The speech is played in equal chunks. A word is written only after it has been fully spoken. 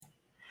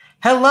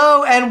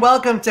Hello and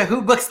welcome to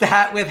Who Books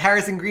That with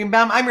Harrison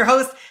Greenbaum. I'm your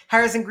host,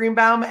 Harrison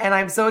Greenbaum, and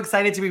I'm so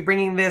excited to be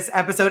bringing this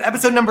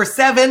episode number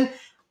 7.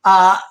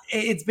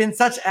 It's been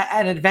such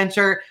an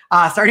adventure,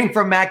 starting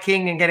from Matt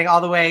King and getting all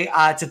the way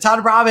to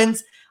Todd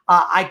Robbins.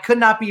 I could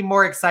not be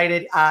more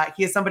excited.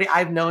 He is somebody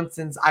I've known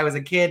since I was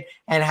a kid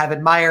and have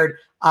admired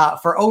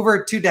for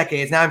over 2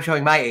 decades. Now I'm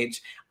showing my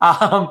age.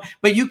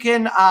 But you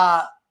can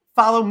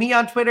follow me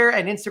on Twitter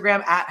and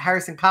Instagram at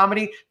Harrison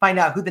Comedy. Find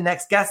out who the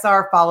next guests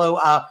are. Follow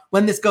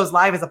when this goes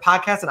live as a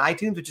podcast on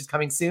iTunes, which is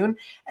coming soon.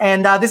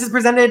 And this is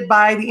presented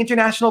by the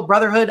International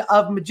Brotherhood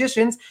of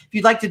Magicians. If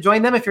you'd like to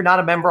join them, if you're not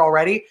a member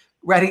already,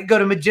 go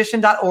to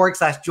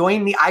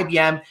magician.org/join the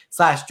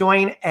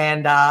IBM/join.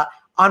 And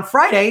on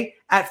Friday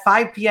at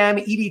 5 p.m.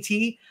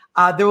 EDT,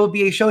 there will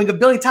be a showing of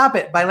Billy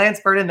Toppet by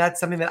Lance Burden. That's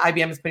something that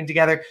IBM is putting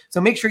together.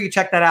 So make sure you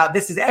check that out.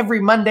 This is every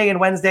Monday and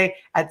Wednesday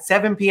at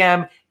 7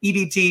 p.m.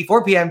 EDT,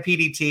 4 p.m.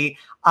 PDT.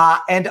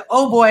 And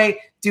oh boy,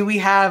 do we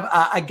have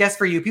a guest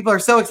for you. People are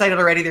so excited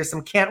already. There's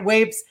some can't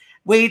waits.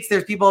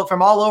 There's people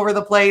from all over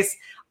the place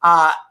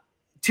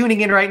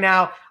tuning in right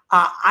now.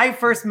 I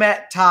first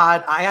met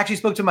Todd. I actually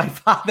spoke to my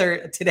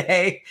father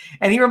today,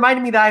 and he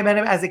reminded me that I met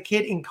him as a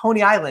kid in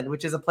Coney Island,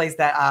 which is a place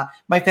that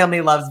my family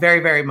loves very,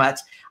 very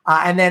much.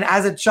 And then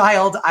as a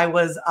child, I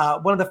was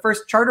one of the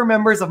first charter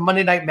members of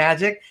Monday Night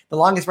Magic, the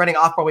longest running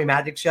off-Broadway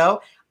magic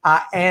show,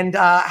 and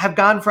have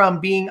gone from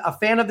being a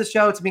fan of the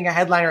show to being a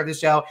headliner of the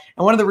show.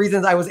 And one of the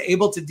reasons I was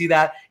able to do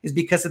that is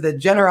because of the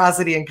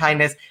generosity and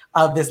kindness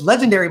of this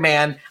legendary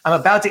man I'm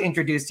about to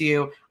introduce to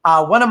you.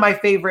 One of my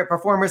favorite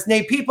performers,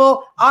 nay,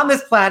 people on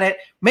this planet,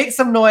 make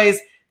some noise,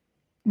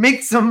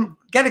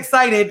 get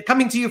excited,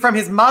 coming to you from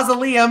his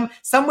mausoleum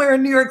somewhere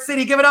in New York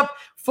City. Give it up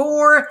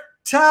for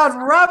Todd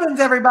Robbins,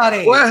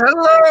 everybody. Well,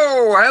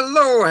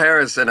 hello,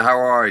 Harrison. How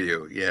are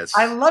you? Yes.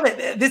 I love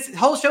it. This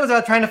whole show is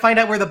about trying to find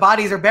out where the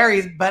bodies are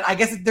buried, but I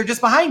guess they're just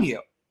behind you.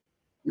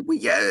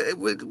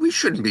 We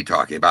shouldn't be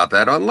talking about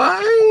that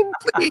online,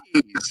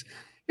 please.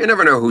 You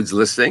never know who's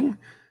listening.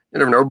 You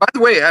never know. By the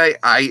way,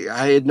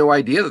 I had no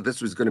idea that this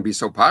was going to be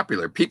so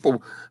popular.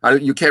 People,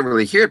 you can't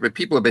really hear it, but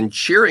people have been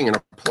cheering and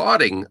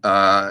applauding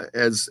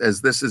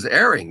as this is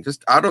airing.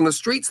 Just out on the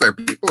streets there,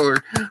 people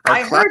are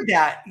I heard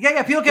that.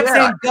 Yeah. People kept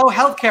saying "Go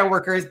healthcare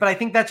workers," but I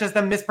think that's just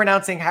them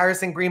mispronouncing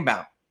Harrison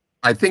Greenbaum.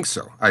 I think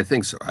so. I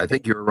think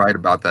you're right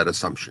about that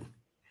assumption.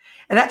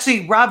 And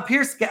actually, Rob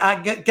Pierce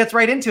gets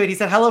right into it. He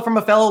said, "Hello from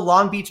a fellow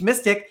Long Beach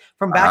mystic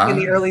from back in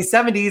the early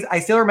 70s. I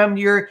still remember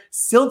your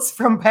Silts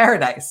from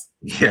Paradise."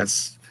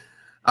 Yes.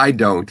 I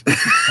don't.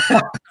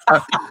 But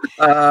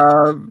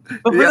for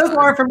those who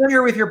aren't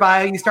familiar with your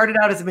bio, you started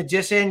out as a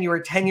magician. You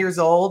were 10 years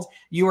old.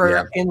 You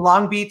were in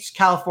Long Beach,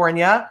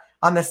 California,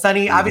 on the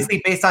sunny,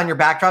 obviously based on your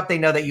backdrop, they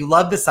know that you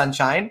love the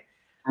sunshine.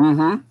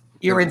 Mm-hmm.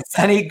 You were in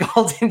sunny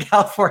Golden,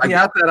 California. I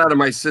got that out of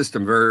my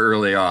system very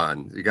early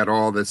on. You got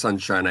all the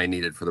sunshine I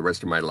needed for the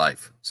rest of my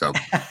life. So,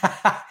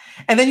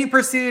 and then you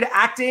pursued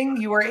acting.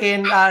 You were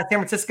in San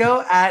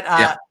Francisco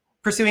at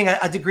pursuing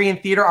a degree in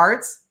theater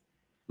arts.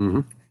 Mm-hmm.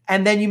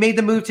 And then you made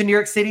the move to New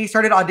York City,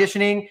 started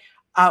auditioning.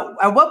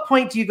 At what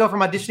point do you go from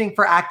auditioning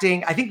for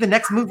acting? I think the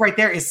next move right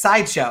there is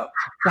Sideshow.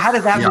 So how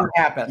does that move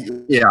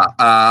happen?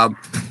 Yeah.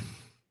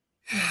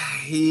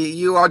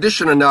 You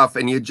audition enough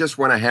and you just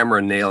want to hammer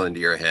a nail into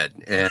your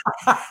head. And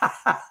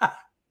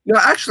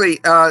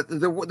actually,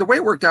 the way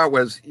it worked out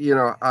was,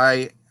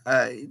 there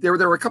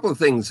were a couple of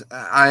things.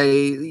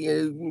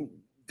 I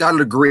got a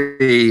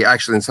degree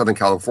actually in Southern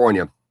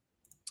California,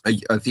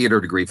 a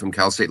theater degree from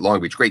Cal State Long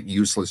Beach, great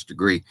useless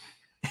degree.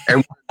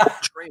 And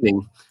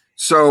training.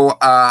 So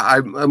I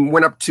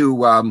went up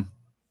to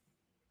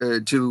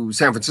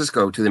San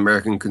Francisco to the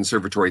American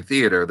Conservatory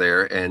Theater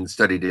there and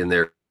studied in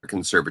their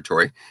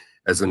conservatory,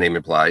 as the name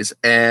implies.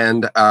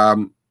 And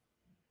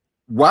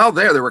while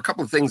there were a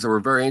couple of things that were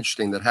very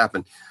interesting that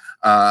happened.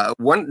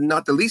 One,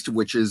 not the least of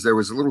which, is there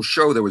was a little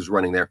show that was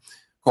running there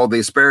called the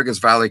Asparagus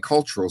Valley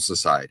Cultural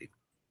Society.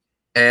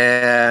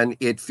 And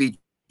it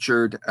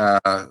featured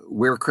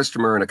Weir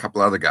Christopher and a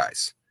couple other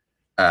guys.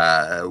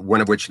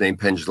 One of which named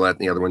Penn Jillette and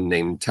the other one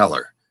named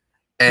Teller.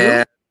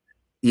 And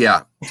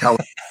Teller.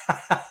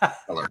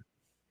 Teller.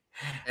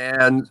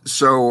 And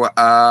so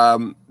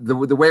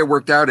the way it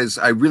worked out is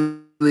I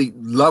really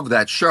loved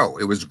that show.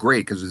 It was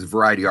great because it was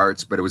variety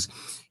arts, but it was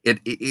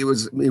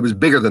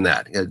bigger than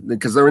that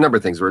because there were a number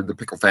of things. There were the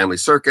Pickle Family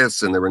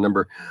Circus, and there were a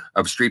number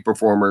of street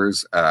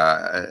performers.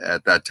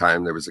 At that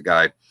time, there was a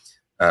guy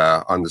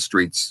on the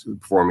streets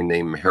performing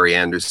named Harry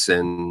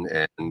Anderson,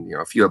 and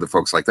a few other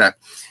folks like that.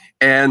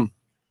 And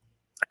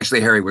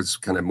actually, Harry was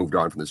kind of moved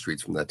on from the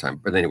streets from that time.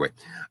 But anyway,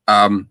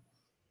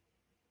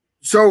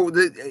 so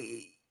it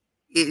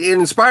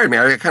inspired me.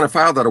 I kind of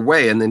filed that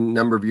away. And then a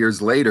number of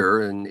years later,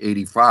 in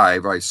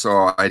 85, I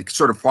sort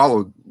of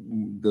followed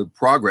the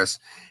progress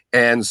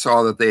and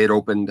saw that they had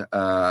opened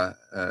a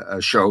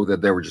show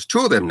that there were just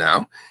 2 of them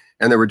now.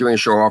 And they were doing a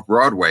show off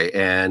Broadway.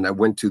 And I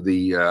went to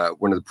the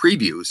one of the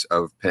previews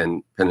of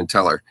Penn and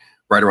Teller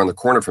right around the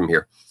corner from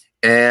here.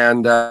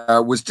 and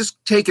was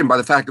just taken by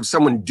the fact of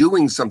someone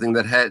doing something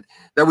that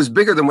was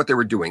bigger than what they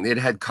were doing. It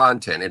had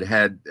content.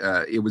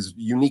 It was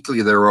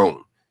uniquely their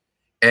own,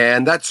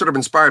 and that sort of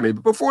inspired me.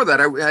 But before that,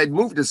 I had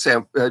moved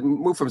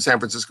from San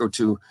Francisco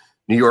to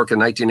New York in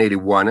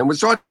 1981, and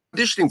was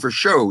auditioning for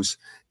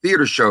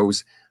theater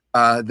shows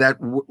that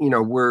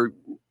were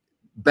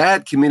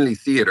bad community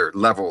theater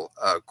level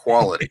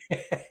quality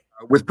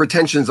with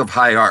pretensions of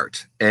high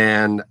art,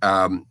 and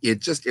I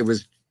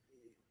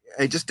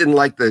just didn't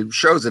like the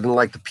shows. I didn't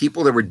like the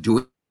people that were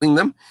doing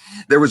them.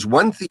 There was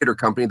one theater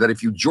company that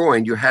if you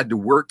joined, you had to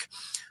work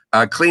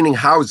cleaning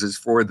houses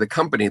for the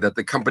company. The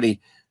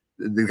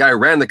guy who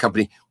ran the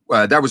company,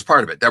 that was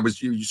part of it. That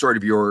was sort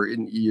of your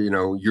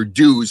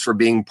dues for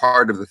being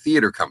part of the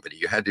theater company.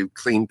 You had to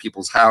clean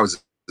people's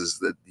houses.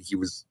 That he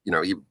was,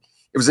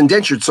 it was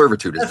indentured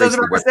servitude. That's what I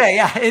was going to say.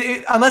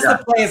 Yeah, unless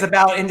the play is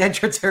about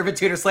indentured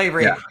servitude or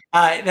slavery,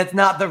 that's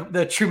not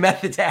the true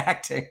method to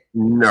acting.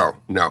 No,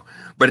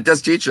 but it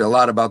does teach you a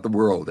lot about the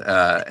world.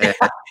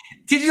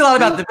 Teaches you a lot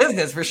about the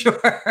business for sure.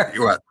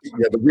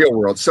 The real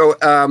world. So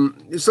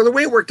the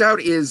way it worked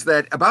out is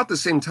that about the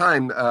same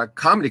time,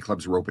 comedy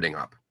clubs were opening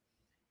up,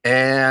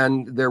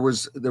 and there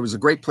was a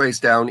great place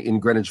down in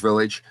Greenwich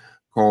Village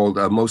called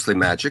Mostly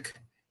Magic,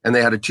 and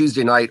they had a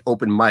Tuesday night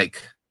open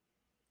mic.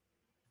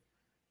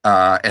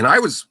 And I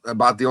was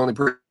about the only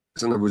person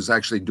that was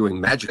actually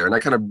doing magic there. And I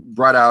kind of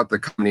brought out the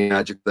comedy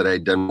magic that I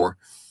had done more,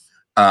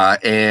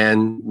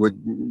 and would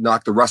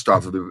knock the rust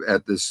off of it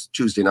at this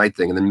Tuesday night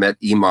thing. And then met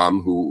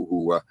Imam,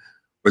 who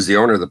was the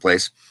owner of the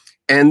place.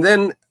 And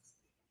then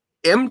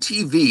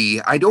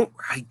MTV, I don't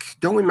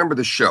remember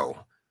the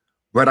show,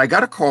 but I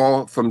got a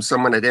call from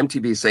someone at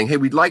MTV saying, "Hey,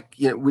 we'd like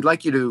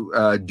you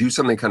to do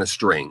something kind of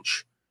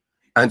strange."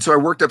 And so I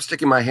worked up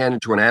sticking my hand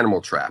into an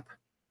animal trap,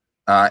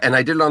 and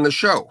I did it on the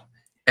show.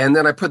 And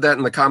then I put that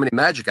in the Comedy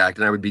Magic Act,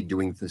 and I would be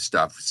doing this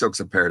stuff, Silks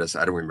of Paradise.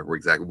 I don't remember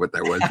exactly what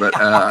that was, but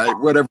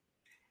whatever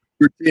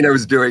routine I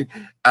was doing.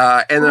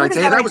 And then I'd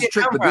say, "Hey, that was a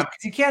trick." But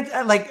you can't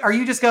are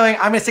you just going,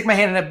 "I'm going to stick my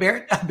hand in a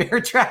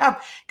bear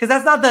trap"? Because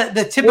that's not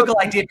the typical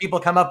idea people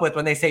come up with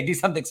when they say do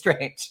something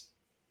strange.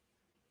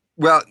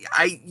 Well,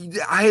 I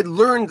had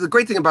learned, the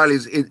great thing about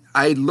it is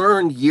I had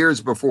learned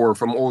years before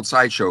from old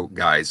sideshow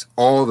guys,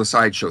 all the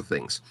sideshow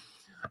things.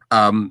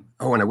 And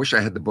I wish I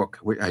had the book.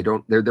 I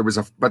don't. There was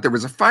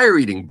a fire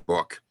eating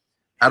book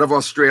out of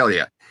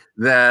Australia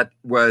that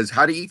was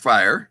How to Eat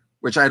Fire,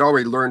 which I had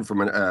already learned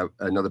from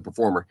another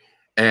performer,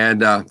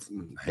 and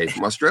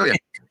from Australia,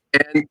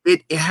 and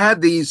it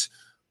had these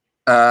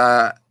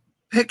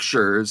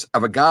pictures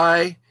of a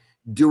guy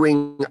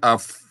doing a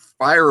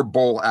fire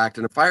bowl act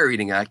and a fire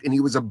eating act, and he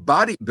was a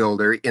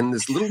bodybuilder in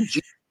this little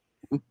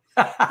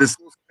this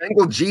little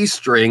spangled G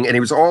string, and he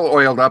was all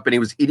oiled up and he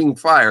was eating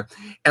fire.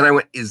 And I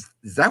went, is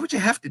that what you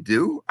have to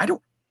do? I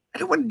don't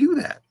want to do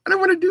that. I don't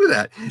want to do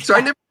that. So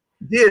I never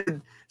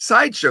did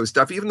sideshow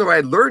stuff, even though I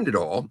had learned it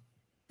all.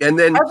 And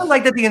then I also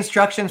like that the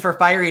instructions for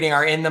fire eating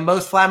are in the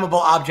most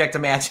flammable object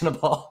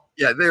imaginable.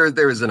 Yeah,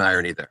 there is an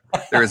irony there.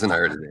 There is an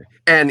irony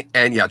there.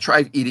 And yeah,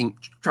 try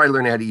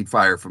learning how to eat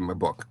fire from a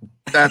book.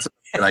 That's a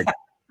good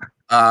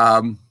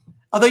idea.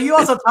 Although you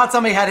also taught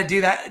somebody how to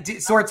do that,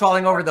 sword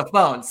swallowing over the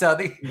phone, so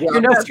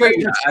you're no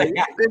stranger. At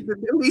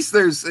least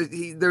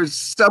there's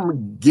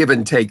some give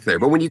and take there.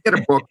 But when you get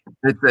a book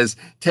that says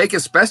take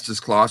asbestos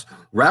cloth,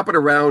 wrap it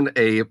around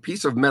a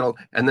piece of metal,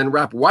 and then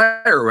wrap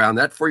wire around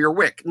that for your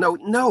wick. No.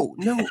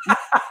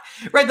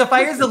 Right, the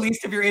fire is the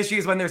least of your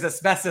issues when there's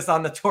asbestos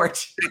on the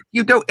torch.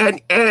 You don't,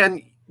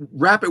 and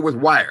wrap it with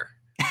wire.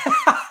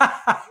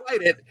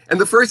 Light it, and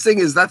the first thing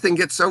is that thing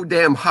gets so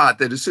damn hot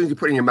that as soon as you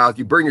put it in your mouth,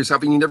 you burn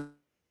yourself, and you never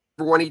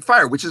want to eat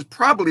fire, which is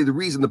probably the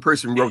reason the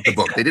person wrote the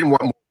book. They didn't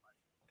want more.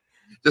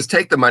 Just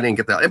take the money and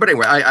get that. But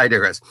anyway, I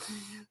digress.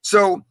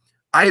 So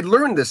I had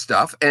learned this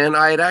stuff, and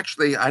I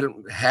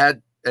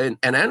had an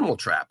animal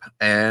trap,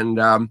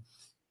 and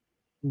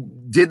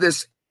did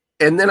this,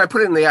 and then I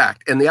put it in the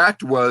act. And the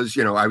act was,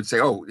 I would say,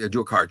 "Oh,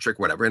 do a card trick,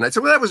 whatever." And I'd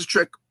say, "Well, that was a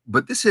trick,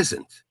 but this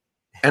isn't."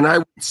 And I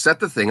would set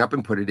the thing up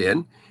and put it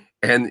in,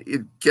 and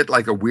it'd get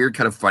like a weird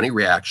kind of funny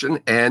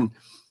reaction. And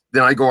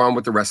then I go on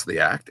with the rest of the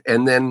act,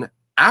 and then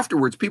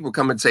afterwards, people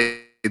come and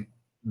say,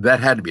 "That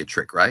had to be a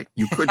trick, right?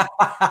 You could do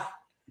that."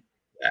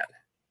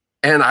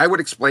 And I would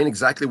explain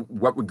exactly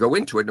what would go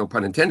into it, no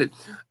pun intended,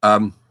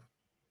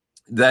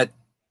 that,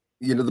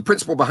 the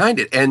principle behind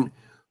it. And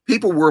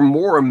people were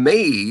more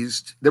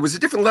amazed. There was a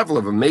different level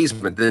of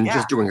amazement than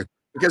just doing it.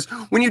 Because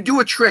when you do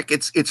a trick,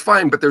 it's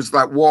fine, but there's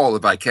that wall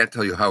of I can't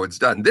tell you how it's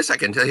done. This I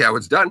can tell you how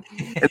it's done.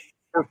 And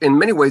in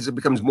many ways, it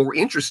becomes more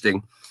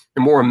interesting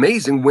and more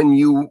amazing when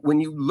you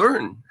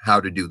learn how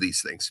to do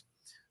these things.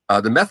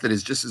 The method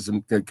is just as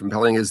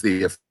compelling as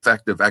the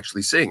effect of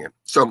actually seeing it.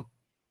 So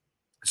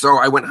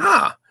I went,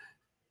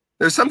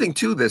 there's something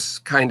to this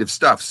kind of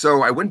stuff.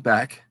 So I went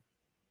back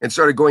and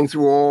started going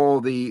through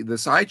all the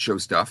sideshow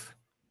stuff,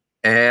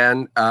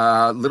 and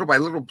little by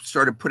little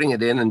started putting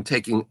it in and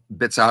taking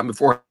bits out. And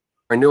before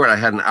I knew it, I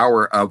had an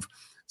hour of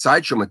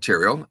sideshow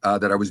material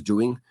that I was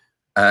doing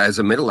as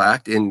a middle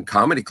act in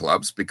comedy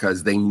clubs,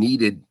 because they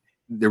needed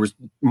there was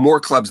more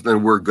clubs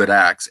than were good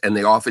acts, and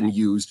they often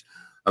used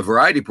a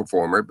variety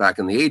performer back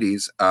in the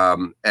 80s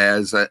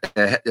as a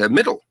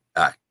middle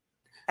act.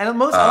 And a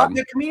lot of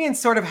the comedians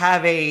sort of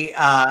have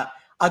a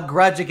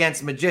grudge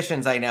against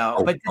magicians, I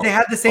know. But did they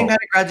have the same kind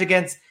of grudge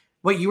against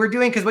what you were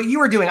doing? Because what you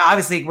were doing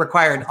obviously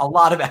required a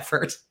lot of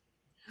effort.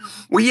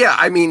 Well, yeah,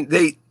 I mean,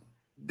 they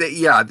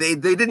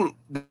didn't.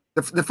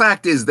 The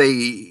fact is,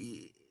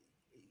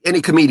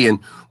 any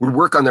comedian would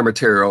work on their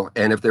material,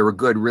 and if they were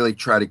good, really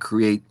try to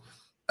create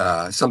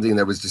something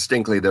that was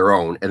distinctly their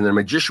own. And the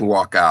magician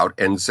walk out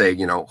and say,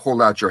 hold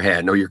out your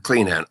hand. No, your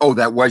clean hand. Oh,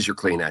 that was your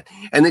clean hand.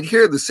 And they'd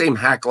hear the same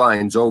hack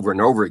lines over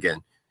and over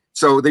again.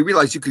 So they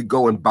realized you could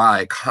go and buy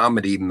a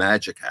comedy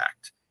magic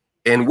act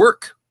and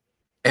work.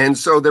 And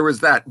so there was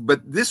that.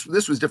 But this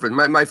was different.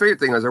 My favorite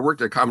thing was I worked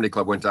at a comedy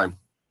club one time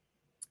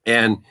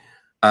and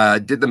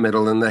did the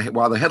middle. And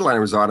while the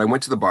headliner was on, I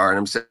went to the bar and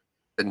I'm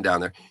sitting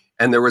down there.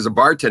 And there was a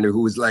bartender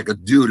who was like a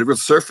dude, a real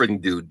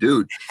surfing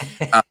dude.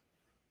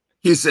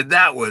 He said,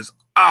 that was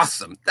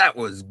awesome. That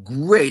was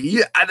great.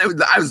 Yeah,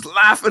 I was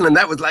laughing, and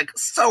that was like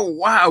so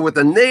wow, with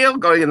the nail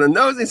going in the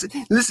nose. He said,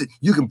 listen,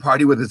 you can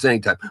party with us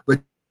anytime,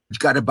 but you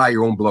got to buy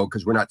your own blow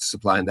because we're not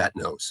supplying that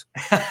nose.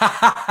 So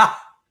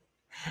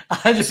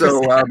I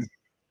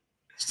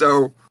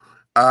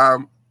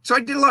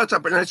did a lot of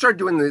stuff, and I started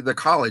doing the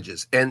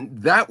colleges,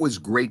 and that was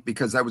great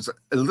because I was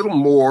a little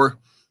more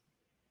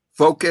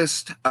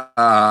focused.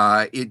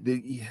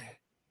 You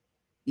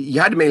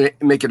had to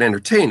make it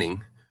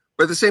entertaining.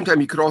 But at the same time,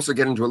 you could also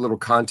get into a little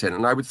content,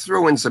 and I would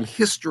throw in some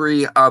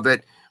history of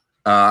it.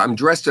 I'm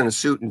dressed in a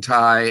suit and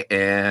tie,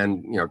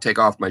 and take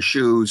off my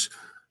shoes,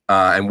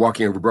 and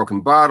walking over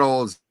broken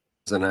bottles,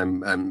 and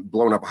I'm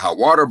blowing up a hot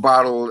water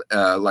bottle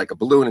like a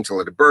balloon until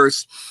it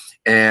bursts,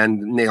 and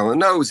nailing a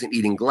nose and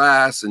eating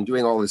glass and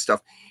doing all this stuff,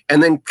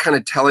 and then kind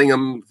of telling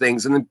them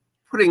things, and then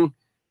putting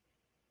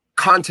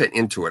content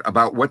into it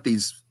about what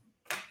these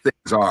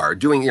things are.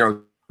 Doing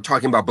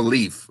talking about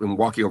belief and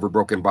walking over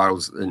broken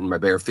bottles in my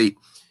bare feet.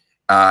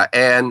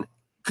 And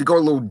could go a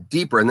little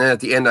deeper. And then at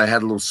the end, I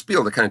had a little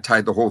spiel that kind of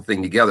tied the whole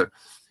thing together.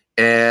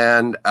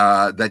 And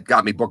that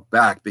got me booked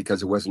back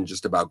because it wasn't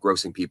just about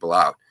grossing people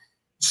out.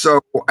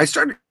 So I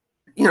started,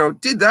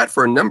 did that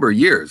for a number of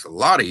years, a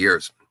lot of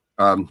years,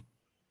 in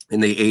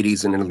the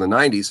 80s and into the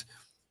 90s.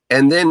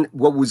 And then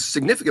what was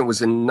significant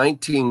was in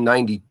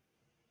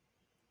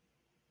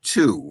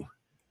 1992,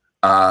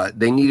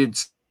 they needed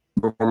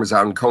performers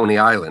out in Coney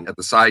Island at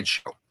the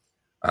Sideshow.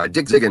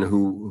 Dick Zigun,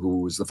 who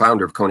was the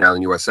founder of Coney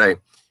Island, USA,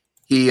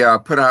 he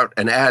put out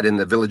an ad in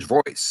the Village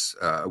Voice,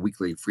 a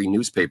weekly free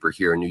newspaper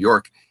here in New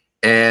York.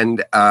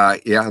 And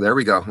there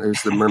we go.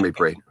 There's the Mermaid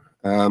Parade.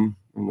 I don't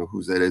know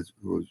whose that is.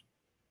 Who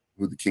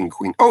the King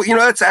Queen? Oh,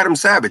 that's Adam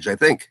Savage, I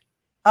think.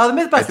 Oh, the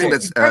Mythbusters. I think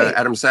that's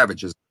Adam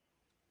Savage is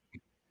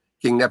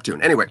King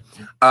Neptune. Anyway,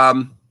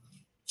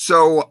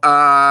 so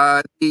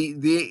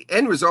the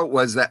end result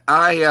was that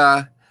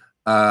I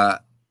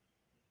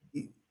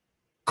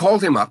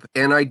called him up,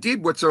 and I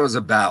did what's known as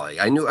a ballet.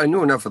 I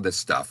knew enough of this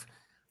stuff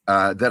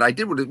that I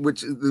did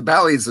which the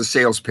ballet is the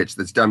sales pitch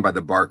that's done by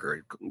the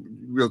barker.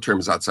 Real term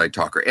is outside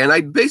talker. And I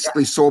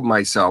basically sold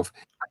myself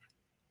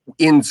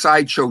in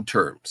sideshow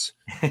terms.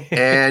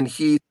 And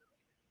he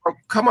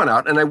come on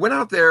out, and I went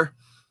out there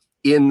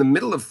in the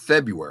middle of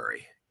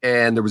February,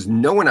 and there was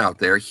no one out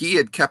there. He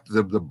had kept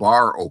the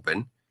bar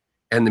open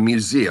and the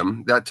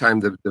museum. That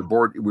time the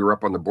board, we were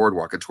up on the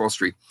boardwalk at 12th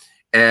Street,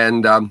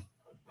 and I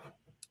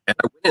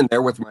went in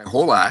there with my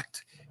whole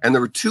act, and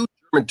there were two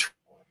German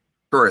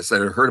tourists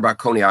that had heard about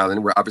Coney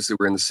Island. We're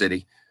in the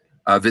city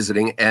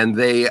visiting, and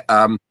they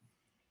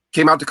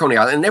came out to Coney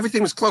Island, and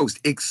everything was closed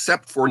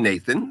except for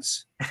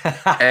Nathan's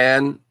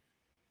and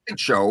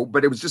show.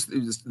 But it was just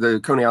the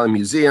Coney Island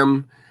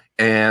Museum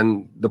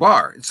and the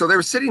bar. So they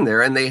were sitting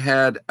there, and they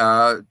had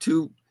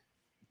 2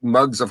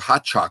 mugs of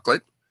hot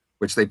chocolate,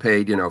 which they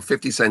paid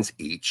 50 cents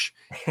each,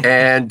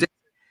 and.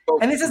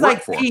 And this is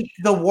like peak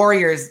the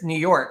Warriors, New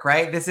York,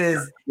 right? This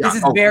is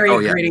very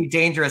gritty,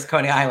 dangerous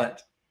Coney Island.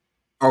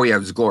 Oh yeah, it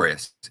was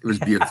glorious. It was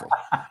beautiful.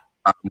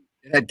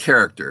 It had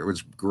character. It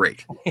was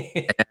great.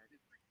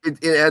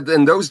 And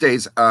in those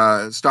days,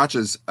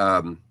 Stotch's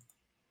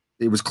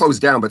it was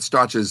closed down, but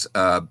Stotch's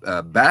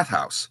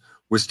bathhouse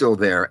was still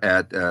there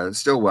at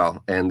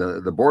Stillwell and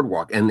the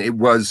boardwalk, and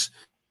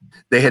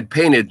they had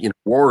painted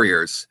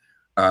Warriors,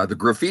 the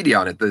graffiti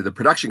on it, the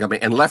production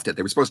company, and left it.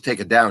 They were supposed to take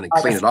it down and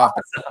clean it off.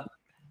 Awesome.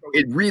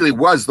 It really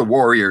was the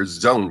Warriors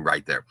zone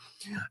right there.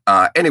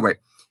 Anyway,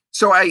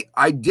 so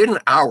I did an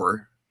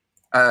hour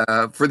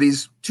for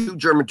these 2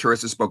 German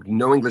tourists who spoke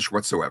no English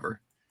whatsoever.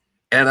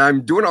 And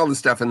I'm doing all this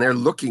stuff, and they're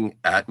looking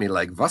at me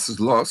like, was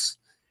ist los?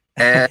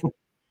 And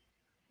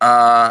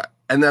at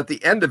the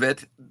end of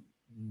it,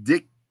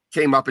 Dick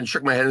came up and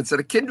shook my head and said,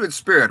 a kindred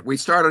spirit. We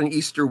start on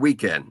Easter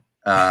weekend.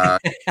 And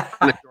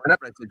I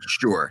said,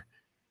 sure.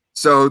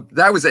 So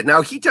that was it.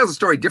 Now, he tells the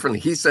story differently.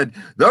 He said,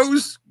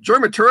 those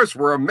German tourists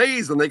were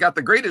amazed, and they got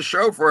the greatest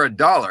show for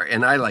 $1.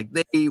 And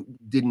they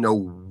didn't know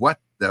what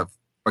the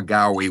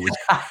Fagawi was.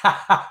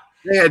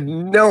 They had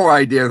no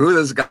idea who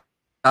this guy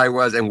I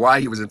was and why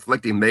he was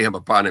inflicting mayhem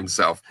upon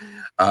himself.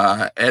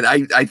 And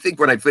I think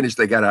when I finished,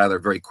 they got out of there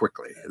very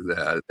quickly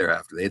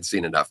thereafter. They had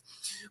seen enough.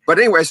 But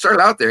anyway, I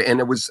started out there, and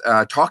it was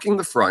talking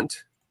the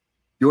front,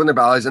 doing the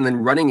ballets, and then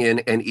running in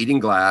and eating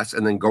glass,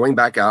 and then going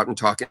back out and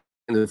talking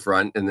in the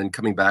front, and then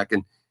coming back,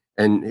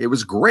 and it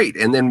was great.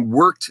 And then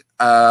worked.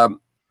 I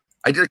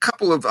did a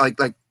couple of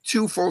like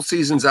 2 full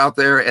seasons out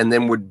there, and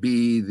then would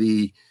be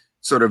the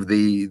sort of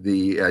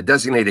the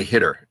designated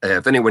hitter.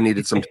 If anyone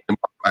needed some time,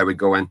 I would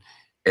go in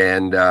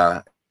and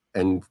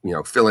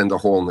fill in the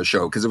hole in the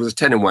show, because it was a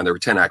 10-in-1. There were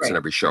 10 acts in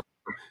every show.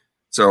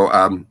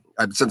 So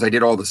since I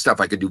did all the stuff,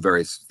 I could do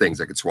various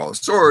things. I could swallow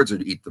swords or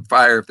eat the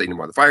fire if they didn't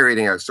want the fire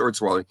eating. I was sword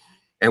swallowing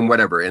and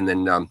whatever. And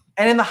then and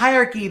in the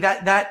hierarchy, there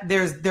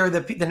are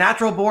the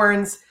natural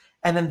borns,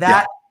 and then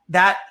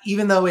that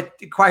even though it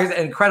requires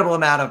an incredible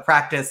amount of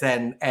practice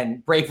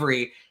and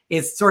bravery,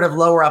 is sort of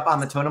lower up on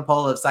the totem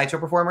pole of sideshow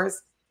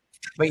performers.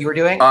 What you were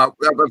doing?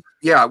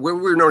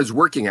 We're known as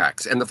working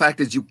acts, and the fact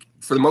is,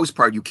 for the most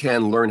part, you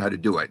can learn how to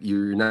do it.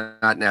 You're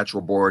not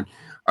natural born.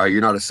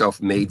 You're not a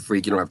self-made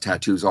freak. You don't have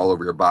tattoos all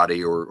over your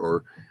body,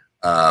 or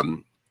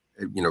women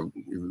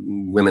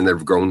that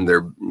have grown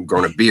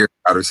a beard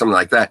out or something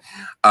like that.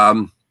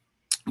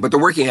 But the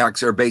working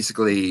acts are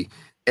basically,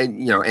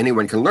 and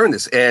anyone can learn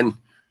this. And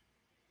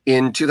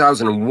in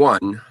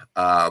 2001,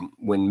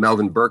 when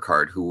Melvin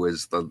Burkhart, who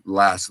was the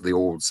last of the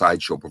old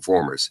sideshow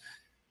performers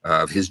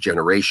of his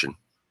generation,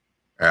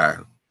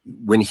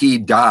 when he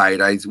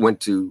died, I went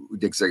to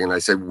Dick Zig and I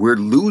said,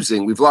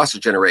 we've lost a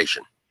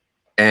generation.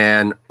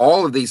 And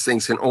all of these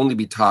things can only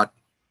be taught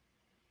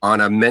on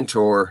a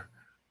mentor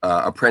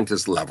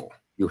apprentice level.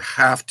 You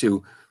have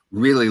to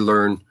really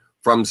learn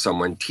from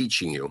someone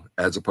teaching you,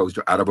 as opposed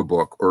to out of a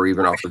book or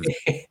even off of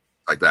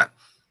like that.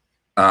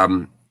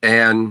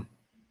 And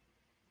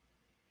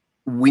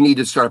we need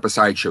to start up a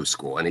sideshow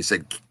school. And he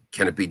said,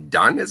 can it be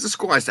done as a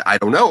school? I said, I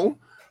don't know,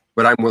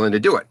 but I'm willing to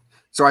do it.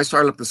 So I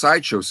started up the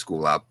sideshow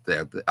school out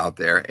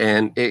there,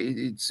 and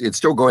it's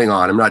still going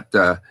on. I'm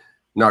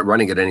not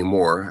running it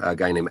anymore. A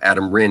guy named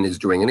Adam Rinn is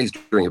doing, and he's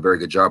doing a very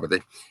good job with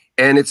it.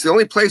 And it's the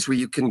only place where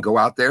you can go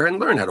out there and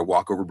learn how to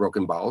walk over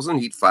broken bottles and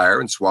heat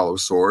fire and swallow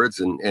swords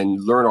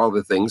and learn all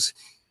the things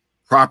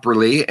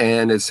properly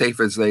and as safe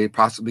as they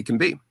possibly can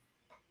be.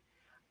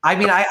 I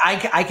mean,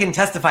 I can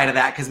testify to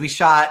that, because we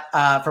shot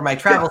for my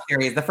travel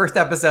series, the first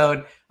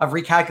episode of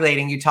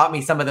Recalculating. You taught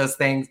me some of those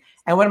things.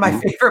 And one of my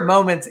favorite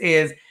moments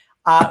is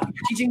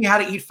teaching me how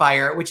to eat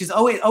fire, which is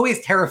always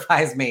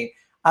terrifies me.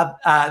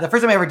 The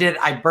first time I ever did it,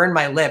 I burned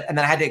my lip, and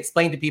then I had to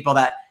explain to people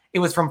that it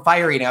was from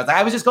fire eating.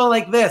 I was just going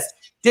like this.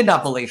 Did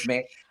not believe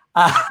me.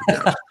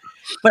 But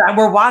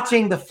we're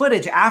watching the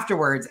footage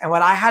afterwards, and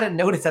what I hadn't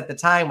noticed at the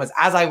time was,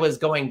 as I was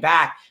going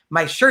back,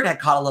 my shirt had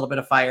caught a little bit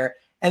of fire,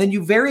 and then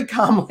you very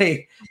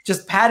calmly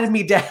just patted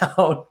me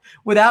down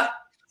without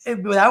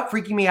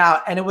freaking me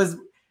out, and it was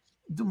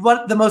one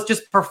of the most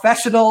just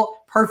professional,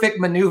 perfect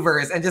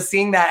maneuvers. And just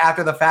seeing that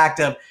after the fact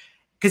of,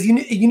 because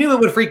you knew it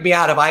would freak me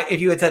out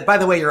if you had said, by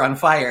the way, you're on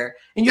fire,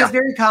 and you just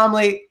very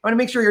calmly, I want to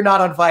make sure you're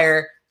not on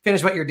fire,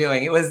 finish what you're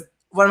doing. It was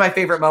one of my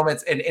favorite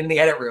moments in the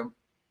edit room.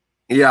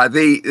 Yeah,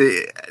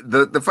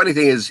 the funny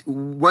thing is,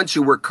 once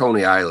you work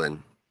Coney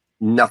Island,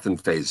 nothing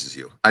phases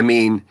you. I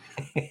mean,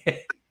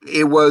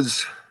 it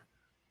was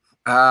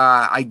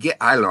I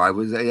don't know,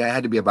 I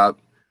had to be about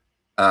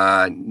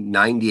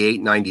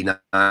 98, 99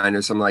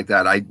 or something like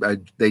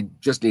that. They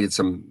just needed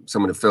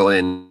someone to fill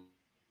in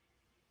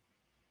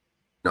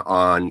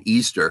on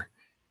Easter,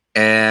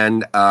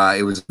 and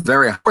it was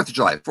very 4th of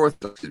July,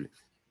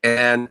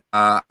 and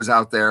I was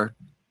out there,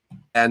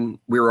 and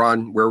we were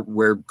on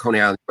where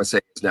Coney Island, USA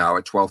is now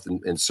at 12th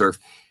and Surf,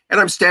 and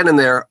I'm standing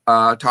there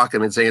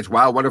talking and saying, it's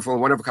wild, wonderful,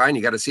 and one of a kind.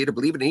 You got to see it to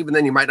believe it, and even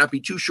then you might not be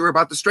too sure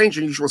about the strange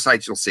and unusual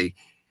sights you'll see.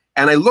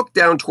 And I look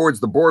down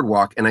towards the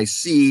boardwalk, and I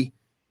see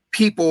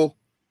people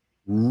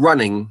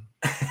running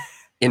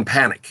in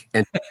panic,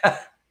 and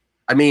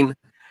I mean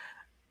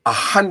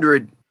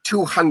 100,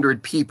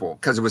 200 people,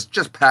 because it was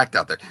just packed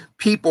out there.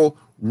 People,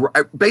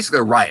 basically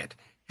a riot,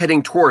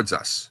 heading towards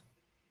us.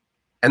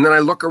 And then I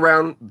look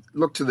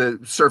to the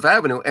Surf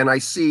Avenue, and I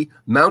see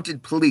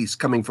mounted police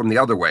coming from the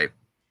other way.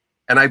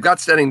 And I've got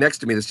standing next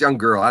to me this young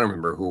girl, I don't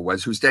remember who it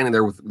was, who's standing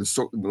there with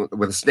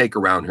a snake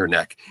around her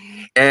neck.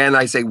 And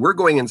I say, we're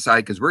going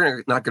inside because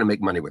we're not going to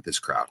make money with this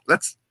crowd.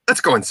 Let's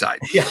go inside.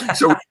 Yeah.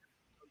 So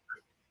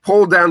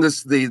pulled down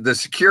the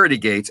security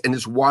gates and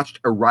just watched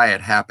a riot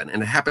happen.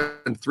 And it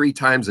happened 3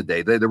 times a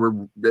day. There were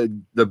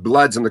the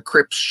Bloods and the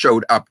Crips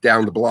showed up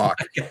down the block.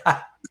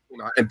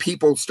 And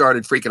people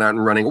started freaking out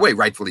and running away,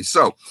 rightfully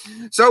so.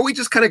 So we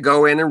just kind of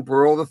go in and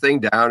roll the thing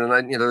down,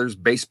 and there's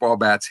baseball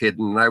bats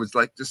hidden, and I was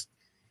like, just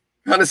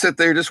kind of sit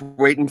there, just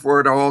waiting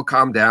for it to all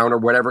calm down or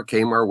whatever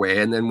came our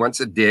way. And then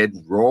once it did,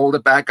 rolled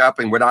it back up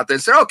and went out there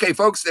and said, okay,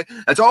 folks,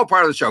 that's all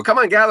part of the show. Come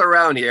on, gather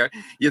around here.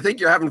 You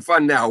think you're having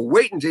fun now.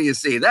 Wait until you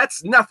see.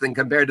 That's nothing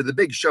compared to the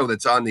big show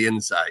that's on the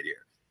inside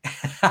here.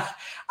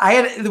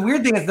 The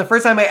weird thing is, the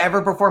first time I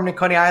ever performed in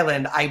Coney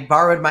Island, I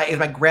borrowed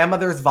my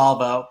grandmother's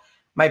Volvo.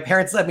 My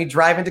parents let me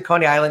drive into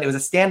Coney Island. It was a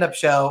stand-up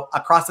show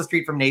across the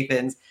street from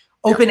Nathan's,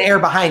 open air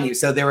behind you.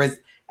 So there was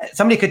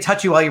somebody could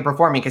touch you while you're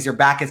performing because your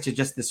back is to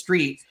just the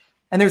street.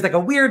 And there's like a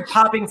weird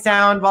popping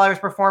sound while I was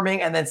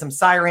performing and then some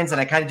sirens. And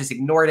I kind of just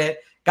ignored it,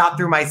 got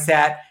through my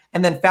set,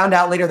 and then found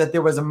out later that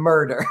there was a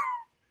murder.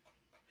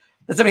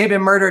 That somebody had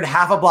been murdered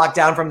half a block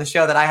down from the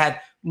show that I had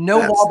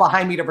no wall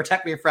behind me to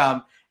protect me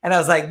from. And I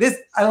was like,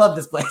 I love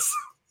this place.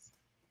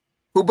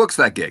 Who books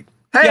that gig?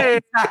 Hey, yeah,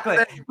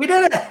 exactly. We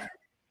did it.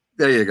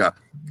 There you go.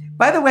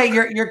 By the way,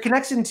 your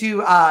connection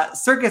to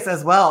circus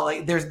as well.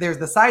 Like there's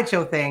the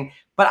sideshow thing,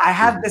 but I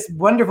have this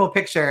wonderful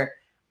picture.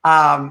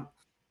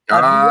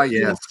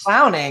 Yes.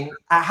 Clowning.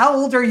 How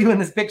old are you in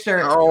this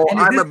picture? Oh,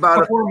 I'm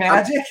about before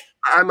magic.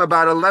 I'm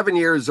about 11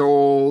 years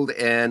old,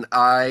 and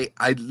I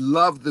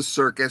love the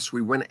circus.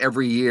 We went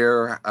every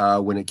year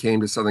when it came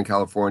to Southern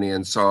California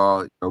and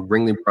saw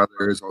Ringling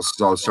Brothers, also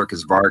saw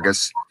Circus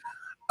Vargas,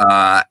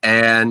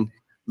 and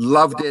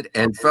loved it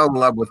and fell in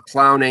love with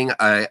clowning.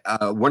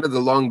 One of the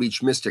Long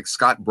Beach Mystics,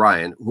 Scott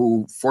Bryan,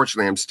 who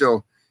fortunately I'm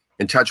still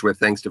in touch with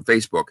thanks to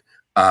Facebook,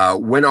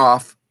 went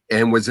off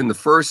and was in the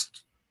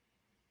first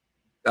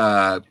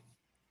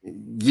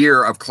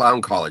year of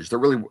clown college. There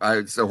really,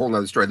 it's a whole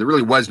nother story. There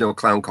really was no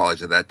clown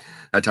college at that time.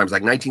 It was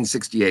like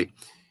 1968.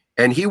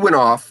 And he went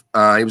off.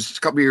 He was just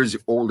a couple of years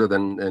older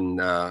than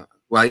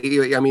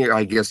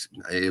I guess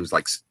it was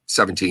like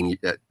 17.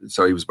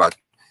 So he was about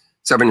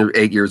 7 or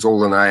 8 years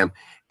older than I am.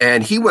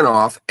 And he went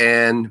off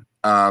and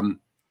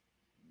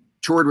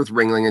toured with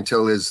Ringling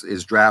until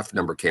his draft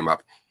number came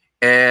up.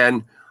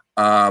 And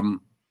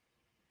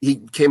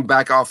he came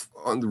back off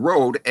on the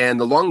road, and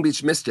the Long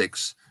Beach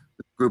Mystics,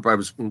 the group I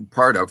was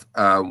part of,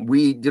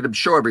 we did a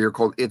show every year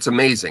called It's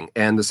Amazing.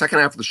 And the second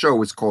half of the show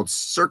was called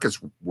Circus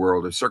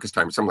World or Circus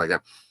Time or something like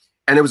that.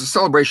 And it was a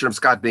celebration of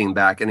Scott being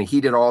back, and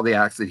he did all the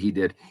acts that he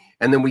did.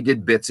 And then we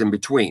did bits in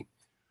between.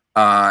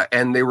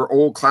 And they were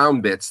old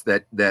clown bits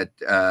that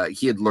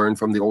he had learned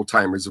from the old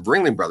timers of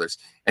Ringling Brothers,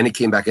 and he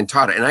came back and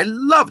taught it, and I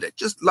loved it,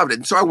 just loved it.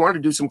 And so I wanted to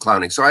do some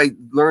clowning. So I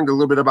learned a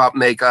little bit about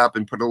makeup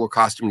and put a little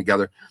costume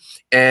together,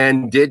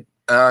 and did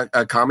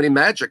a comedy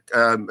magic,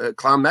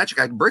 clown magic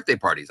at birthday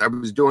parties. I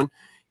was doing,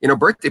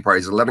 birthday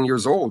parties, 11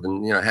 years old,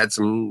 and had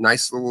some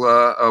nice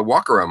little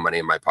walk around money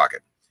in my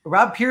pocket.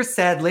 Rob Pierce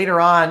said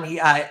later on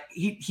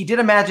he did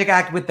a magic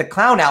act with the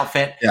clown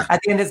outfit. Yeah.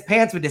 At the end, his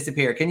pants would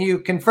disappear. Can you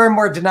confirm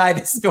or deny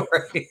this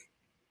story?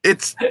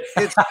 It's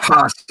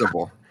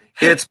possible.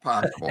 It's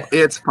possible.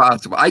 It's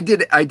possible. I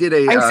did a. I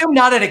assume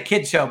not at a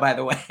kid show, by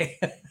the way.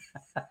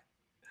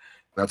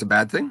 That's a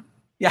bad thing.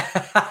 Yeah.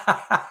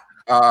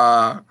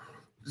 Yeah.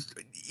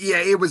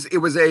 It was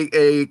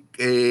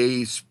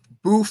a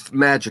spoof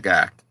magic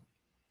act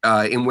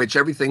in which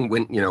everything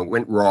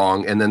went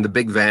wrong, and then the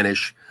big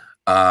vanish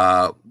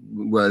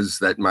was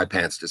that my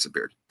pants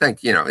disappeared.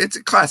 It's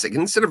a classic.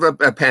 Instead of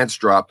a pants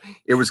drop,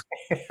 it was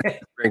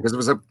because it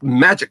was a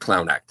magic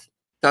clown act.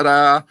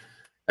 Ta-da!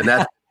 And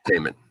that's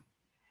entertainment.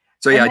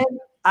 So yeah,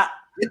 I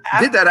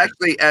did that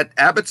actually at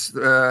Abbott's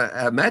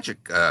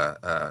Magic,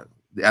 the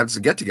Abbott's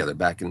Get Together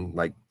back in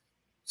like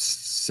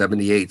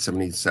 78,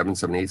 77,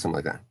 78, something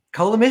like that.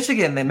 Colon,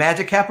 Michigan, the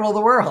magic capital of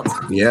the world.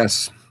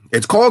 Yes.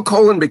 It's called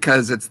colon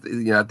because it's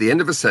at the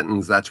end of a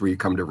sentence, that's where you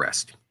come to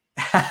rest.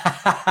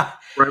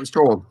 What I was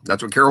told.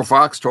 That's what Carol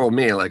Fox told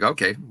me. Like,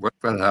 okay, what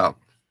the hell?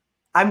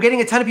 I'm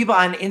getting a ton of people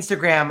on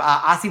Instagram.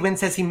 Ossie Wynn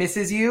says he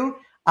misses you.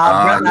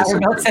 Brett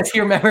Loudermilk says he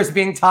remembers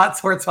being taught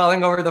swords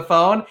falling over the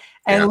phone.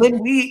 And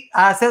Lynn Wheat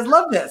says,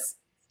 love this.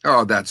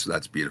 Oh, that's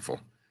beautiful.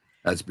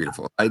 That's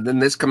beautiful.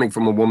 And this coming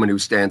from a woman who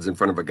stands in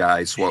front of a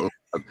guy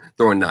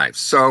throwing knives.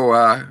 So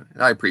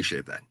I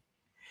appreciate that.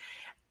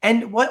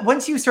 And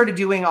once you started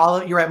doing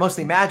you're at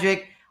Mostly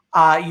Magic,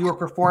 you were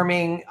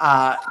performing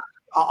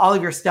all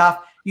of your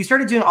stuff. You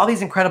started doing all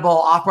these incredible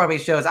off-Broadway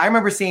shows. I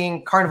remember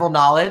seeing Carnival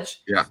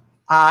Knowledge. Yeah.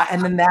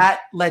 And then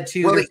that led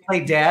to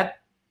Play Dead.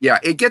 Yeah,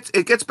 it gets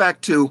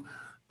back to,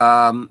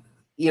 I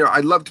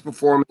loved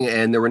performing,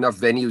 and there were enough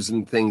venues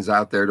and things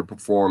out there to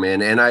perform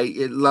in. And I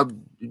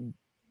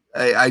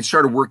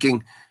started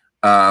working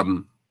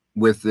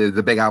with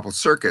the Big Apple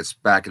Circus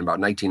back in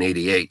about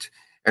 1988,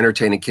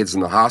 entertaining kids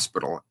in the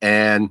hospital,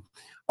 and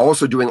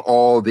also doing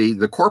all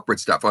the corporate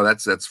stuff. Oh,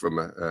 that's from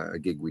a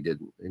gig we did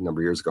a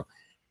number of years ago.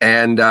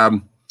 And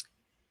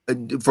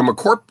from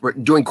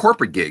doing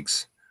corporate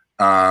gigs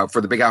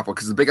for the Big Apple,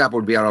 because the Big Apple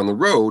would be out on the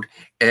road,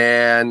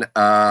 and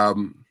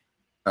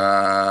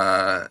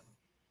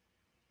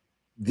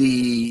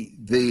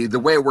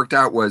the way it worked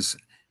out was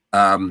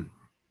I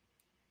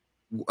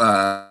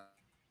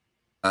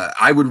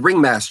would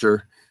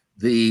ringmaster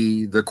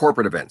the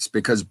corporate events,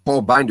 because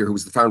Paul Binder, who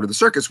was the founder of the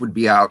circus, would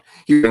be out.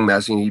 He was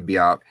ringmastering, he'd be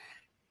out.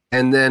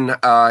 And then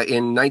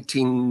in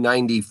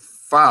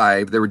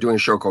 1995, they were doing a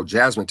show called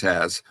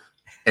Jazzmatazz,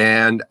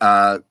 and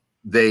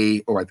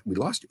we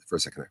lost you for a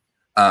second there.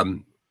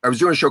 I was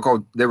doing a show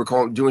called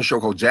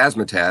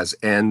Jazzmatazz,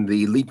 and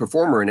the lead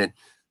performer in it,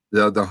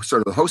 the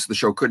host of the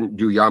show, couldn't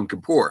do Yom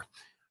Kippur,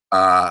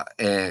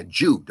 and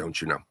Jew, don't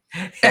you know?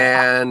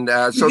 And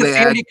so the they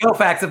Sandy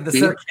Koufax of the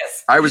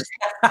circus. I was,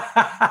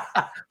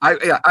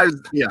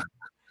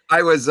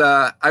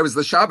 I was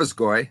the Shabbos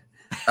goy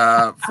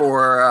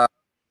for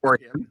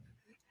him.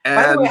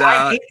 By the way, And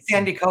I hate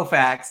Sandy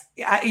Koufax.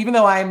 Even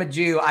though I am a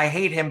Jew, I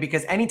hate him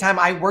because anytime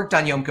I worked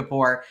on Yom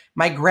Kippur,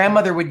 my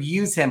grandmother would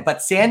use him.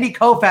 But Sandy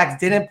Koufax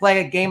didn't play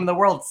a game in the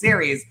World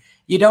Series.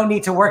 You don't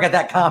need to work at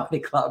that comedy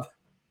club.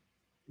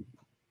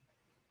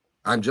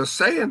 I'm just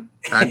saying.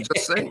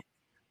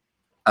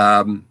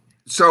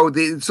 So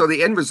the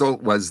end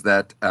result was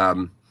that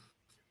I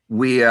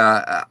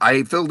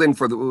filled in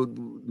for the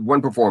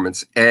one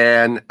performance,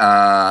 and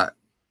yeah,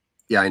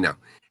 I know,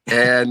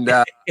 and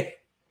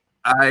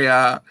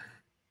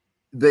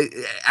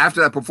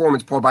after that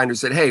performance, Paul Binder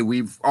said, "Hey,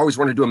 we've always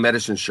wanted to do a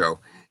medicine show.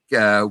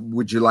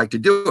 Would you like to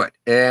do it?"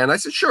 And I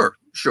said, "Sure."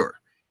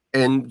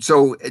 And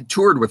so I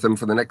toured with them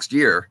for the next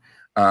year,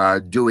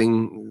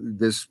 doing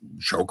this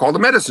show called the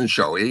Medicine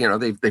Show. You know,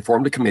 they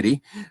formed a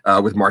committee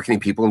with marketing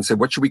people and said,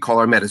 "What should we call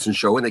our medicine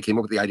show?" And they came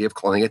up with the idea of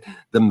calling it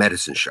the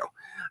Medicine Show.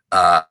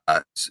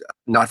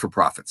 Not for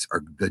profits,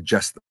 or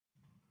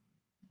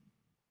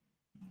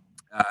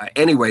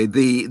anyway.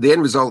 The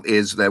end result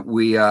is that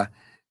we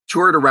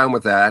toured around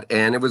with that,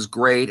 and it was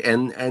great.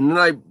 And then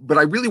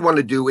I really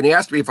wanted to do. And he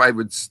asked me if I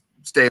would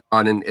stay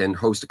on and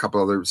host a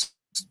couple other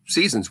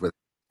seasons with him.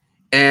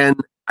 And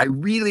I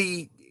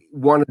really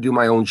want to do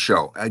my own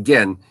show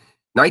again.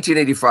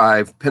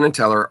 1985, Penn and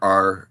Teller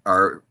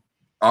are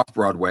off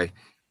Broadway.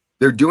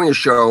 They're doing a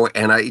show,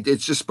 and it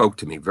just spoke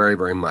to me very,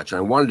 very much. And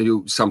I wanted to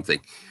do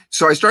something.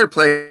 So I started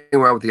playing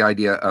around with the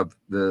idea of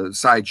the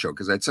sideshow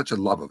because I had such a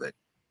love of it.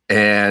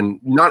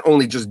 And not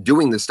only just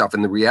doing this stuff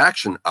and the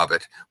reaction of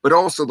it, but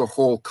also the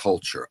whole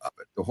culture of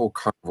it, the whole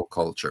carnival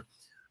culture.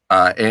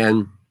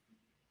 And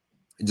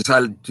I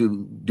decided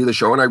to do the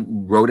show, and I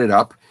wrote it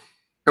up.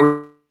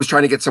 And was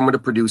trying to get someone to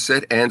produce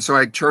it, and so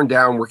I turned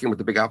down working with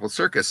the Big Apple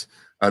Circus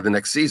the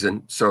next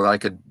season so I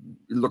could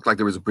look like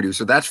there was a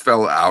producer. That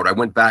fell out. I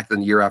went back the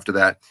year after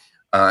that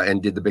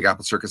and did the Big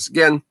Apple Circus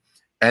again,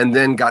 and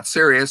then got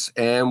serious,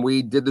 and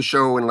we did the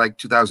show in like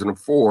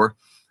 2004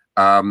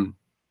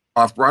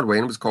 off Broadway,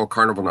 and it was called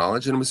Carnival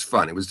Knowledge, and it was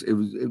fun. It was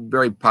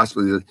very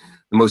possibly the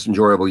most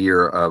enjoyable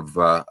year of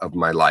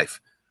my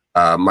life.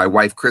 My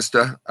wife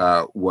Krista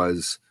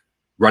was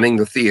running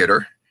the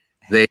theater.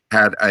 They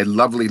had a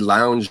lovely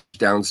lounge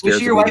downstairs. Was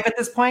she your wife at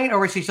this point, or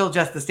was she still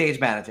just the stage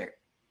manager?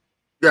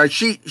 Yeah,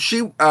 she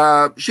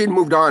had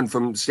moved on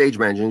from stage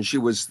managing. She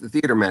was the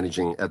theater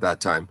managing at that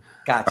time.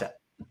 Gotcha.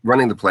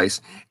 Running the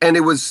place, and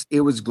it was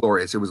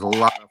glorious. It was a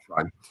lot of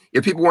fun.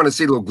 If people want to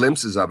see little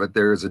glimpses of it,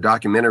 there is a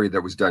documentary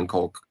that was done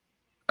called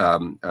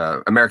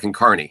American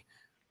Carney,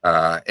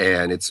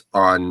 and it's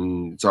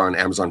on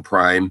Amazon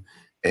Prime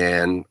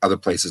and other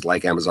places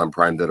like Amazon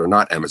Prime that are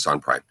not Amazon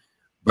Prime,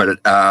 but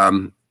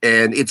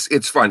and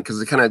it's fun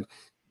because it kind of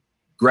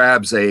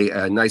grabs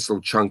a nice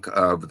little chunk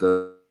of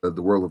the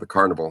world of the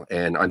carnival,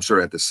 and I'm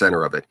sort of at the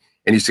center of it.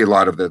 And you see a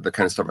lot of the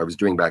kind of stuff I was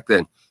doing back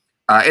then,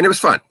 and it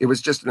was fun. It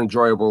was just an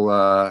enjoyable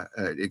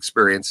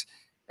experience,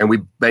 and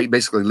we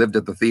basically lived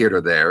at the theater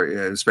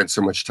there. Spent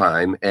so much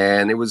time,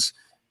 and it was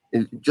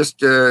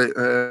just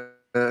a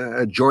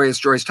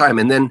joyous time.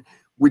 And then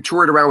we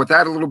toured around with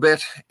that a little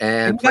bit,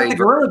 and got the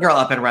Gorilla Girl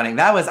up and running.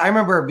 I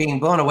remember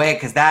being blown away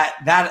because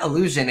that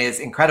illusion is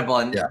incredible,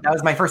 and that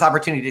was my first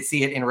opportunity to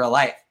see it in real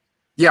life.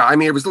 Yeah, I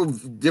mean, it was a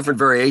little different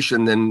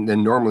variation than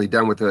normally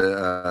done with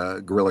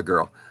a Gorilla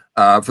Girl.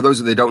 For those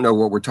of you that don't know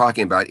what we're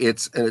talking about,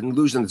 it's an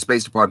illusion that's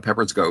based upon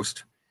Pepper's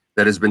Ghost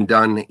that has been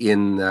done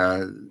in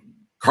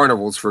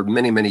carnivals for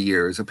many, many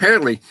years.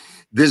 Apparently,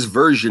 this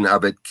version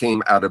of it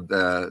came out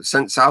of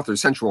South or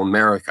Central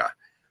America.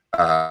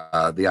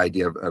 The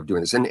idea of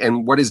doing this,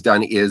 and what is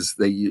done is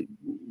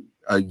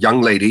a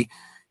young lady,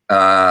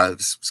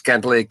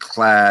 scantily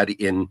clad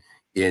in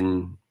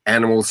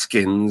animal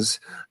skins,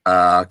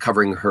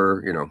 covering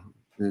her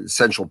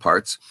essential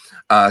parts,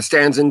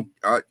 stands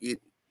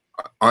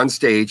on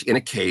stage in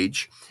a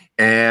cage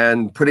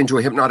and put into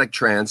a hypnotic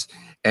trance,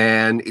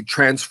 and it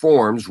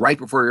transforms right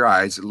before your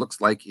eyes. It looks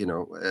like a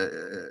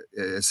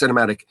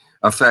cinematic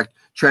effect,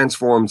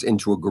 transforms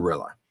into a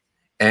gorilla,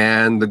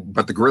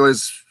 but the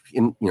gorilla's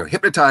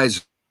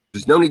hypnotized.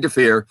 There's no need to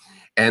fear,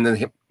 and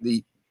then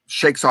the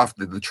shakes off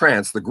the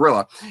trance, the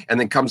gorilla, and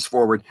then comes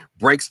forward,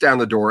 breaks down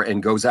the door,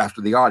 and goes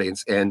after the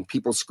audience, and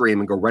people scream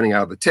and go running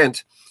out of the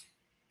tent.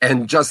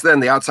 And just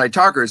then the outside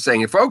talker is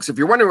saying, folks, if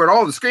you're wondering what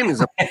all the screaming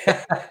is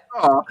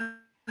about,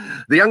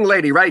 the young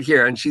lady right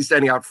here, and she's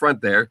standing out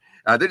front there,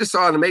 they just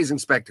saw an amazing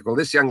spectacle.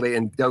 This young lady,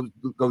 and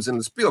goes in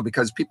the spiel,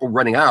 because people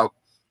running out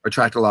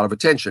attract a lot of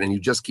attention, and you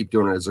just keep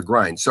doing it as a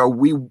grind. So I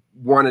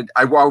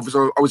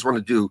always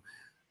wanted to do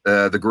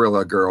the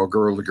Gorilla Girl,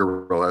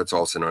 Gorilla, that's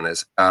also known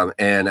as,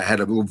 and I had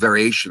a little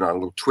variation on, a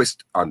little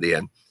twist on the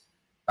end.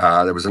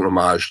 There was an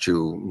homage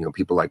to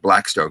people like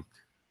Blackstone,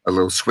 a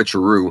little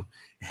switcheroo,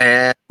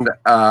 and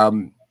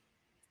I'll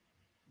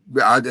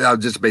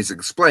just basically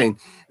explain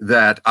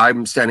that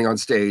I'm standing on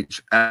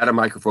stage at a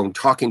microphone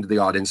talking to the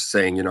audience,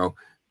 saying,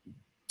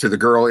 to the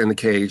girl in the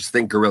cage,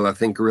 think gorilla,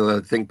 think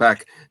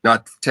back,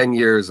 not 10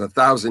 years,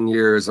 1,000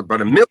 years,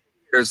 but a million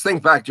years,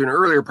 think back to an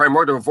earlier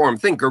primordial form,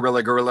 think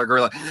gorilla,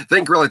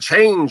 think gorilla,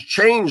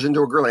 change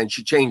into a gorilla. And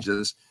she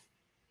changes.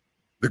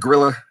 The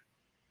gorilla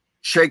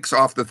shakes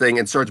off the thing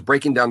and starts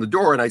breaking down the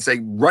door. And I say,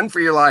 run for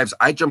your lives.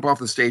 I jump off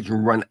the stage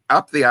and run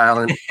up the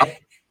island.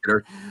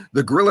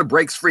 The gorilla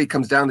breaks free,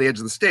 comes down the edge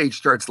of the stage,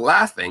 starts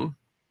laughing.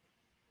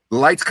 The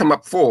lights come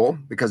up full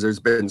because there's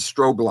been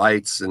strobe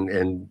lights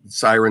and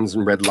sirens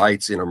and red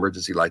lights,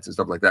 emergency lights and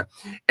stuff like that.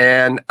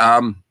 And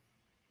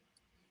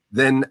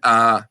then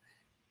I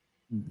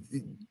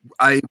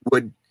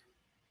would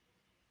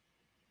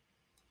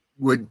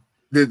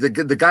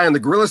the guy on the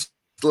gorilla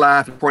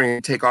laugh and pointing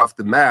and take off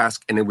the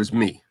mask, and it was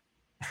me.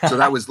 So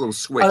that was a little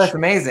switch. Oh, that's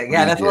amazing.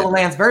 Yeah, that's a little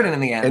Lance Burden in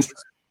the end.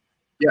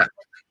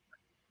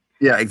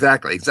 Yeah,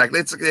 exactly. It's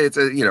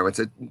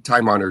a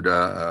time honored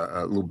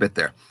little bit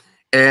there.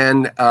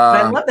 And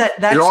I love that.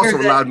 It also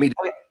allowed me to.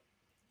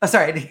 Oh,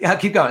 sorry,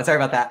 keep going. Sorry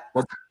about that.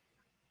 Well,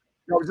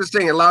 I was just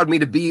saying, it allowed me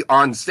to be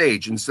on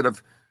stage instead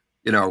of,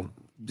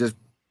 just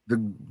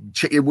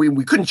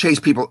we couldn't chase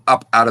people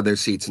up out of their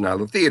seats and out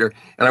of the theater.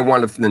 And I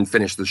wanted to then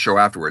finish the show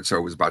afterwards. So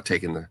it was about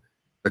taking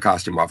the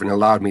costume off, and it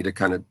allowed me to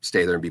kind of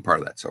stay there and be part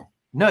of that. So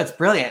no, it's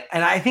brilliant,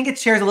 and I think it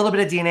shares a little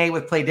bit of DNA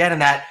with Play Dead,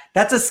 and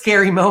that's a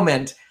scary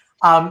moment.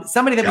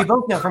 Somebody that we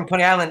both know from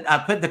Coney Island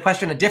put the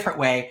question a different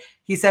way.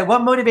 He said,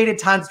 what motivated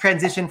Todd's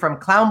transition from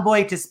clown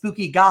boy to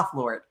spooky goth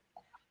lord?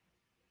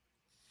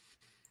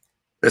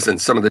 Listen,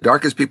 some of the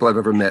darkest people I've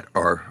ever met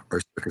are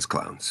circus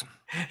clowns.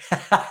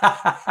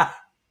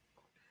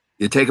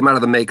 You take them out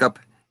of the makeup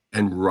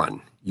and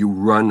run. You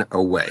run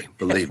away,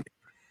 believe me.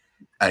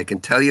 I can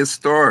tell you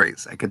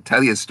stories.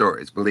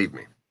 Believe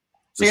me.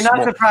 So you're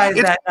not surprised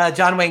that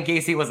John Wayne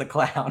Gacy was a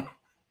clown?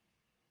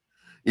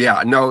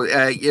 Yeah, no,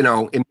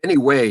 in many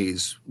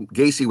ways,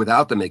 Gacy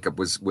without the makeup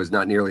was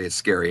not nearly as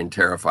scary and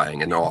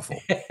terrifying and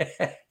awful.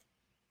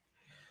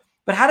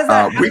 But how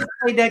does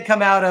Play Dead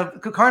come out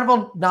of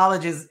Carnival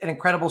Knowledge is an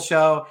incredible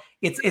show.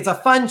 It's a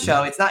fun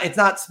show. It's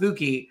not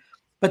spooky,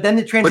 but then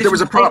the transition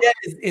to Play Dead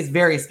is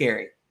very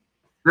scary.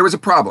 There was a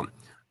problem.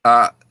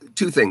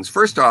 Two things.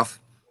 First off,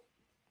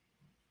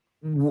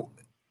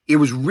 it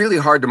was really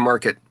hard to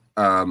market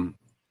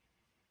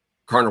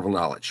Carnival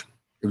Knowledge.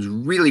 It was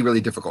really,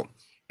 really difficult.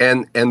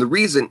 And the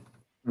reason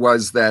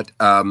was that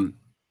let me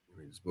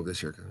just move this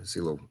here because I see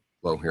a little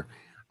low here.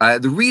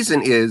 The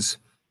reason is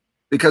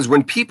because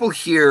when people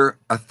hear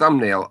a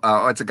thumbnail,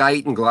 it's a guy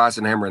eating glass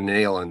and hammering a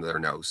nail in their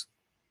nose,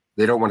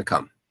 they don't want to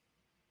come.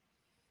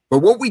 But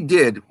what we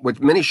did,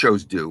 what many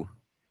shows do,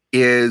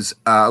 is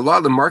a lot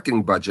of the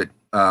marketing budget,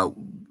 a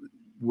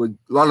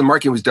lot of the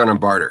marketing was done on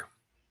barter.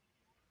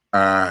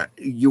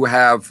 You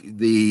have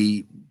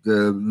the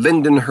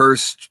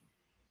Lindenhurst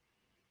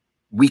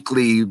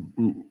weekly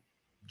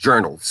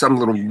journal, some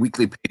little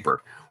weekly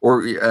paper,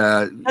 or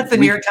that's the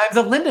New York Times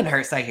of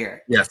Lindenhurst, I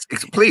hear. Yes,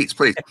 please.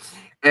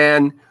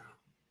 And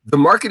the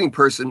marketing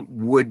person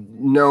would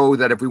know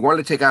that if we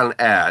wanted to take out an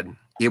ad,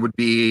 it would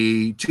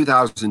be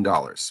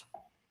 $2,000.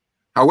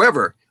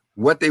 However,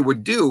 what they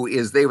would do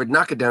is they would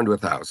knock it down to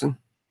 $1,000,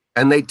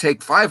 and they'd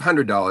take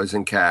 $500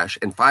 in cash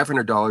and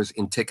 $500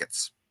 in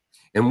tickets.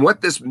 And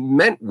what this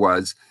meant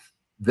was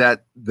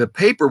that the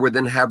paper would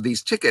then have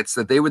these tickets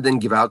that they would then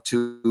give out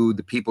to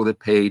the people that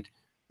paid.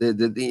 They'd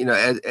give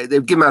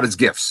them out as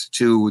gifts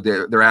to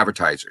their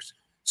advertisers.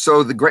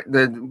 So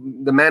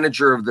the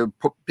manager of the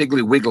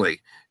Piggly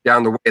Wiggly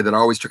down the way that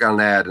always took out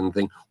an ad and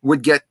thing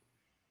would get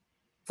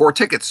 4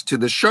 tickets to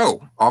the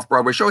show,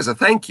 off-Broadway show, as a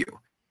thank you.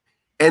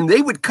 And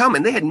they would come,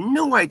 and they had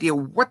no idea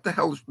what the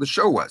hell the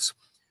show was.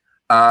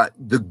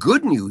 The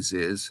good news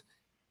is,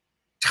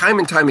 time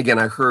and time again,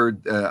 I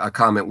heard a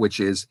comment, which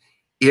is,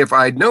 if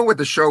I'd known what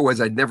the show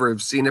was, I'd never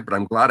have seen it, but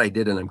I'm glad I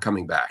did, and I'm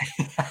coming back.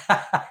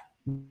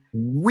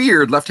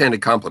 Weird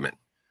left-handed compliment,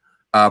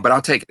 but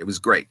I'll take it. It was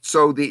great.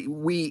 So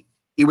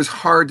it was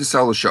hard to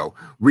sell the show.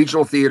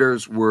 Regional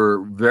theaters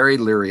were very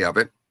leery of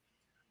it.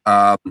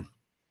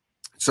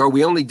 So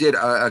we only did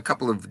a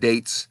couple of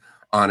dates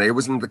on it. It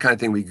wasn't the kind of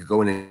thing we could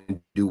go in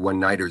and do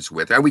one-nighters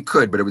with. And we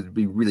could, but it would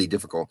be really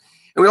difficult.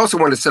 And we also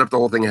wanted to set up the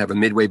whole thing and have a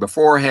midway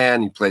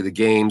beforehand. You play the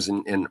games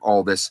and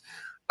all this.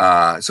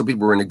 So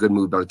people were in a good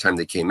mood by the time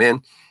they came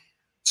in.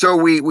 So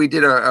we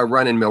did a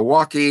run in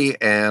Milwaukee,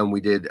 and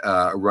we did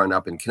a run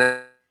up in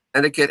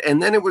Connecticut,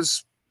 and then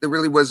there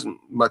really wasn't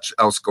much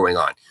else going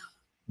on.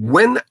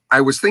 When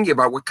I was thinking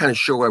about what kind of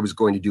show I was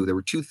going to do, there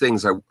were 2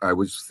 things I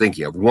was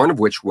thinking of, one of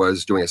which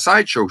was doing a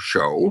sideshow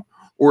show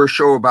or a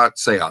show about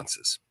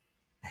seances.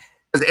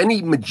 As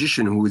any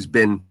magician who has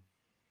been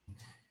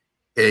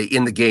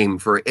in the game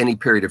for any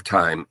period of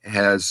time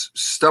has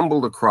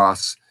stumbled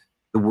across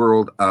the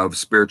world of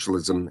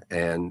spiritualism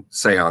and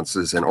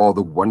seances and all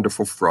the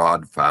wonderful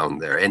fraud found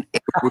there. And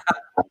everyone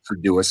wants to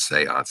do a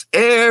seance.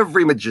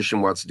 Every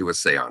magician wants to do a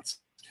seance.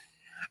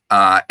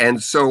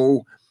 And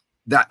so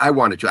that I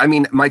wanted to. I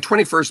mean, my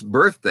 21st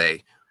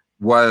birthday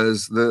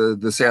was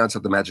the seance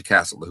at the Magic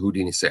Castle, the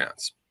Houdini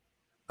seance.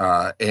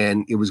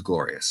 And it was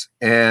glorious.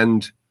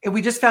 And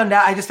we just found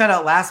out. I just found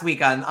out last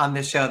week on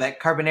this show that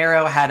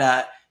Carbonaro had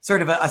a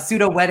sort of a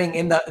pseudo wedding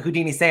in the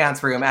Houdini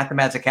seance room at the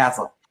Magic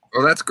Castle.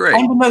 Oh, that's great.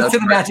 Unbeknownst to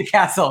the Magic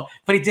Castle,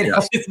 but he did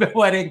have his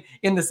wedding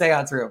in the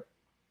seance room.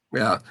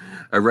 Yeah,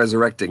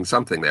 resurrecting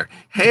something there.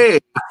 Hey,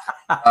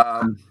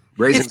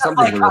 raising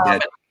something from the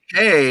dead.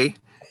 Hey,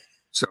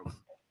 so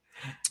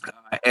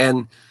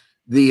and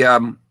the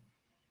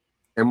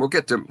and we'll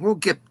get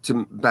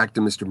to back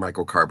to Mr.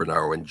 Michael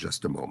Carbonaro in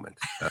just a moment.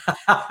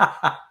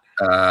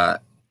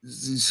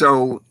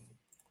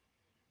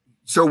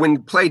 So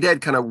when Play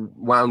Dead kind of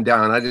wound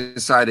down, I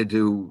decided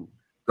to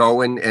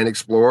go and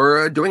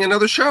explore doing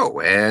another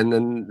show, and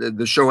then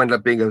the show ended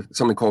up being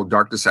something called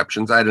Dark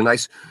Deceptions. I had a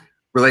nice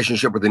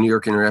relationship with the New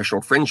York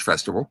International Fringe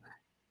Festival.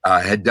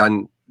 Had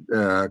done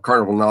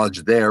Carnival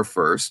Knowledge there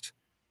first,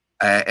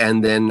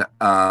 and then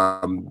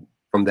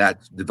from that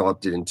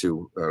developed it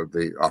into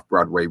the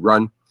off-Broadway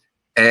run,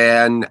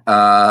 and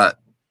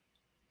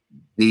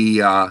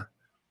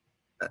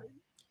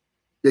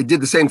they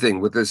did the same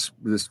thing with this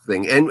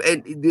thing. And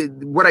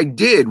what I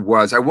did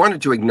was I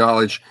wanted to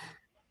acknowledge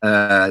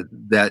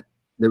that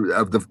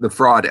the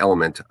fraud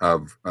element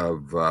of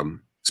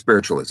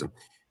spiritualism.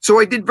 So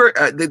I did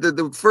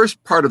the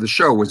first part of the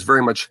show was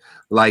very much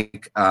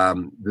like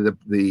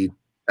the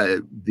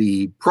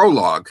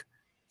prologue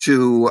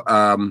to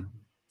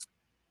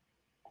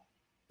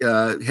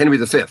Henry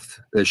V,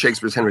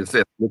 Shakespeare's Henry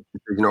V,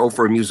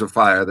 for a muse of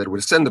fire that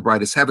would ascend the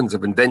brightest heavens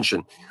of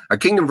invention, a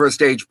kingdom for a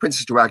stage,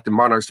 princes to act, and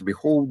monarchs to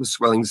behold the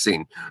swelling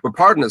scene. But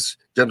pardon us,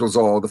 gentles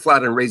all, the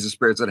flat and razor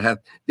spirits that hath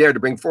dared to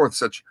bring forth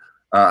such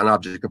an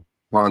object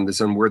upon this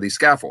unworthy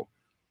scaffold.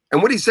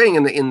 And what he's saying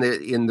in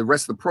the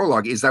rest of the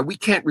prologue is that we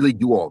can't really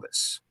do all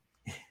this.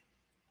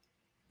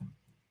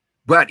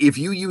 But if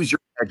you use your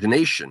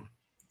imagination,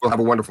 we'll have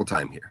a wonderful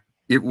time here.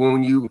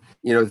 When you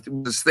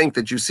just think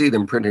that you see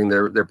them printing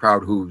their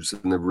proud hooves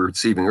in the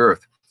receiving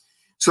earth.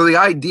 So the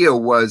idea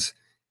was,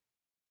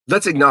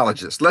 let's acknowledge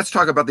this. Let's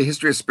talk about the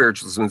history of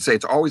spiritualism and say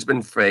it's always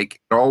been fake,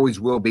 it always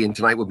will be, and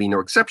tonight will be no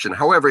exception.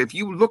 However, if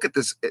you look at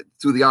this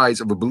through the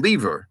eyes of a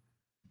believer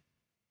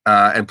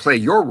and play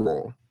your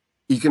role,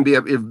 it can be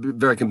a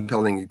very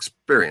compelling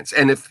experience.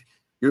 And if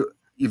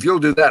you'll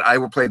do that, I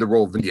will play the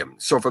role of the medium.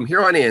 So from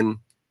here on in,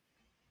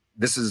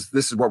 this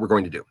is what we're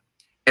going to do.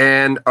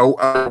 And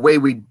away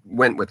we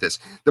went with this.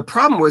 The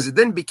problem was it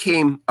then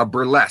became a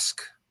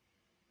burlesque.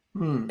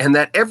 And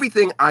that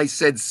everything I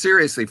said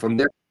seriously, from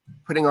there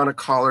putting on a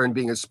collar and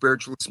being a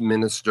spiritualist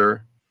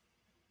minister,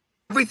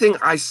 everything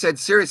I said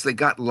seriously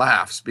got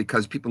laughs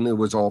because people knew it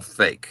was all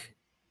fake.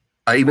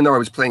 Even though I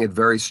was playing it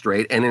very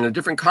straight and in a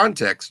different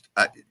context,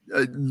 I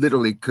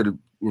literally could have,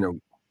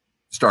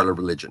 started a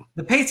religion.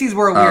 The pasties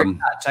were a weird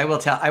touch. I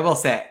will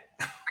say.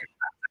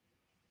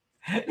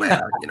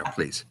 Well,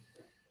 please.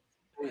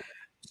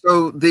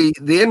 So the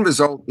end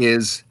result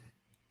is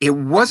it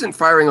wasn't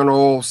firing on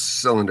all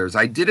cylinders.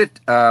 I did it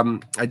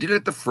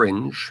at the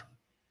Fringe,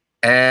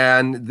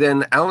 and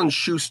then Alan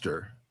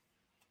Schuster,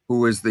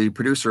 who is the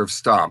producer of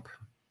Stomp,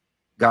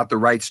 got the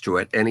rights to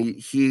it, and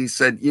he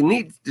said, you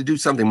need to do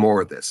something more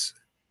with this.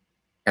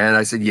 And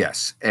I said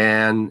yes.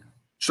 And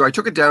so I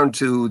took it down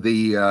to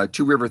the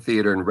Two River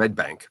Theater in Red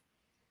Bank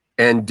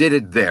and did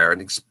it there and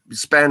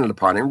expanded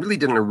upon it and really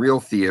did it in a real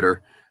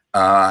theater.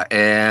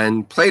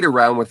 And played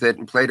around with it,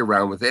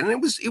 and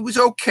it was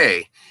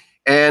okay.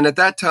 And at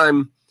that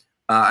time,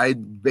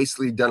 I'd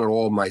basically done it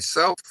all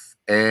myself.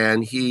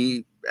 And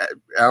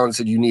Alan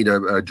said, you need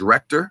a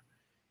director.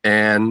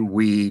 And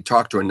we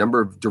talked to a number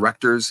of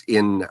directors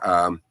in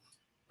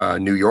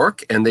New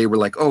York, and they were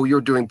like, oh, you're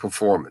doing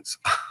performance.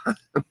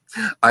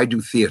 I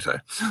do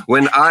theater.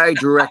 When I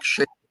direct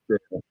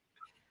Shakespeare,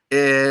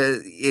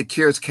 it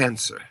cures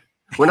cancer.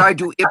 When I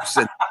do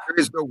Ibsen, there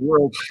is no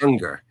world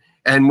hunger.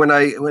 And when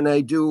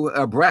I do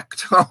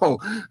Brecht,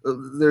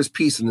 there's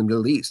peace in the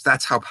Middle East.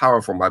 That's how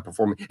powerful my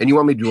performance. And you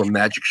want me to do a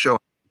magic show? I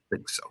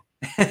think so.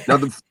 Now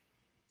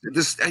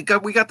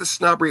we got the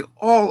snobbery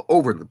all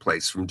over the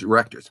place from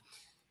directors.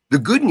 The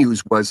good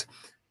news was,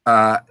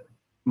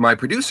 my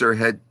producer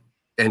had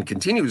and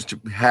continues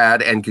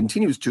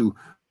to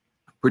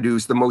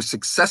produce the most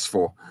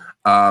successful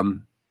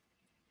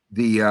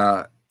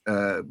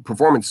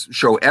performance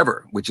show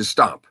ever, which is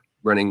Stomp,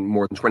 running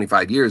more than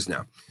 25 years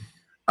now.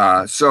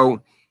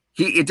 So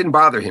it didn't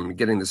bother him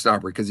getting the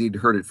snobbery because he'd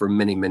heard it for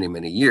many, many,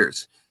 many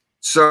years.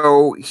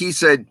 So he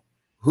said,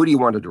 who do you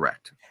want to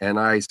direct? And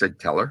I said,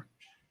 Teller.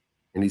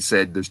 And he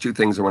said, there's two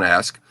things I want to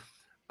ask.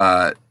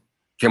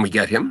 Can we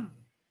get him?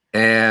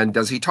 And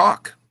does he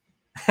talk?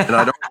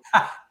 And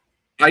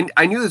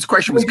I knew this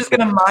question was just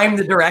going to mime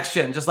the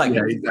direction, just like.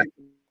 Yeah, exactly.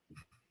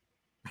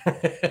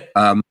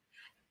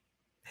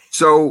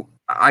 So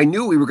I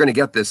knew we were going to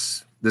get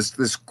this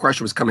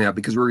question was coming up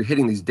because we were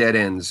hitting these dead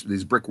ends,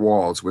 these brick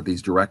walls with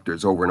these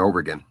directors over and over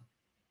again.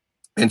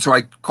 And so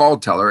I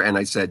called Teller and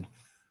I said,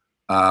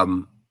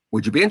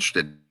 would you be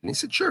interested? And he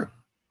said, sure.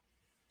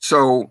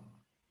 So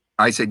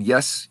I said,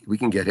 yes, we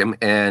can get him.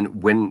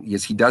 And when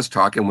he does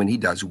talk, and when he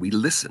does, we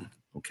listen.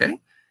 Okay.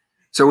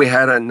 So we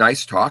had a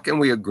nice talk and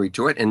we agreed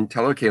to it. And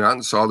Teller came out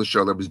and saw the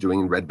show that I was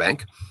doing in Red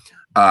Bank.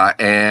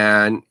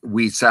 And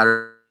we sat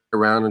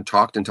around and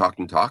talked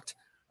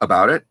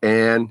about it.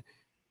 And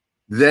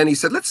then he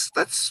said,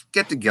 let's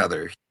get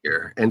together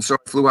here. And so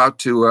I flew out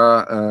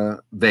to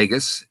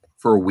Vegas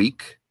for a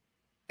week.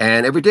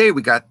 And every day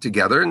we got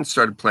together and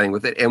started playing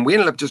with it. And we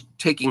ended up just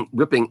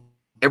ripping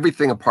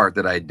everything apart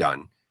that I had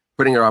done,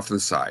 putting it off to the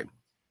side.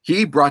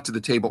 He brought to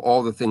the table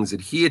all the things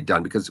that he had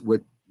done, because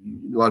what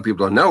a lot of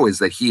people don't know is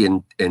that he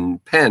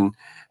and Penn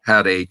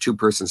had a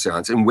 2-person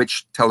seance in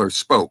which Teller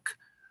spoke.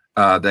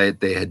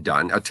 They had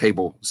done a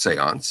table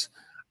seance.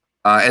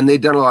 And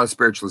they'd done a lot of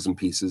spiritualism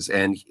pieces,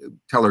 and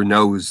Teller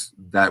knows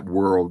that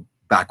world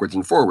backwards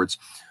and forwards,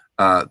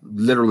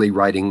 literally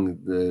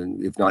writing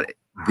if not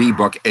the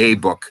book, a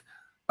book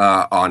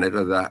on it,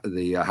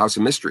 the House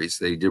of Mysteries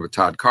that he did with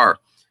Todd Carr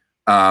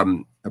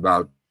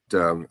about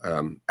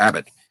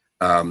Abbott,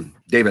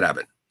 David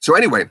Abbott. So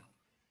anyway,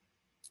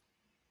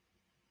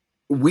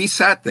 we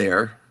sat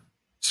there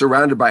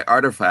surrounded by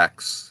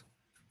artifacts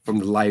from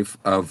the life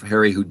of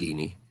Harry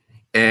Houdini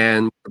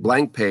and a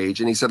blank page,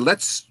 and he said,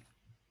 let's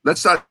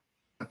not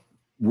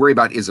worry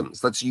about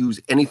isms. Let's use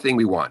anything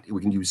we want.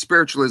 We can use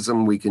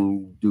spiritualism. We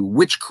can do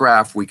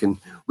witchcraft. We can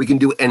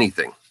do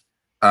anything.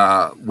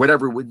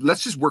 Whatever.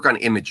 Let's just work on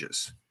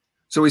images.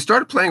 So we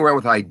started playing around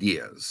with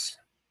ideas,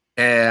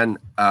 and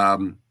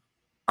I'll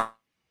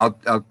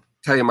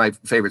tell you my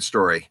favorite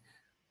story.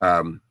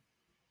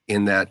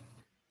 In that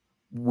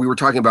we were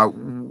talking about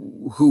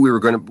what we were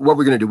going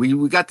to do.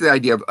 We got the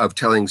idea of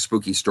telling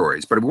spooky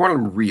stories, but we wanted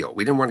them real.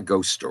 We didn't want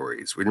ghost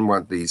stories. We didn't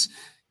want these,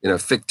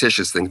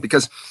 fictitious things,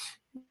 because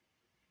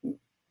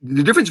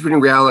the difference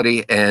between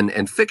reality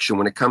and fiction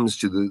when it comes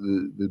to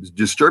the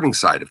disturbing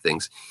side of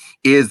things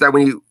is that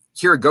when you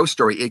hear a ghost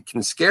story, it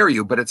can scare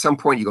you, but at some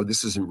point you go,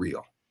 this isn't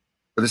real.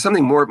 But there's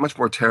something much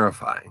more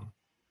terrifying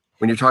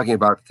when you're talking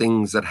about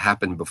things that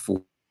happened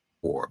before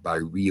by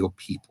real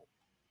people,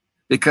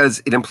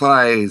 because it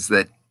implies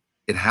that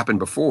it happened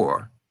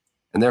before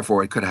and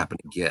therefore it could happen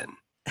again.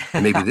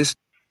 And maybe this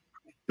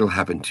will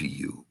happen to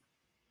you.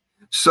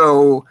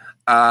 So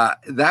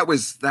that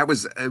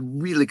was a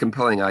really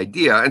compelling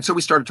idea. And so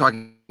we started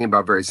talking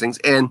about various things,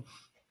 and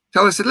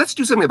Teller said, let's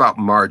do something about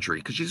Marjorie,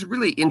 because she's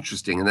really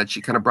interesting in that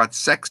she kind of brought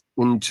sex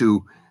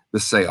into the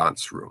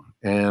seance room.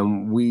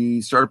 And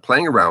we started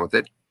playing around with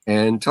it,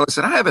 and Teller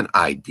said, I have an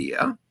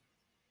idea.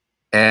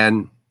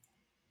 And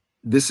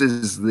this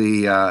is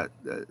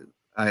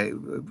I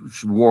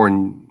should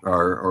warn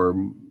our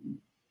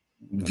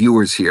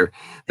viewers here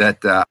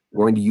that I'm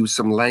going to use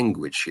some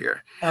language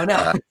here. Oh,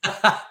 no.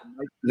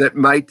 That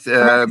might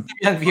young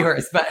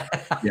viewers, but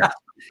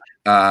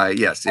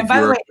yes. And by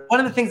the way, one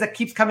of the things that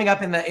keeps coming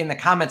up in the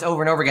comments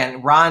over and over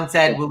again, Ron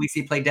said, "Will we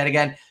see Play Dead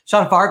again?"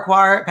 Sean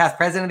Farquhar, past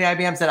president of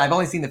the IBM, said, "I've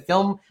only seen the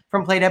film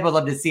from Play Dead, but would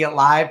love to see it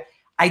live."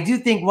 I do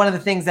think one of the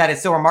things that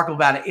is so remarkable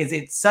about it is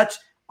it's such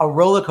a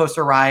roller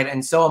coaster ride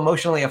and so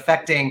emotionally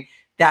affecting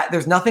that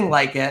there's nothing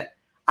like it.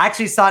 I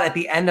actually saw it at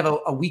the end of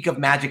a week of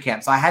Magic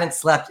Camp. So I hadn't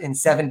slept in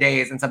 7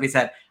 days, and somebody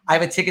said, I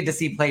have a ticket to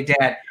see Play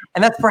Dead.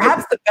 And that's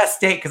perhaps the best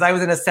state, because I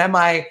was in a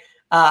semi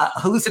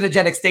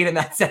hallucinogenic state in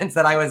that sense,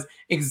 that I was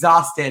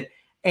exhausted.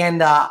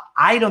 And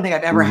I don't think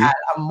I've ever had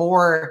a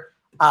more,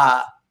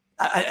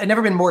 I've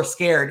never been more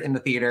scared in the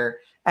theater.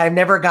 I've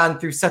never gone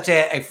through such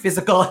a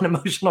physical and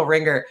emotional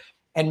ringer.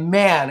 And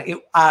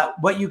man,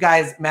 what you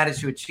guys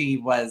managed to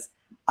achieve was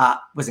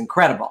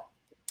incredible.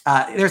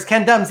 There's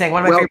Ken Dunn saying,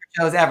 one of my favorite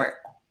shows ever.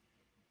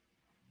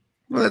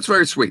 Well, that's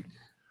very sweet.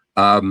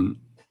 I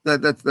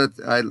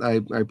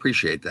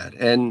appreciate that.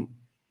 And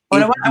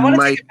I want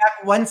to take it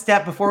back one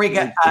step before we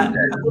get a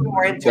little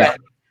more into it,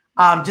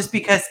 just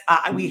because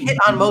we hit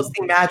on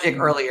Mostly Magic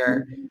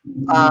earlier,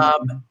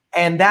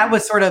 and that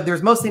was sort of,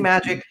 there's Mostly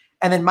Magic,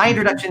 and then my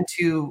introduction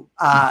to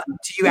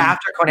you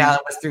after Coney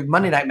Island was through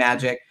Monday Night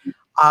Magic.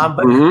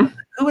 But who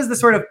was the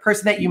sort of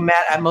person that you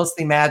met at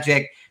Mostly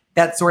Magic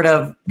that sort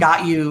of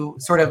got you,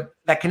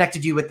 that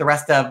connected you with the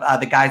rest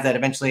of the guys that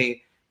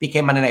eventually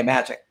became Monday Night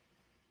Magic?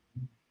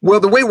 Well,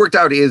 the way it worked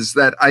out is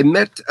that I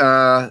met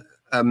a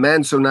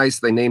man so nice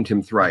they named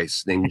him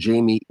thrice, named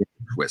Jamie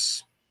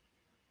Twist.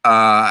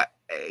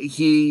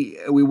 We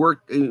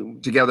worked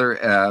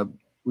together.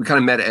 We kind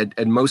of met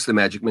at Mostly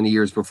Magic many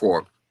years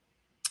before,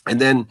 and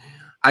then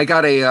I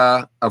got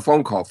a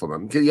phone call from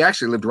him. He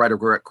actually lived right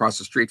across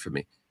the street from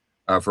me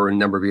for a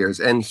number of years,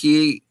 and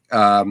he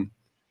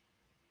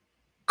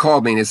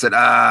called me and he said,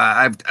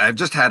 I've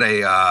just had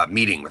a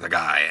meeting with a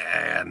guy,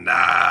 and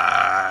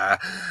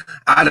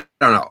I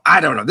don't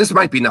know. This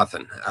might be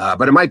nothing,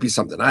 but it might be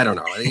something. I don't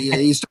know.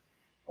 He's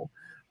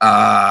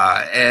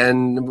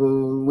and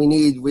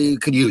we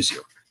could use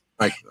you.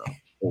 Like,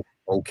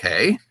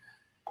 okay.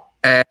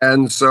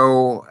 And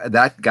so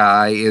that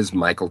guy is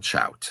Michael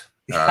Chout.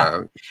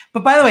 But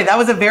by the way, that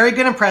was a very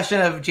good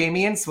impression of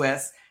Jamie and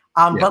Swiss.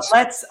 Yes. But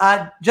let's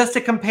just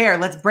to compare,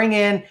 let's bring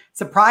in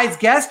surprise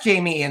guest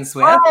Jamie and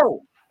Swiss.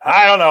 Oh,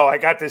 I don't know. I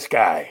got this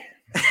guy.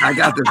 I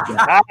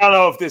don't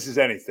know if this is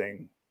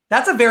anything.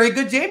 That's a very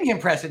good Jamie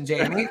impression,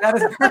 Jamie. That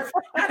is perfect.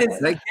 That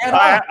is.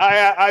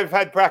 I've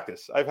had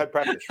practice.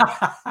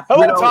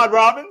 Hello, Todd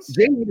Robbins.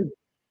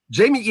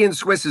 Jamie Ian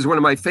Swiss is one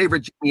of my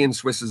favorite Jamie Ian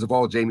Swisses of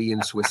all Jamie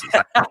Ian Swisses.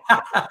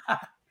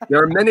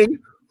 There are many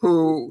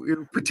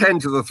who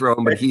pretend to the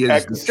throne, but he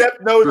is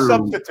except no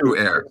substitute.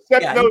 Air.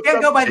 You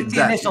can't go by the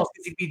initials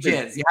because he'd be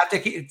Jizz. You have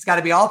to. It's got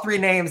to be all three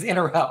names in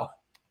a row.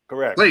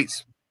 Correct.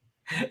 Please.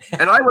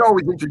 And I would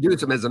always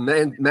introduce him as a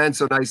man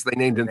so nice they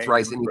named him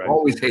thrice, and he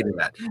always hated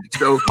that.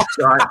 So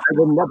I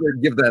will never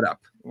give that up.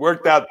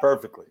 Worked out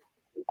perfectly.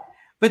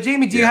 But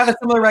Jamie, do you have a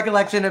similar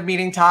recollection of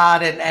meeting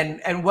Todd,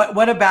 and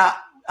what about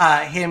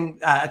him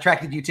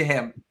attracted you to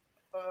him?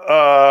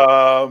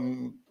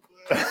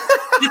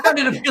 You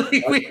sounded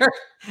really weird.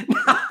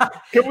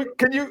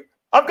 Can you?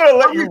 I'm going to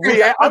let you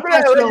I'm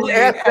going to let you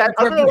ask that.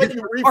 I'm going to let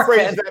you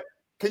rephrase that.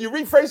 Can you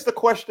rephrase the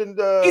question?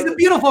 He's a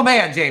beautiful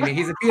man, Jamie.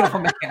 He's a beautiful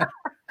man.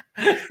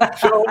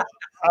 So,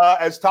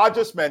 as Todd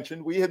just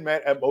mentioned, we had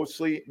met at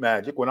Mostly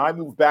Magic when I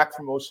moved back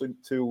from Mostly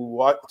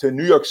to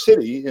New York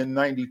City in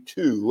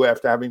 '92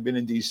 after having been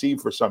in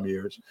DC for some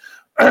years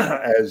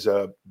as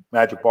a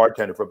magic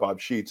bartender for Bob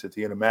Sheets at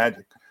the Inn of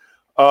Magic.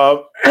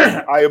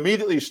 I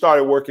immediately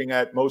started working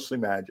at Mostly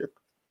Magic.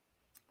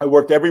 I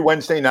worked every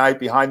Wednesday night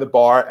behind the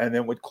bar and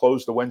then would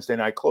close the Wednesday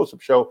night close-up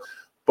show.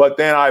 But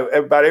then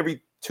about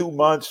every 2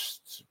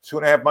 months,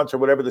 2.5 months or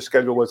whatever the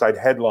schedule was, I'd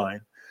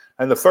headline.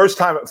 And the first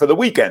time for the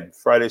weekend,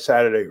 Friday,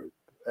 Saturday,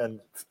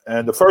 and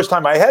the first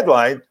time I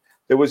headlined,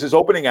 there was this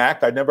opening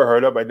act I'd never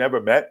heard of, I'd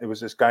never met. It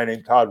was this guy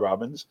named Todd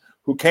Robbins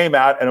who came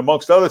out, and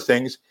amongst other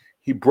things,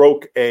 he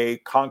broke a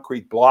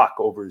concrete block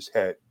over his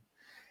head.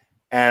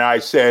 And I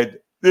said,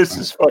 "This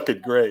is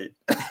fucking great.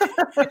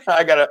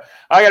 I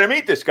gotta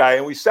meet this guy."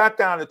 And we sat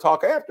down to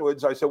talk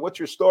afterwards. I said, "What's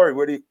your story?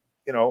 Where do you?"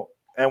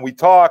 And we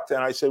talked,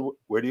 and I said,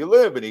 "Where do you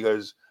live?" And he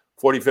goes,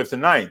 45th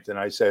and 9th. And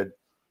I said,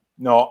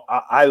 "No,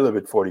 I live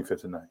at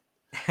 45th and 9th."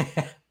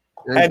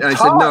 And I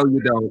said, "No,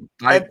 you don't."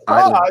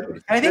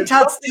 I think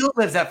Todd still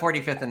lives at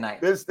 45th and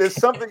 9th. There's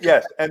something,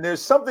 yes, and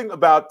there's something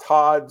about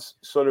Todd's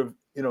sort of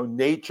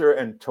nature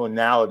and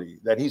tonality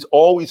that he's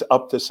always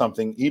up to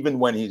something, even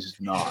when he's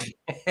not.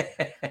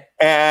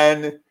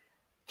 And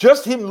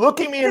just him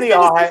looking me in the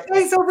eye,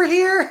 face over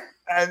here,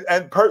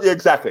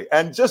 exactly,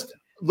 and just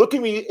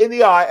looking me in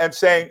the eye and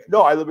saying,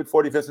 "No, I live at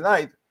 45th and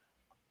 9th."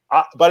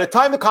 By the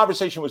time the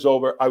conversation was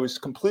over, I was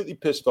completely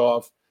pissed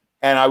off,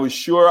 and I was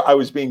sure I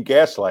was being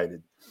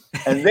gaslighted.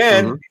 And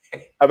then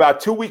about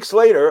 2 weeks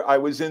later, I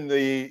was in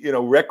the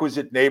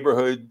requisite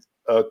neighborhood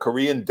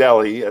Korean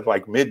deli at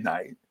like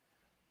midnight,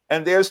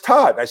 and there's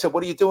Todd. I said,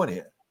 "What are you doing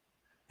here?"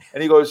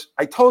 And he goes,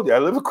 "I told you, I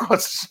live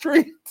across the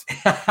street."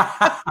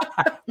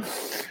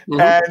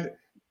 And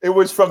it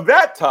was from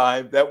that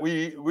time that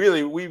we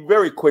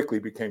very quickly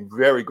became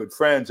very good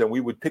friends, and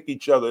we would pick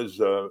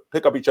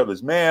up each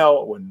other's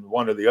mail when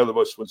one or the other of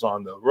us was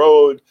on the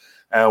road,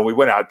 and we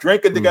went out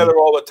drinking together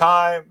all the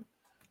time.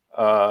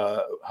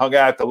 Hung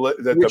out go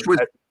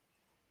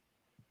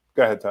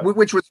ahead, Todd.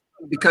 Which was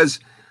because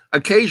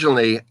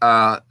occasionally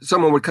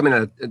someone would come in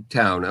out of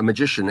town, a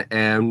magician,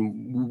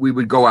 and we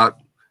would go out.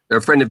 They're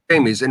a friend of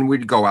Jamie's, and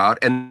we'd go out,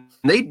 and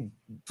they,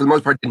 for the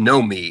most part, didn't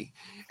know me,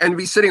 and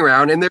be sitting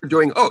around, and they're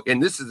doing,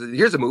 and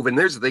here's a move, and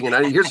there's a thing,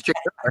 and here's a chick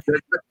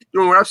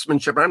doing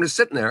upsmanship, and I'm just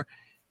sitting there,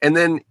 and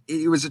then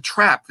it was a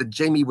trap that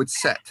Jamie would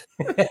set.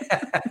 So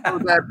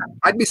that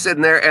I'd be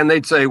sitting there, and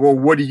they'd say, "Well,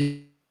 what do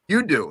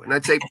you do?" And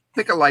I'd say,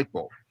 "Pick a light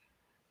bulb."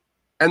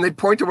 And they'd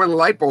point to one of the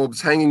light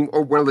bulbs hanging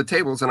over one of the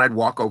tables, and I'd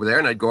walk over there,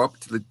 and I'd go up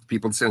to the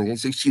people sitting there and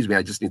say, "Excuse me,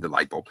 I just need the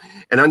light bulb,"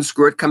 and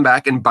unscrew it, come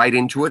back, and bite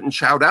into it, and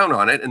chow down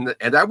on it, and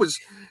that was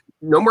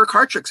no more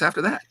card tricks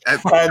after that.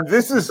 And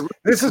this is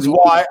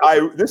why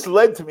this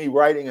led to me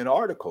writing an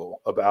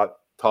article about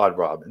Todd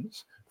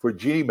Robbins for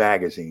G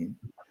magazine,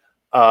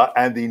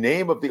 and the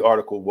name of the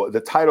article the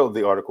title of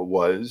the article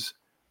was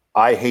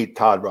 "I Hate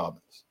Todd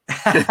Robbins."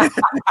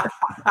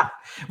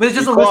 But it's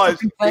just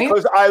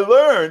because I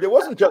learned it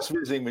wasn't just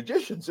visiting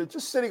magicians; it's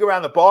just sitting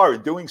around the bar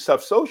and doing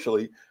stuff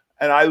socially.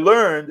 And I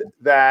learned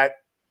that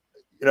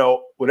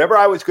whatever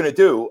I was going to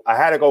do, I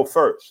had to go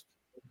first,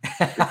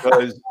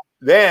 because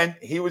then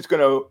he was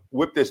going to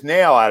whip this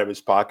nail out of his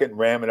pocket and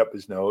ram it up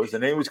his nose,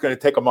 and then he was going to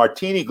take a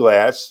martini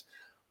glass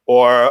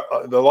or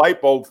the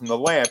light bulb from the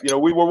lamp.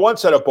 We were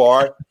once at a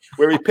bar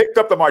where he picked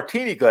up the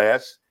martini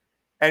glass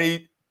and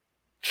he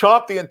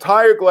chopped the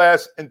entire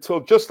glass until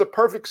just the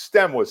perfect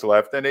stem was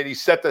left, and then he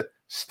set the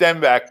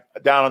stem back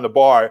down on the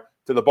bar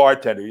to the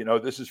bartender.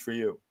 "This is for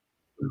you."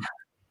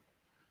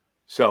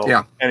 So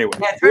anyway,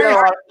 we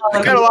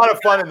had a lot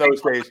of fun in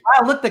those days.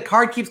 Wow, look, the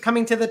card keeps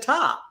coming to the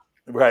top.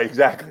 Right,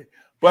 exactly.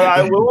 But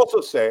I will also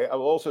say,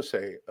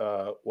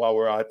 while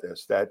we're at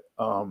this, that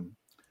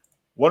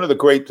one of the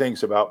great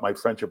things about my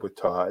friendship with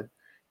Todd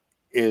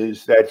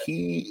is that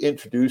he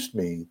introduced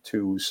me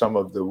to some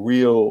of the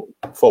real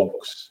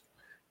folks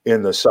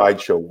in the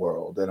sideshow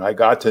world, and I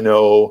got to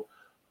know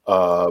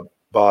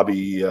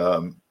Bobby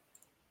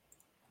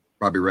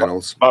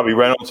Reynolds. Bobby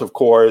Reynolds, of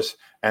course,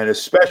 and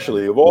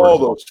especially of all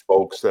those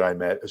folks that I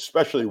met,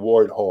 especially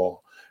Ward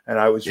Hall. and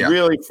I was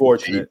really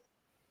fortunate.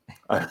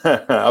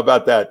 How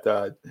about that,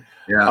 Todd?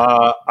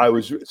 Yeah.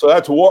 So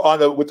that's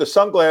with the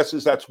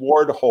sunglasses. That's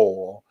Ward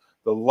Hall,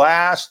 the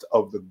last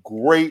of the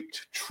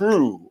great,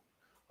 true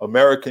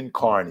American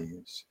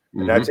carnies,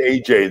 and that's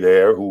AJ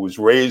there, who was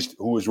raised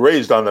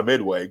on the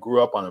Midway,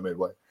 grew up on the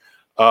Midway,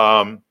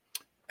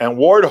 and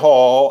Ward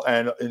Hall,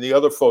 and in the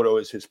other photo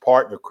is his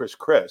partner Chris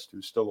Christ,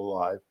 who's still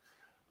alive.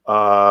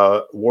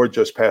 Ward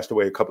just passed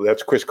away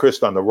that's Chris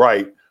Christ on the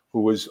right,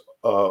 who was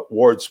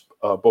Ward's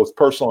both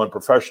personal and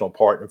professional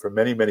partner for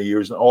many, many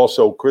years. And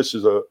also Chris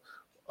is a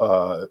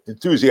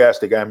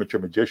enthusiastic amateur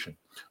magician.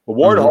 But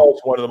Ward Hall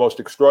is one of the most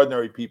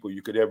extraordinary people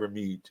you could ever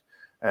meet.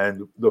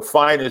 And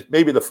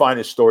maybe the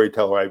finest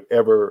storyteller I've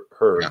ever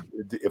heard. Yeah.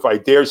 If I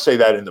dare say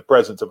that in the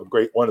presence of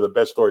one of the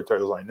best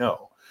storytellers I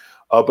know.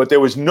 But there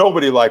was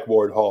nobody like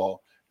Ward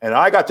Hall. And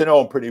I got to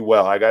know him pretty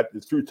well.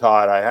 Through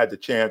Todd, I had the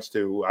chance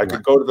to. I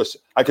could go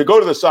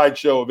to the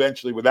sideshow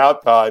eventually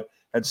without Todd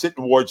and sit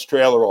in Ward's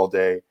trailer all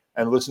day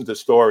and listen to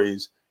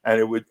stories.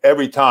 And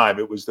every time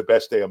it was the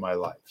best day of my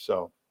life.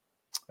 So,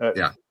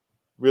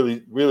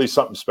 really, really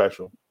something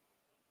special.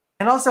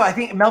 And also, I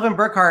think Melvin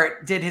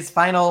Burkhart did his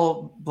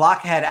final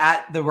blockhead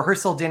at the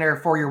rehearsal dinner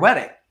for your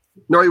wedding.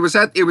 No, not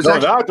at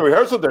the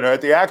rehearsal dinner,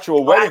 at the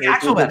actual wedding.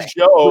 The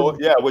show,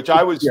 which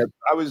I was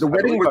the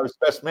wedding was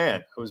best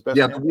man. I was best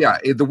man.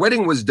 The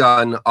wedding was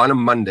done on a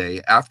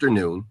Monday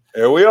afternoon.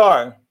 There we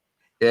are.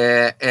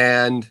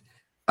 And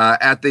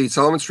at the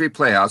Sullivan Street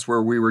Playhouse,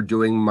 where we were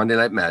doing Monday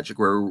Night Magic,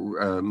 where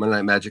Monday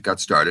Night Magic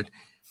got started.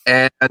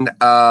 And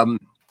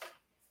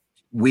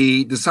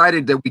we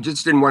decided that we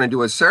just didn't want to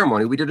do a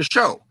ceremony. We did a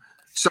show.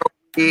 So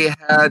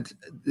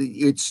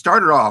it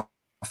started off,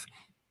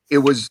 it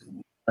was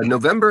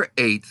October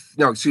 8th,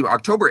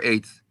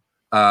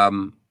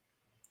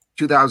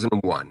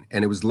 2001.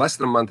 And it was less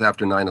than a month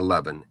after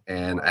 9/11,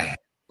 and a handful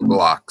of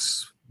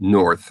blocks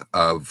north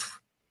of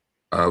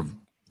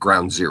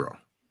Ground Zero,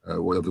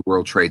 of the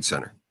World Trade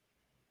Center.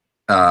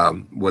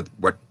 With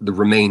what the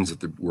remains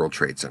of the World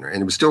Trade Center.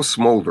 And it was still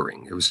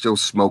smoldering. It was still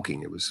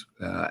smoking. It was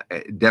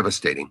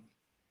devastating.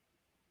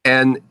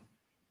 And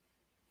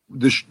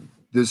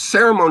the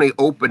ceremony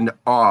opened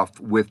off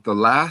with the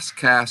last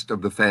cast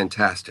of the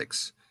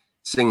Fantastics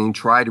singing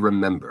Try to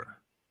Remember.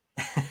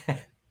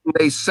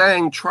 They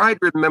sang Try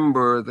to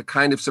Remember the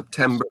kind of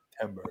September.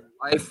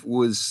 Life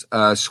was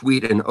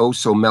sweet and oh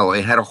so mellow.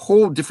 It had a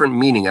whole different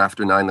meaning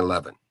after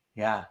 9/11.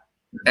 Yeah.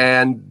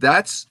 And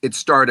it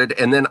started,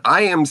 and then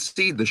I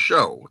emceed the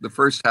show, the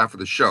first half of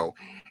the show.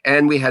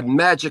 And we had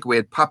magic, we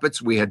had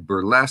puppets, we had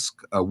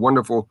burlesque, a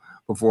wonderful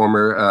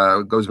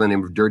performer, goes by the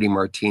name of Dirty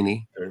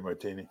Martini.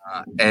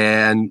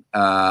 And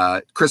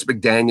Chris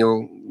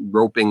McDaniel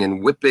roping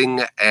and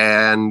whipping.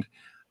 And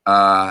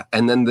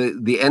then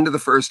the end of the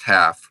first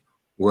half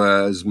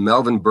was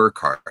Melvin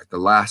Burkhart, the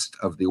last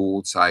of the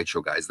old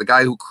sideshow guys, the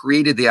guy who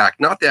created the act,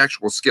 not the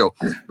actual skill,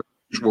 but the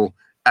actual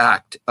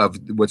act of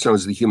what's known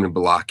as the human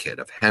blockhead,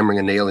 of hammering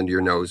a nail into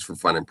your nose for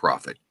fun and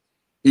profit.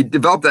 He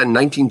developed that in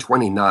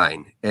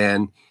 1929,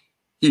 and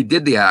he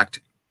did the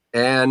act,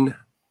 and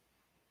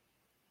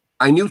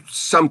I knew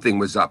something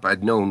was up.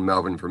 I'd known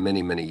Melvin for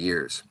many, many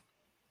years.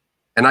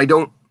 And I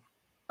don't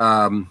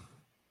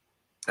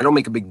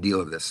make a big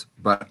deal of this,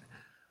 but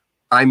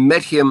I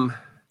met him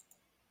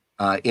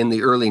in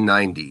the early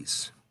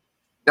 90s.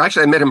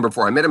 Actually, I met him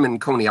before. I met him in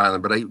Coney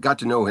Island, but I got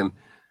to know him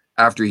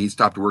after he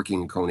stopped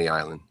working in Coney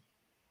Island.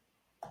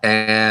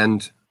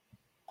 And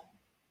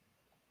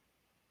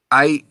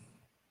I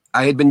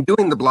had been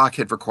doing the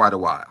blockhead for quite a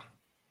while.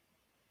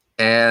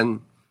 And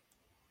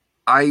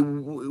I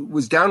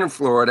was down in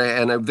Florida,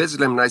 and I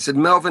visited him, and I said,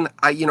 Melvin,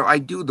 I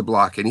do the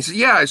blockhead. And he said,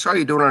 yeah, I saw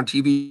you doing it on a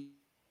TV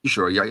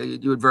show. Yeah, you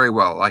do it very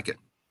well. I like it.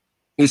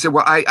 He said,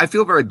 well, I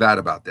feel very bad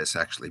about this,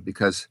 actually,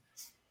 because,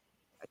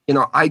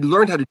 I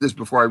learned how to do this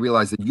before I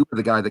realized that you were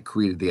the guy that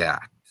created the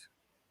act.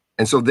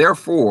 And so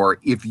therefore,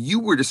 if you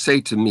were to say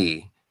to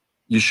me,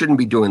 you shouldn't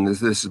be doing this,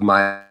 this is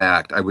my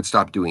act, I would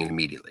stop doing it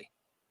immediately.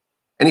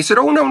 And he said,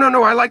 oh,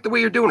 no, I like the way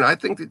you're doing it. I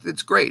think that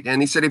it's great.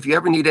 And he said, if you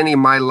ever need any of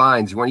my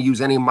lines, you want to use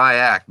any of my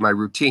act, my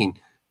routine,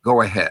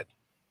 go ahead.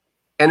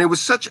 And it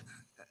was such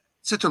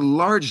a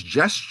large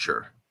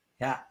gesture,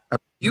 a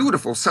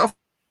beautiful,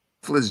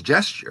 selfless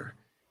gesture,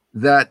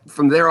 that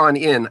from there on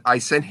in, I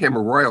sent him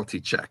a royalty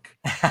check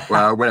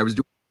when I was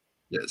doing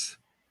this.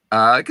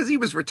 Because he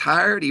was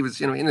retired. He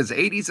was, in his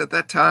 80s at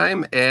that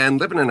time, and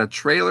living in a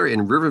trailer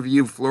in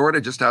Riverview,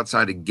 Florida, just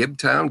outside of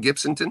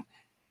Gibsonton.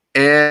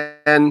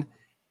 And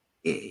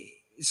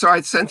so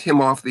I sent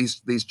him off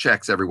these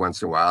checks every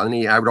once in a while.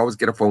 And I would always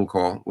get a phone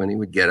call when he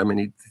would get them, and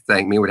he'd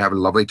thank me, would have a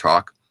lovely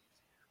talk.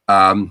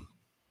 And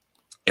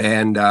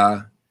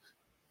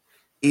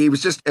he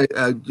was just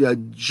a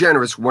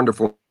generous,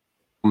 wonderful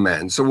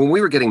man. So when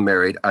we were getting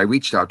married, I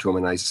reached out to him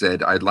and I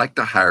said, I'd like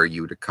to hire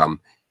you to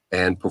come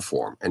and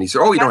perform. And he said,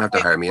 oh, you don't have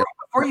to hire me.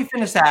 Before you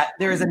finish that,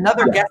 there is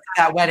another guest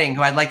at that wedding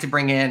who I'd like to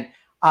bring in.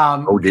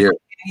 Oh, dear.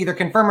 Either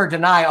confirm or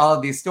deny all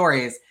of these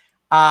stories.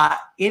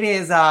 It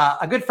is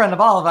a good friend of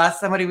all of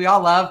us, somebody we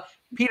all love,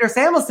 Peter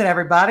Samuelson,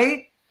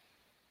 everybody.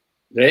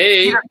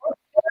 Hey.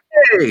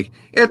 Hey,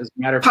 it's As a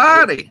matter of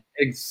party.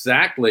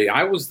 Exactly.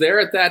 I was there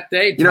at that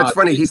day. You know, it's Todd.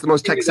 funny. He's the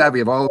most tech savvy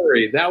of all.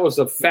 That was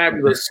a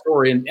fabulous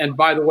story. And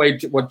by the way,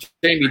 what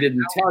Jamie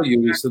didn't tell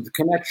you is that the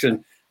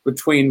connection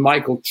between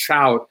Michael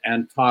Choate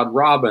and Todd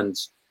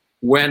Robbins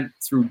went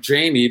through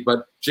Jamie,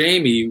 but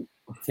Jamie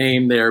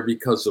came there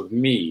because of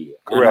me.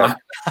 Correct.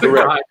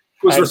 I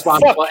was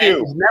responsible. Fuck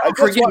you.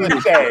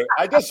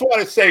 I just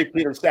want to say,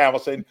 Peter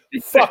Samuelson,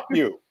 fuck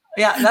you.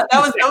 Yeah,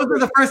 those were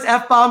the first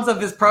F-bombs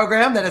of this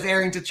program that is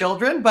airing to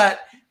children,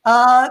 but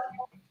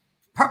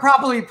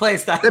properly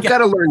placed. They've got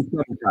to learn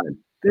sometime.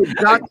 They've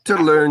got to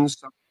learn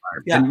sometime.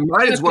 Yeah. And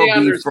might as well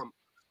be from.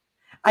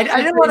 I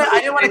didn't want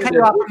to cut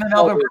you off from the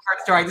Melvin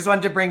Burkhart story. I just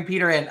wanted to bring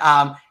Peter in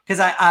because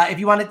I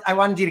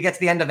wanted you to get to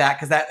the end of that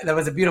because that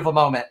was a beautiful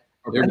moment.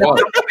 It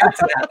was.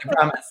 I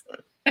promise.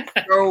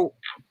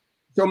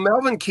 So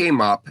Melvin came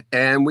up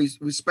and we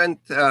spent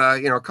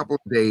a couple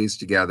of days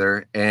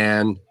together,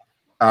 and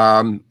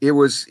it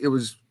was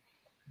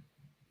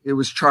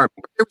charming.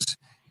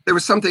 There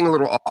was something a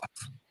little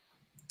off,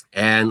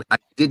 and I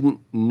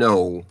didn't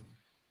know.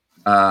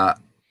 I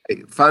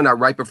found out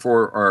right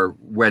before our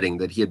wedding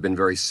that he had been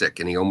very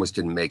sick and he almost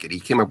didn't make it. He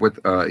came up with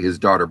his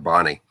daughter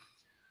Bonnie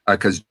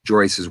because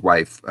Joyce, his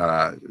wife,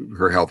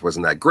 her health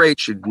wasn't that great.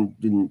 She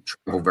didn't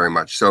travel very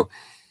much. So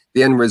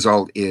the end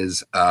result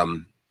is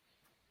Bonnie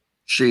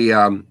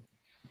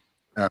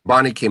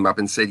came up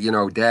and said,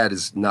 Dad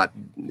is not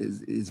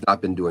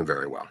been doing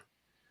very well.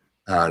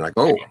 And I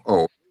go,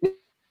 oh.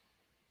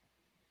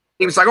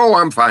 He was like, oh,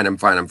 I'm fine.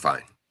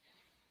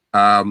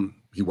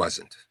 He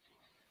wasn't.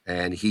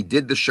 And he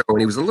did the show, and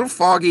he was a little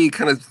foggy,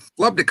 kind of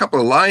flubbed a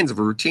couple of lines of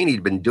a routine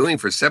he'd been doing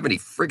for 70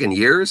 friggin'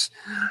 years.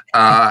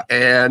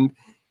 And,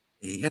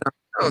 this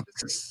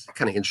is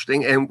kind of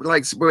interesting. And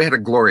we had a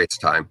glorious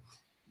time.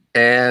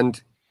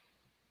 And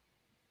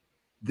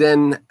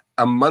then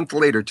a month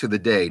later to the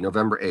day,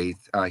 November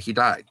 8th, he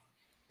died.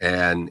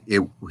 And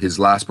his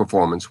last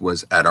performance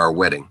was at our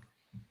wedding.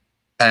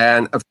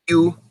 And a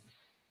few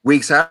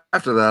weeks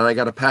after that, I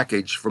got a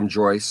package from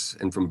Joyce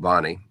and from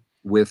Bonnie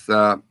with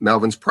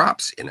Melvin's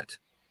props in it,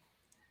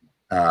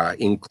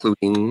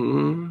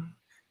 including,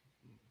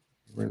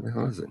 where the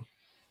hell is it?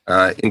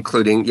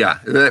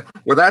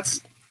 Well,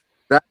 that's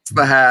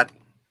the hat,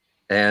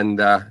 and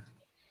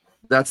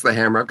that's the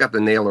hammer. I've got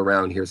the nail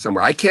around here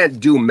somewhere. I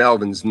can't do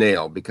Melvin's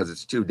nail because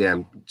it's too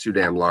damn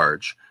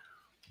large.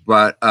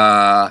 But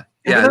and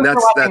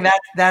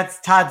that's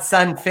Todd's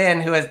son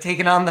Finn, who has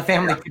taken on the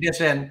family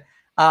tradition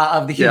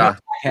of the human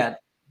head.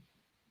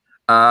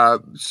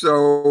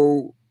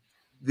 So.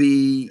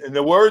 In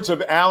the words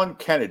of Alan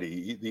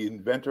Kennedy, the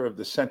inventor of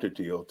the center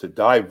deal, to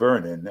die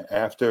Vernon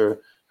after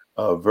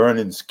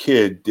Vernon's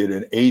kid did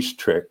an ace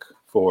trick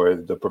for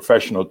the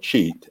professional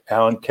cheat,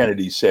 Alan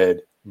Kennedy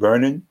said,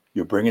 "Vernon,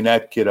 you're bringing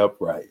that kid up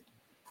right."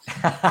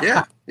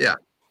 Yeah.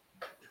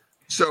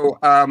 So,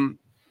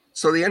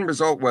 so the end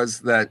result was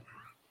that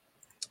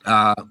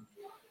I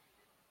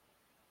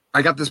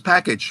got this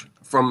package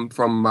from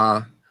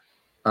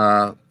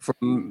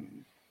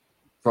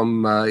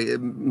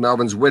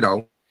Melvin's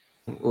widow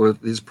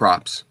with his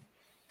props,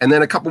 and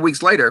then a couple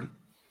weeks later,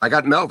 I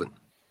got Melvin.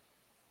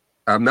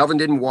 Melvin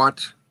didn't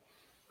want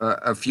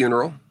a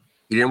funeral.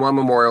 He didn't want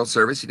a memorial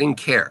service. He didn't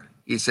care.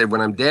 He said,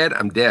 "When I'm dead,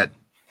 I'm dead.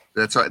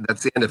 That's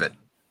the end of it."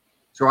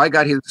 So I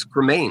got his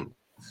remains,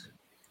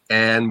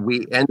 and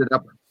we ended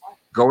up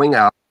going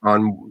out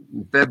on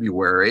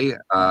February.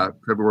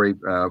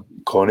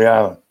 Coney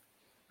Island.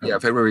 Yeah,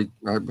 February.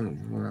 I'll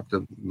have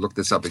to look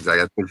this up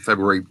exactly. I think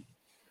February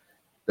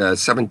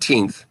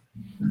 17th.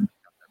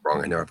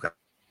 Wrong. I know I've got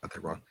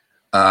that wrong.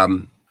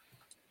 On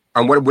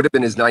what would have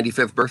been his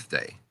 95th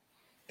birthday,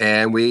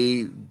 and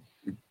we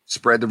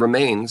spread the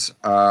remains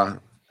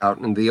out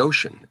in the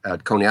ocean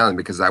at Coney Island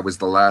because that was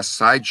the last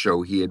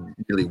sideshow he had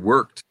really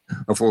worked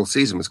a full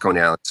season was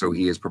Coney Island. So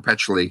he is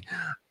perpetually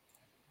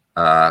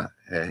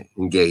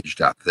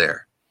engaged up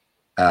there,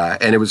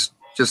 and it was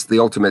just the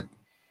ultimate,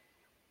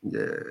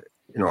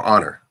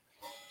 honor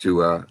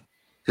to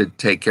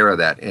take care of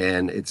that.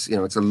 And it's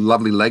a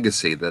lovely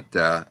legacy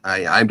that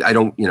I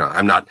don't,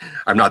 I'm not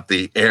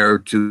the heir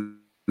to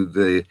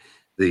the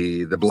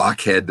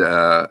blockhead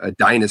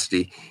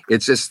dynasty.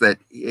 It's just that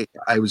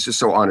I was just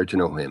so honored to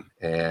know him,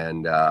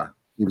 and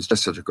he was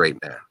just such a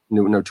great man.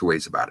 No two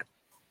ways about it.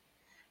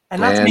 And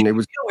not to make it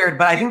feel weird,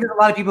 but I think there's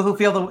a lot of people who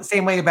feel the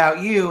same way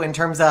about you in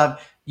terms of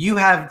you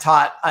have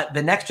taught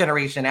the next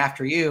generation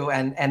after you,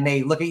 and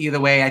they look at you the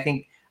way I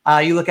think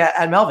you look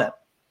at Melvin.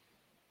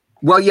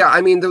 Well, yeah, I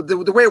mean,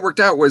 the way it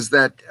worked out was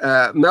that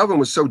Melvin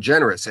was so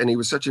generous, and he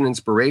was such an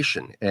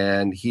inspiration,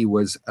 and he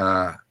was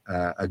a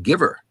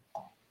giver,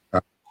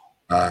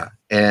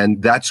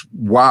 and that's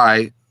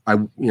why I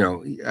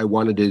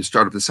wanted to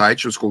start up the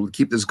sideshow school to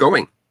keep this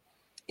going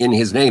in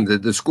his name.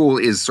 The school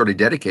is sort of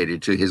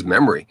dedicated to his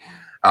memory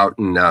out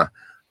in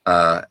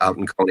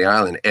Coney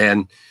Island,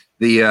 and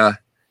the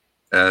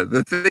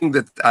thing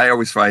that I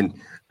always find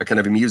kind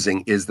of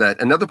amusing is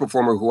that another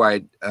performer who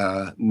I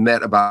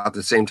met about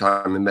the same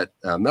time I met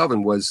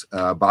Melvin was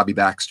Bobby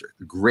Baxter,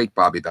 the great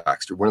Bobby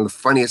Baxter, one of the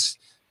funniest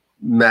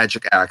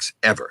magic acts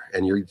ever.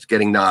 And you're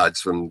getting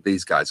nods from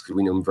these guys because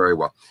we knew them very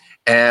well.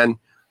 And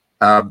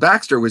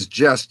Baxter was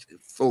just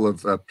full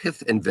of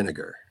pith and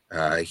vinegar.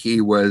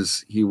 He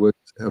was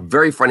a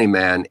very funny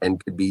man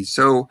and could be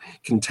so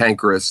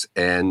cantankerous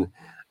and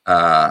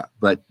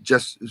but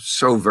just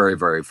so very,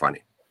 very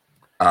funny.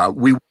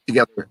 We worked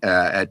together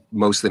at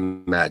Mostly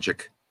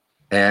Magic,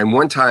 and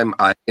one time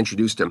I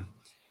introduced him,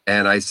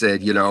 and I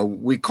said,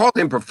 we called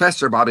him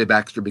Professor Bobby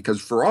Baxter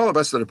because for all of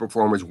us that are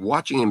performers,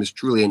 watching him is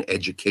truly an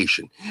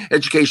education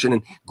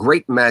in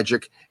great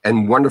magic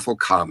and wonderful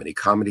comedy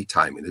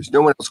timing. There's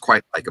no one else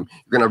quite like him.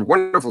 You're going to have a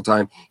wonderful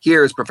time.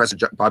 Here is Professor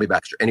Bobby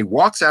Baxter, and he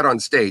walks out on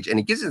stage, and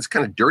he gives this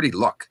kind of dirty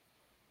look.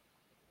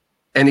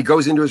 And he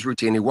goes into his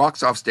routine. He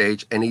walks off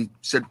stage, and he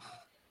said,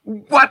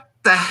 "What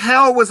the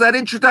hell was that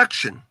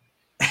introduction?"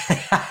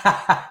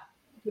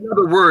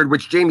 Another word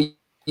which Jamie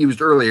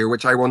used earlier,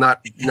 which I will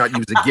not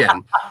use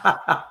again.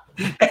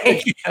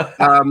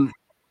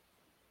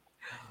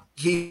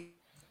 He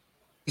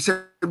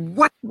said,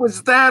 "What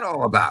was that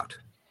all about?"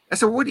 I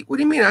said, "What do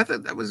you mean? I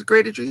thought that was a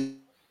great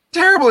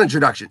terrible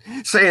introduction,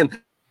 saying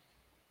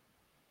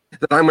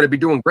that I'm going to be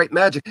doing great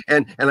magic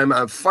and I'm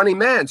a funny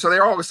man." So they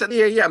all said,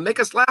 yeah, make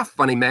us laugh,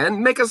 funny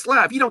man, make us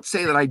laugh. You don't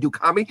say that I do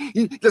comedy.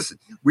 Listen,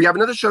 we have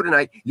another show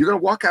tonight. You're going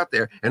to walk out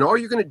there and all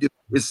you're going to do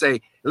is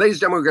say, "Ladies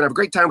and gentlemen, we're going to have a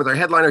great time with our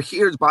headliner.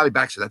 Here's Bobby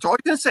Baxter." That's all you're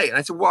going to say. And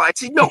I said, "Well," I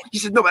said, "No." He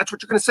said, "No, that's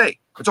what you're going to say.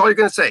 That's all you're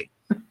going to say."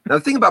 Now, the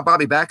thing about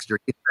Bobby Baxter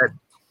is that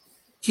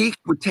he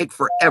would take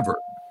forever.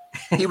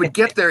 He would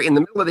get there in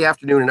the middle of the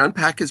afternoon and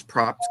unpack his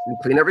props and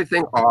clean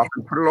everything off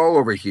and put it all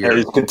over here. And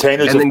his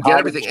containers and then of get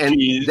everything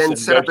and then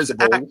set up his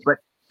act. But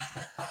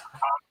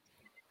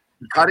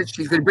cottage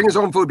cheese, he'd bring his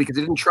own food because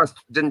he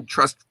didn't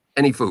trust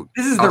any food.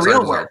 This is the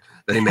real work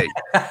that he made.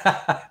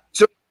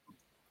 So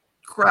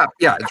crap,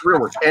 yeah, it's real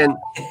work. And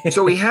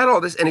so he had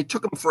all this, and it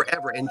took him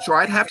forever. And so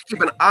I'd have to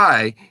keep an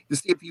eye to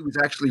see if he was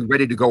actually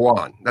ready to go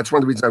on. That's one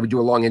of the reasons I would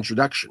do a long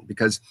introduction,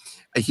 because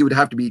he would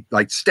have to be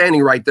like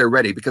standing right there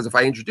ready. Because if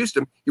I introduced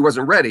him, he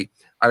wasn't ready,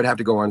 I would have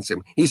to go on and say,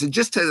 he said,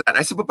 "Just say that."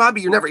 I said, "But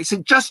Bobby, you're never." He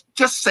said, Just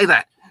say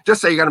that.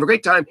 Just say you're gonna have a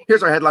great time.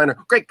 Here's our headliner,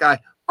 great guy,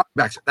 Bobby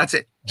Baxter. That's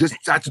it.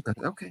 That's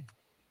okay."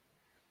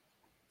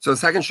 So the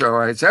second show,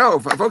 I say, "Oh,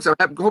 folks, I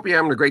hope you're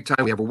having a great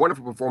time. We have a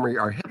wonderful performer,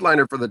 our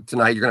headliner for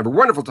tonight. You're going to have a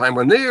wonderful time."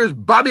 When there's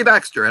Bobby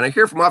Baxter, and I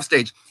hear from off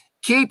stage,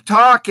 "Keep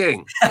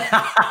talking."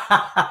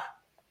 I'm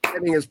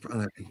going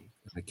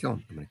to kill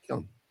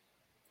him.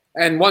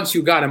 And once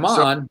you got him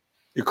on,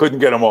 you couldn't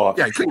get him off.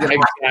 Yeah, I couldn't get him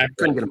off.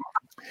 Couldn't get him off.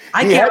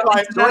 I can't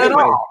relate to that at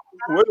all.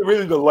 We're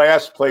really the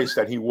last place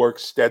that he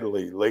worked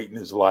steadily late in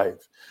his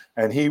life.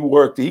 And he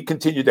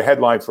continued to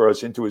headline for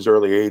us into his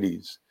early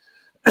 80s.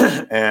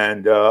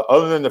 And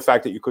other than the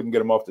fact that you couldn't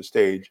get him off the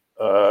stage,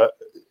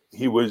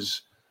 he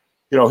was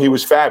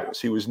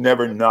fabulous. He was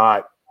never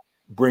not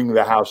bring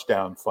the house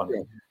down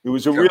funny. He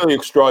was a really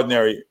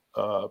extraordinary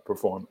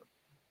performer.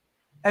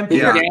 And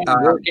Peter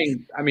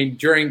working. I mean,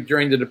 during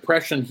the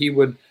Depression,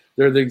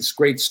 there are these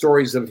great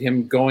stories of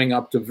him going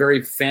up to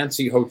very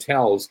fancy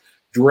hotels,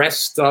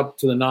 dressed up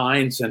to the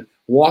nines, and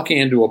walking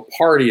into a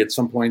party at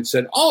some point and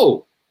said,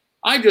 "Oh,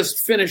 I just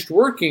finished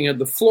working at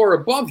the floor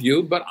above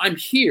you, but I'm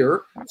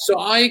here, so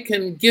I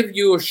can give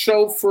you a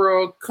show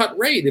for a cut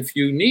rate if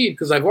you need,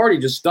 because I've already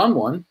just done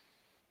one."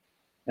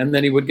 And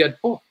then he would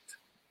get booked.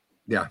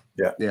 Yeah.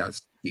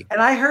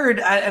 And I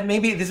heard,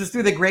 maybe this was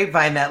through the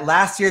grapevine, that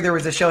last year there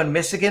was a show in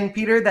Michigan,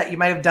 Peter, that you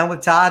might have done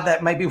with Todd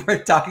that might be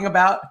worth talking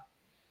about.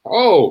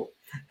 Oh,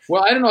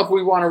 well, I don't know if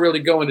we want to really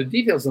go into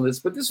details on this,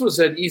 but this was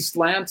at East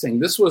Lansing.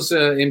 This was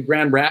in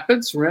Grand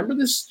Rapids. Remember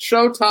this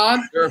show, Todd?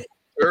 Sure.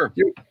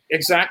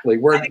 Exactly.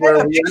 I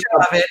have a picture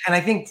of it, and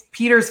I think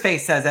Peter's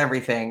face says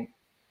everything.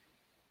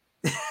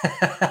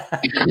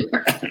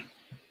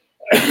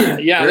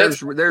 Yeah, there's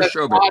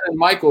show. Todd and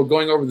Michael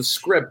going over the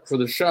script for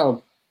the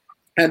show.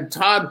 And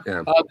Todd,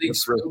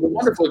 the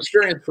wonderful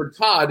experience for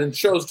Todd, and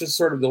shows just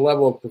sort of the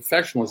level of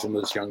professionalism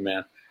of this young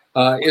man,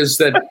 is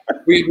that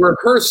we'd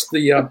rehearsed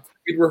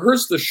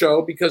the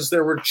show because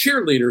there were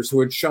cheerleaders who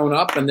had shown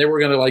up, and they were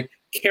going to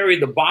carry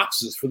the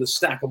boxes for the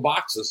stack of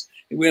boxes.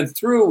 And we went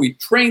through, we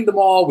trained them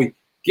all, we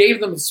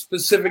gave them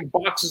specific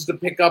boxes to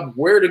pick up,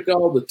 where to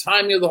go, the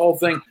timing of the whole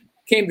thing.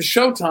 Came to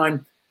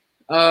showtime,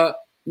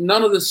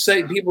 none of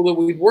the people that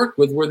we'd worked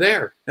with were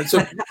there. And so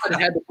Todd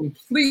had to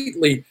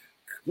completely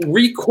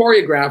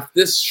re-choreograph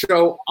this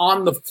show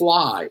on the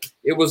fly.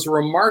 It was a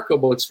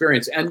remarkable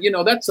experience. And,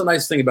 that's the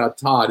nice thing about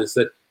Todd, is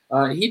that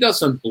he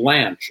doesn't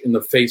blanch in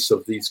the face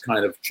of these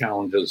kind of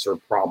challenges or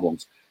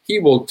problems. He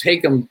will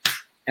take them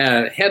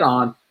head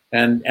on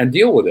and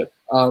deal with it.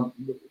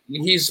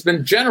 He's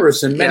been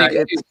generous in many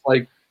ways,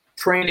 like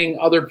training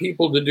other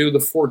people to do the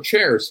 4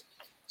 chairs.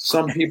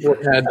 Some people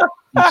have had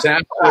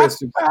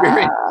disastrous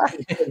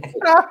experiences.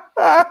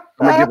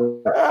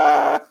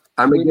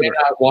 We may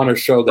not want to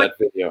show that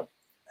video.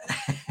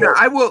 Yeah,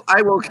 I will.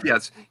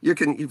 Yes, you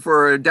can,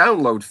 for a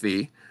download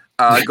fee,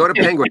 go to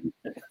Penguin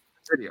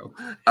Video.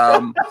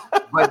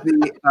 But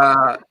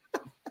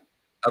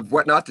of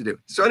what not to do.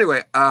 So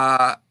anyway,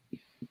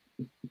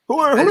 Who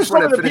are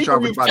some of the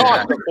people you've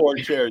taught the 4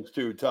 chairs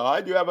to,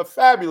 Todd? You have a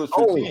fabulous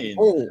routine.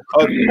 A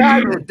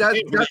fabulous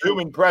routine for the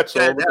human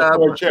pretzel with the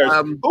 4 chairs.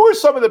 Who are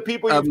some of the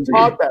people you've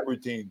taught that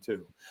routine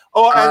to?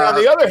 Oh, and on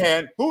the other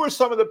hand, who are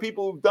some of the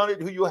people who've done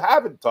it who you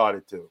haven't taught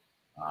it to?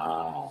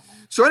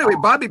 So anyway,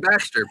 Bobby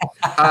Baxter.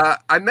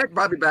 I met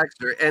Bobby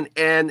Baxter,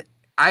 and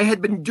I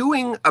had been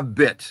doing a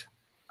bit.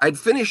 I'd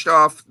finished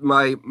off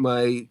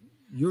my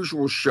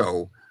usual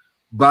show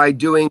by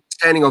doing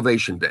standing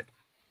ovation bit,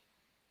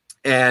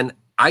 and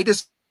I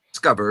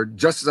discovered,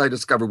 just as I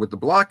discovered with the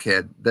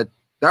Blockhead, that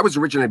was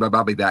originated by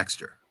Bobby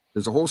Baxter.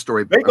 There's a whole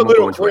story. Make a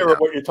little clearer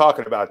what you're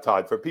talking about,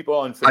 Todd, for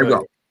people unfamiliar.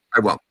 I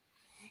will.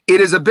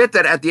 It is a bit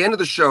that at the end of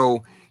the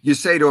show, you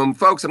say to them,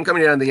 folks, I'm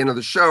coming in on the end of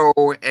the show,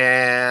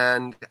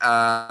 and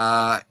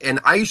I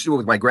used to do it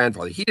with my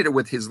grandfather. He did it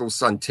with his little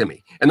son,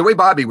 Timmy. And the way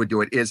Bobby would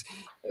do it is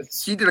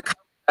he did a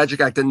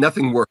magic act and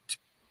nothing worked.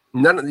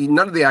 None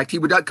of the act. He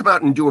would come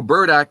out and do a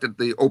bird act at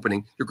the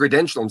opening to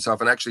credential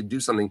himself and actually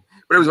do something.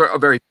 But it was a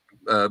very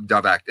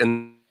dove act.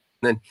 And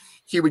then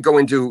he would go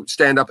into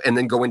stand up and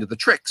then go into the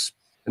tricks.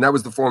 And that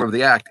was the form of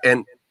the act.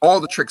 And all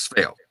the tricks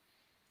failed.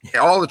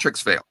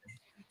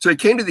 So he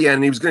came to the end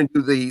and he was going to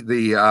do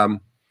the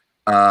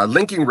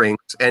linking rings.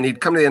 And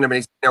he'd come to the end of it and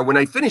he said, now, when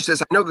I finish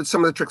this, I know that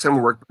some of the tricks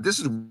haven't worked, but this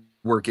is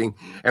working.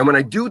 And when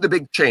I do the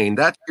big chain,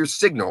 that's your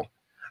signal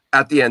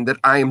at the end that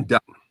I am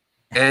done.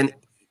 And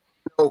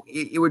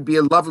it would be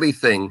a lovely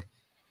thing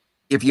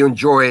if you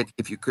enjoy it,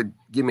 if you could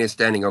give me a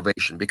standing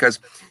ovation, because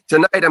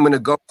tonight I'm going to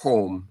go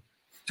home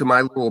to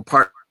my little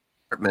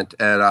apartment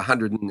at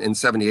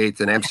 178th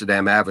and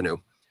Amsterdam Avenue.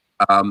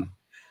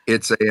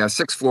 It's a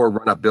 6th-floor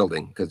run-up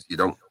building because you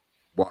don't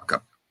walk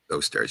up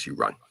those stairs, you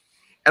run.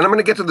 And I'm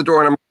going to get to the door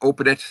and I'm going to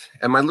open it.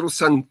 And my little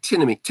son,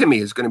 Timmy,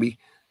 is going to be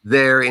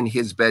there in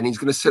his bed. And he's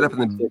going to sit up in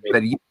the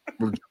bed. He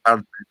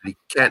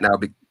can't now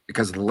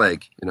because of the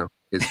leg,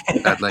 his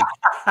bad leg.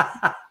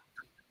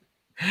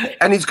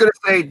 And he's going to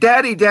say,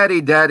 Daddy, Daddy,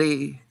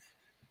 Daddy,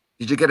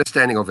 did you get a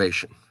standing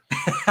ovation?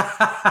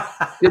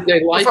 Did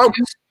they like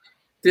you?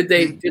 Did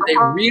they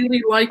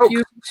really like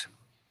you?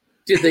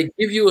 Did they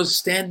give you a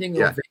standing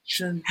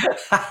ovation?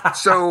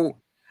 So,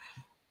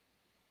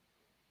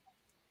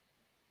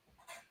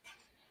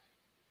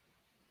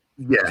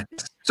 yeah.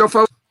 So,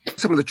 folks,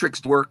 some of the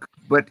tricks work,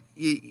 but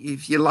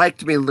if you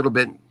liked me a little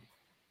bit,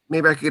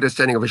 maybe I could get a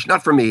standing ovation.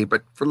 Not for me,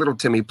 but for little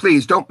Timmy.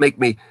 Please don't make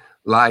me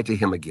lie to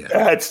him again.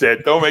 That's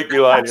it. Don't make me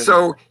lie to him.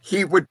 So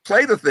he would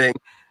play the thing.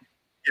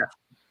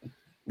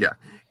 Yeah.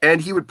 And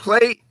he would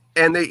play,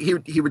 and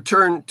he would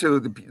turn to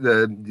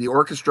the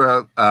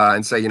orchestra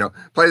and say,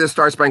 play the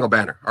Star Spangled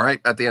Banner, all right,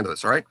 at the end of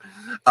this, all right?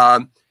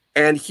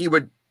 And he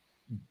would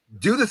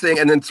do the thing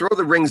and then throw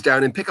the rings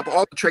down and pick up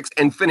all the tricks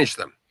and finish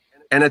them.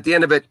 And at the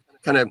end of it,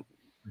 kind of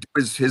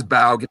do his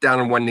bow, get down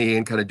on one knee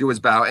and kind of do his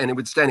bow, and it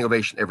would standing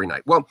ovation every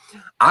night. Well,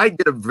 I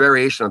did a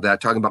variation of that,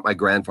 talking about my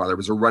grandfather. It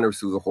was a runner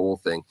through the whole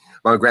thing.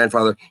 My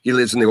grandfather, he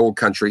lives in the old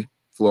country,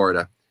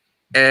 Florida.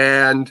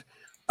 And,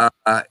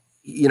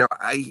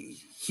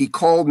 he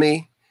called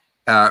me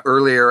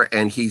earlier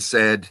and he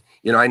said,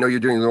 I know you're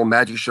doing a little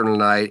magic show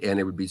tonight and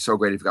it would be so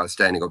great if you got a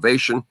standing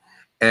ovation.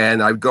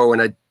 And I'd go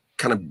and I'd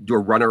kind of do a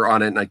runner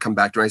on it and I'd come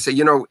back to it and I'd say,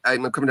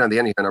 I'm coming down to the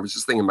end and I was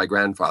just thinking of my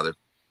grandfather.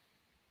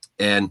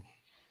 And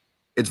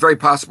it's very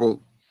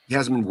possible he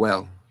hasn't been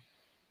well.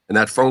 And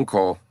that phone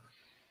call,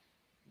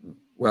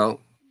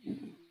 well,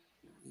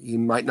 he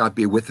might not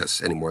be with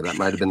us anymore. That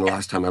might have been the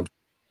last time I was.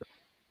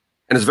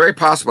 And it's very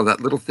possible that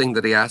little thing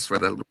that he asked for,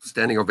 that little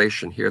standing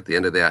ovation here at the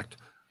end of the act,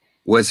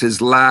 was his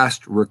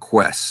last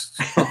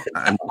request.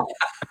 I'm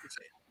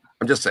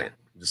just saying.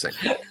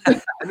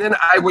 And then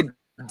I would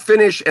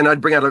finish and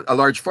I'd bring out a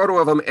large photo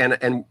of him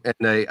and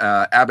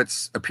a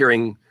Abbott's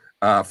appearing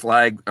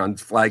flag on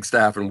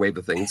Flagstaff and wave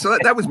the thing. So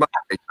that was my.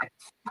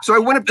 So I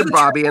went up to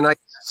Bobby and I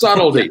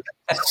subtlety.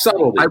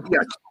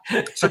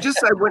 So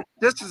just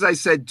as I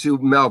said to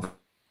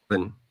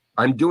Melvin,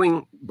 I'm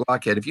doing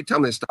Blockhead. If you tell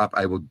me to stop,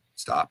 I will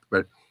stop.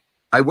 But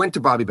I went to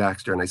Bobby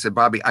Baxter and I said,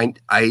 Bobby,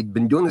 I'd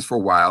been doing this for a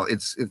while.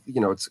 It's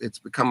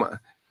become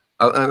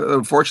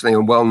unfortunately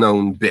a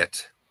well-known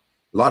bit.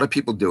 A lot of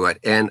people do it,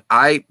 and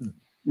I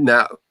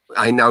now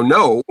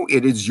know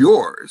it is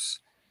yours.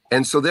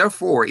 And so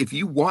therefore, if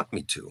you want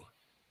me to,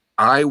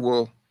 I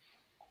will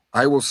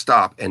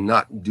stop and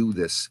not do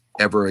this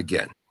ever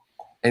again.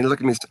 And he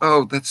looked at me and said,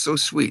 oh, that's so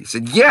sweet. He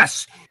said,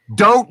 yes,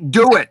 don't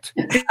do it.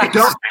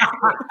 Don't.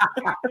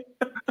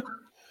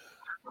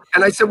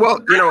 And I said, well,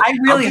 I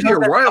really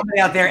hope that somebody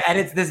out there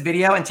edits this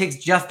video and takes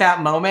just that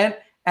moment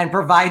and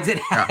provides it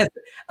as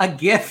a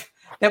GIF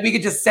that we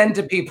could just send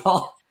to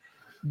people.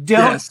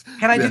 Can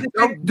I do this?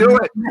 Don't do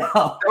it.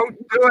 No. Don't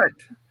do it.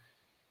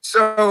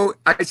 So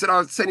I said,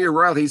 I'll send you a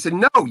royalty. He said,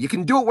 no, you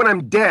can do it when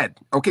I'm dead.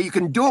 Okay, you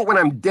can do it when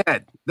I'm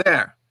dead.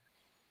 There.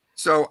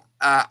 So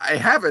I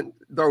haven't,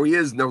 though he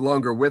is no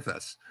longer with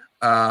us.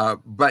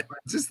 But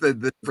just the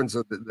difference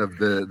of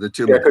the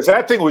two. Yeah, because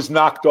that thing was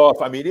knocked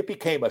off. I mean, it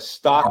became a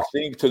stock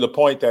thing to the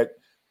point that,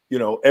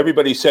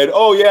 everybody said,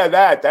 oh, yeah,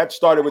 that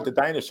started with the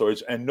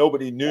dinosaurs. And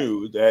nobody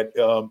knew that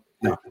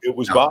it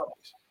was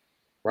Bobby's.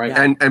 Right.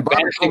 And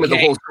Bobby told me the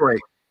whole story.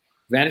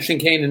 Vanishing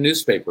Kane, the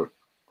newspaper.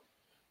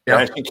 Yeah.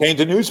 Vanishing Kane,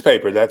 the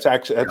newspaper. That's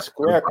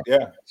correct.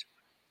 Yeah.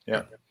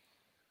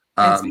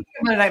 And speaking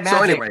of Monday Night Magic,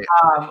 So anyway,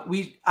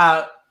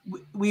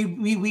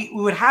 we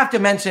would have to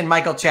mention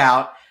Michael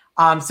Chout.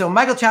 So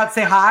Michael Chout,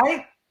 say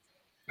hi.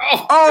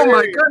 Oh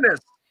my goodness!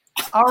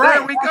 All right,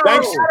 there we go.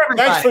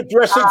 Thanks for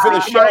dressing for the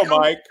show,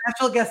 Mike.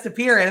 Special guest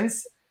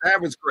appearance.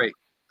 That was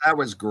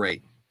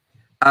great.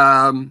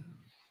 And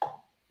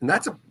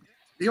that's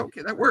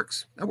okay. That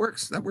works. That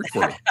worked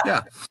for me.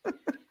 Yeah.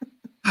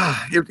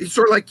 It's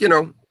sort of like,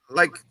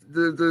 like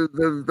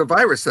the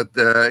virus that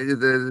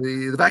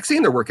the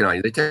vaccine they're working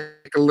on. They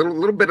take a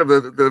little bit of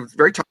the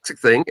very toxic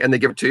thing and they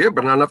give it to you,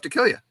 but not enough to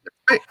kill you.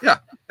 Right? Yeah.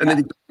 And then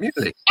you get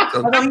immunity.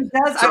 So, although he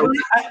does,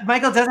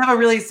 Michael does have a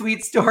really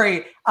sweet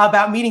story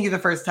about meeting you the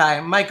first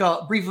time.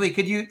 Michael, briefly,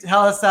 could you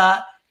tell us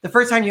the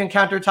first time you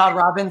encountered Todd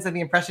Robbins and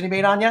the impression he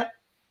made on you?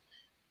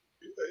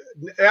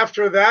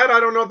 After that, I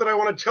don't know that I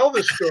want to tell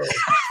this story.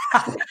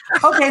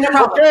 Okay, no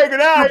problem. Okay, good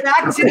night.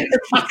 Back to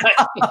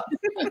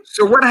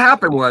so what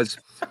happened was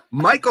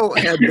Michael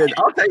had been,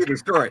 I'll tell you the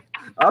story.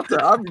 I'm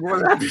more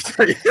than happy to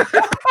tell you.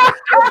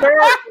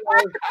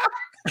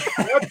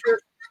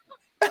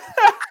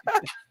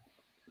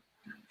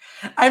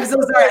 I'm so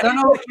sorry. I don't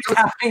know what keeps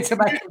happening to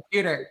my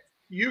computer.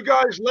 You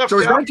guys left So it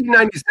was out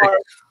 1996.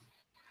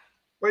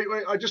 Wait,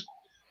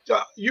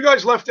 you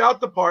guys left out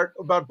the part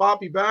about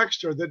Bobby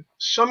Baxter, that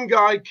some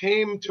guy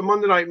came to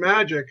Monday Night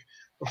Magic,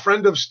 a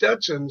friend of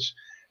Stetson's,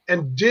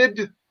 and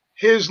did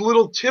his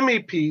little Timmy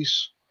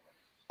piece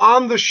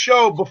on the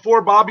show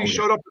before Bobby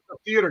showed up at the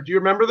theater. Do you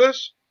remember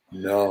this?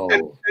 No.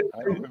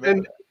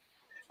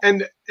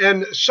 And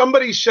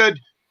somebody said,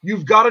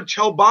 you've got to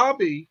tell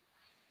Bobby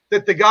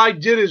that the guy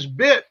did his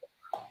bit,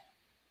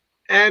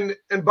 and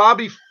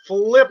Bobby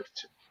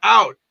flipped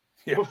out.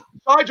 Yeah.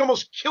 Besides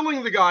almost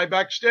killing the guy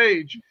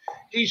backstage,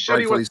 he said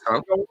he was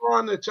going to go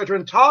on, etc.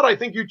 And Todd, I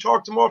think you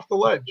talked him off the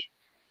ledge.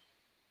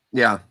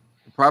 Yeah,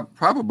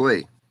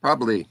 probably.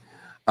 One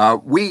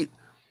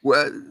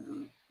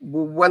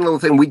little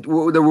thing.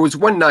 There was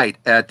one night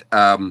at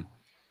in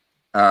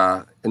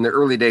the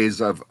early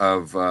days of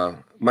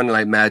Monday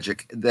Night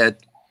Magic that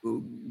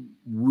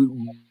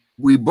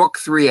we booked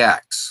 3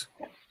 acts,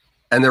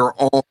 and they were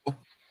all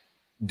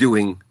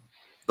doing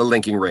the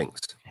linking rings.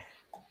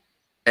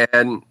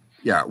 And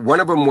yeah, one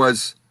of them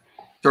was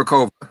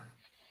Turkova.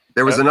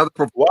 There was another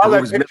performer. While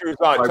that picture is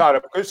on, Todd,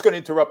 I'm just going to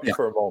interrupt you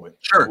for a moment.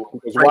 Sure.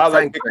 Because while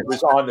that picture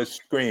was on the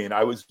screen,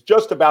 I was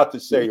just about to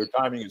say, your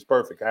timing is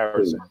perfect,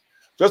 Harrison.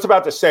 Just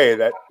about to say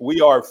that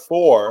we are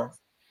 4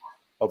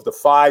 of the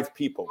 5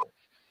 people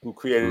who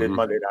created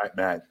Monday Night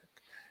Magic.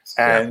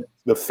 And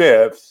the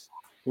 5th,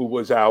 who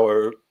was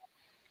our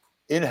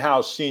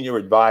in-house senior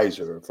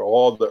advisor for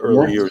all the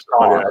early years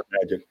of Monday Night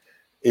Magic,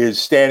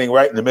 is standing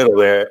right in the middle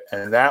there,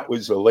 and that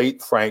was the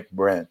late Frank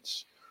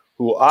Brentz,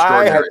 who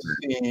I have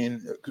seen,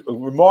 a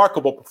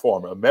remarkable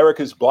performer,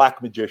 America's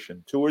Black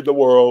Magician, toured the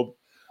world,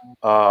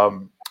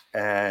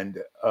 and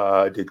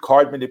did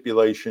card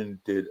manipulation,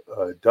 did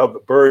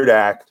Bird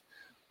Act,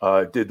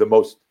 did the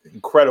most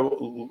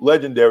incredible,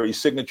 legendary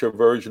signature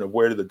version of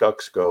Where Did the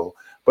Ducks Go,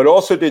 but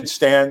also did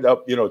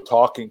stand-up,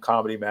 talking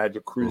comedy,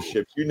 magic, cruise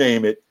ships, you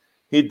name it,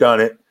 he'd done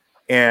it,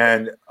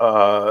 and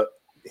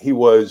he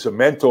was a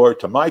mentor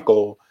to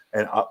Michael,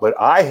 but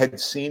I had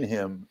seen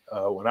him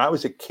when I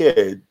was a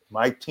kid,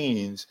 my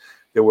teens.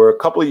 There were a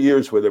couple of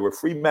years where there were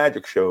free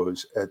magic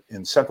shows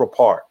in Central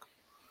Park,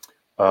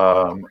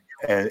 and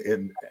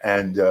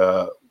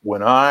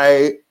when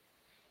I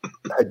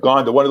had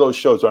gone to one of those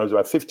shows when I was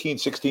about 15,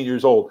 16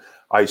 years old,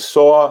 I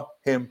saw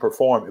him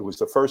perform. It was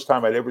the first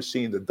time I'd ever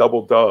seen the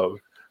Double Dove,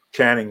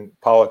 Channing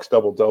Pollock's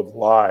Double Dove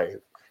live,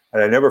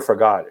 and I never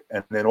forgot it.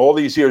 And then all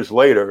these years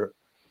later,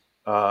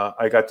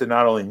 I got to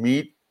not only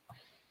meet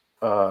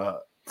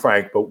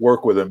Frank, but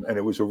work with him, and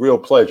it was a real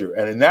pleasure.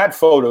 And in that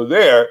photo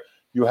there,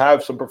 you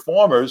have some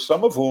performers,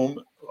 some of whom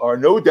are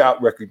no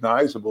doubt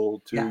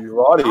recognizable to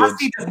your audience.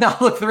 Ozzy does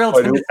not look thrilled.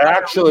 But who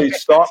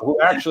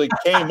actually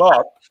came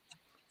up,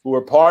 who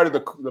were part of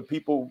the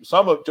people,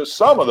 some of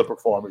the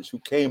performers who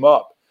came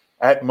up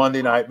at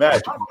Monday Night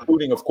Magic,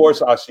 including, of course,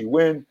 Ossie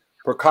Wynn,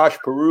 Prakash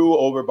Peru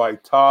over by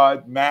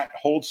Todd, Matt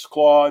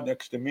Holtzclaw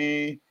next to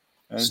me,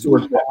 and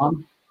Stuart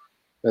Palm.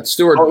 That's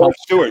Stuart Palm.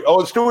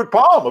 Stuart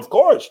Palm, of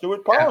course,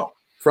 Stuart Palm. Yeah.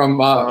 From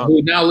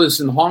who now lives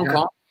in Hong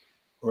Kong.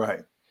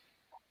 Right.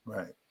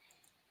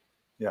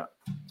 Yeah.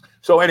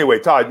 So anyway,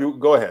 Todd, you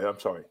go ahead. I'm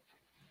sorry.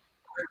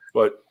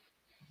 But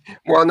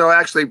well, no,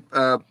 actually,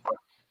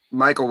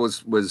 Michael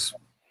was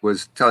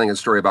telling a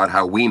story about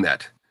how we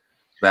met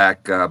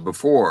back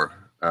before.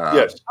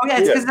 Yes. Oh yeah,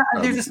 it's because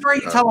there's a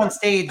story you tell on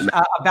stage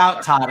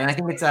about Todd, and I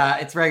think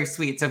it's very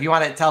sweet. So if you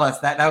want to tell us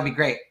that would be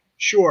great.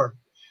 Sure.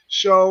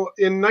 So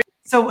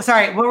So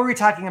sorry, what were we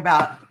talking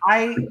about?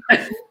 I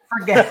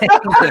forget.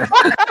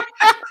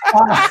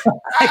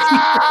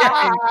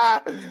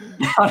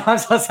 I'm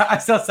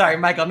so sorry,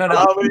 Michael. No.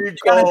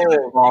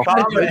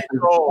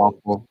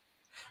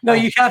 No,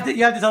 you have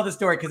to tell the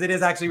story because it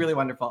is actually really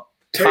wonderful.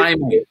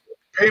 Timing.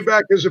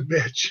 Payback is a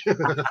bitch.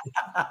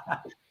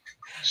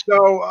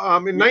 So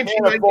in You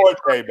can't afford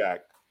payback.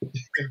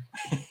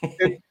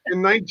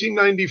 in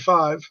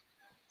 1995,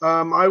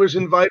 I was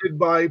invited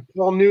by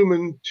Paul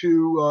Newman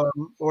to,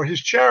 or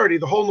his charity,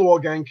 the Hole in the Wall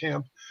Gang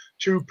Camp,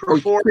 to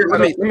perform. Here,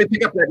 let me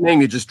pick up that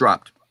name you just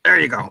dropped. There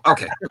you go.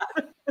 Okay.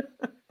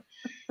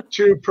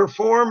 To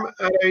perform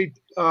at a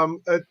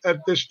at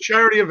this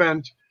charity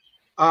event,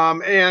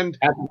 and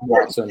Patrick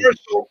Watson,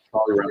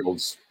 Charlie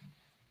Reynolds,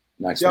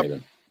 Max Yep.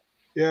 Maiden.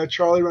 Yeah,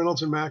 Charlie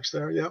Reynolds and Max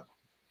there. Yep.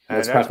 And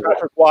That's that's Patrick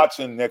Patrick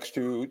Watson next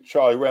to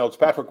Charlie Reynolds.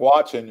 Patrick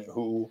Watson,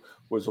 who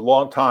was a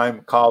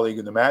longtime colleague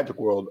in the magic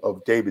world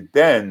of David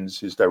Benz,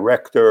 his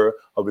director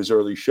of his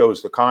early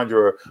shows, The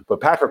Conjurer. But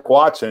Patrick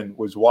Watson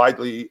was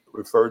widely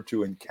referred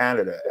to in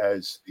Canada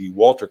as the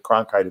Walter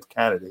Cronkite of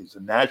Canada. He's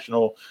a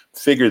national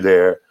figure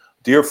there,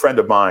 dear friend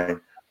of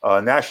mine,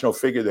 a national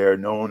figure there,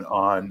 known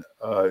on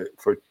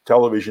for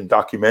television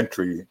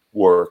documentary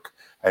work.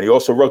 And he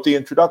also wrote the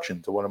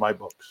introduction to one of my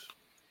books.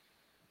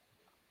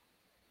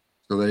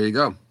 So there you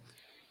go.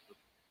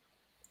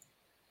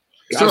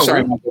 I'm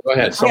sorry, Michael, go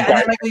ahead. Some Yeah, and guy,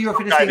 then, Michael, you were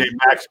some guy finishing.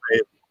 named Max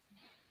Maiden.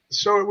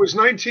 So it was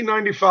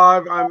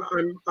 1995.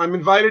 I'm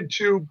invited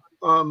to,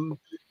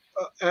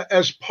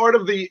 as part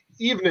of the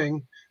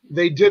evening,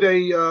 they did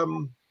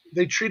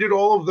they treated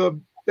all of the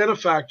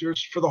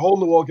benefactors for the Hole in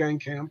the Wall Gang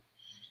Camp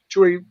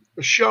to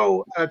a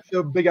show at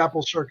the Big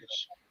Apple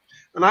Circus.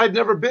 And I had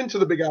never been to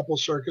the Big Apple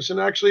Circus, and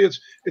actually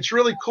it's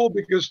really cool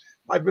because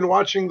I've been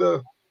watching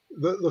the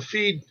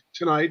feed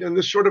tonight, and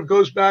this sort of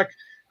goes back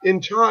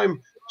in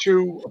time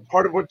to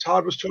part of what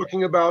Todd was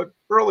talking about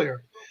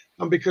earlier,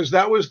 because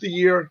that was the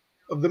year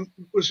of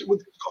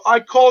I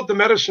call it the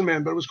Medicine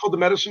Man, but it was called the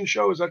Medicine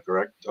Show. Is that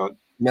correct, Todd?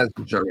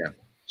 Medicine Show,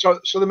 yeah.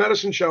 So the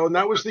Medicine Show, and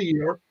that was the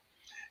year,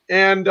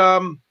 and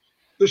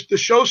the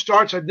show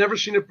starts. I'd never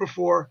seen it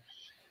before,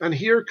 and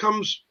here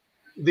comes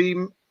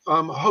the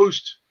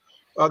host,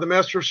 the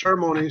Master of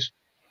Ceremonies,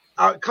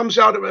 comes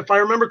out, if I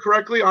remember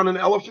correctly, on an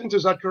elephant.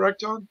 Is that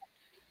correct, Todd?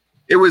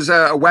 It was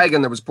a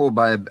wagon that was pulled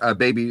by a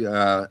baby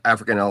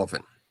African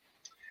elephant.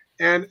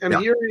 And Yeah.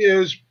 Here he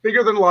is,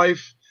 bigger than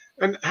life.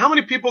 And how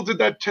many people did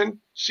that tent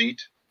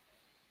seat?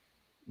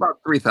 About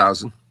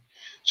 3,000.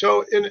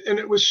 So, and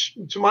it was,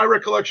 to my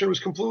recollection, it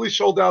was completely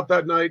sold out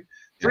that night.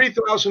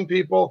 3,000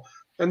 people,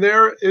 and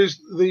there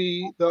is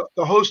the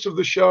host of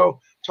the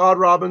show, Todd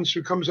Robbins,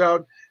 who comes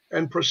out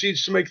and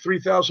proceeds to make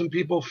 3,000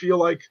 people feel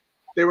like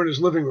they were in his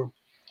living room.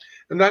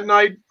 And that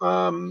night,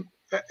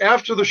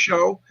 after the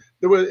show,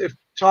 there was,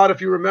 Todd,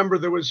 if you remember,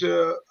 there was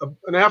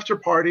an after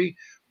party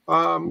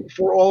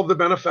for all of the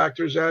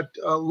benefactors at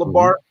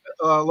Labar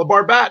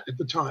Bat at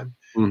the time,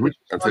 Which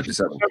on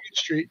 57th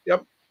Street.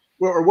 Yep,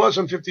 or was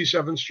on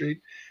 57th Street,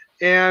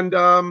 and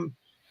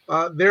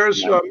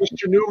there's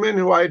Mr. Newman,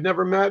 who I had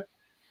never met,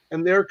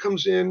 and there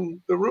comes in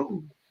the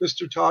room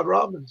Mr. Todd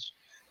Robbins,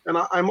 and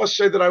I must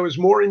say that I was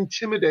more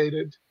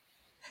intimidated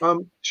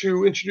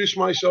to introduce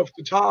myself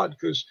to Todd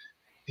because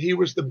he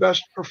was the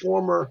best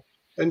performer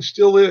and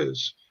still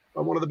is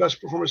one of the best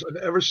performers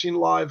I've ever seen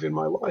live in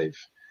my life.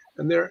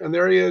 And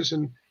there he is,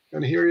 and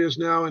here he is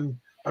now, and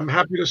I'm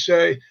happy to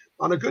say,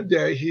 on a good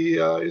day, he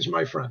is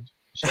my friend.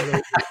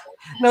 So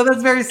No,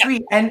 that's very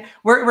sweet. And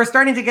we're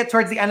starting to get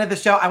towards the end of the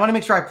show. I want to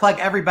make sure I plug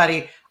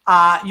everybody.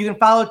 You can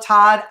follow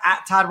Todd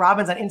at Todd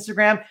Robbins on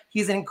Instagram.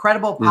 He's an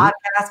incredible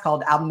podcast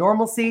called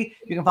Abnormalcy.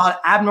 You can follow it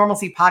at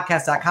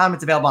abnormalcypodcast.com.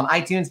 It's available on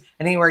iTunes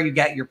and anywhere you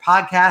get your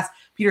podcast.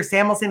 Peter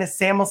Samuelson is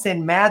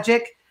Samuelson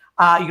Magic.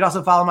 You can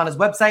also follow him on his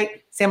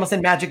website,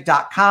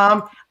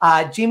 samuelsonmagic.com.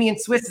 Jamie Ian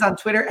Swiss is on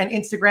Twitter and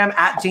Instagram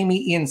at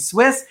Jamie Ian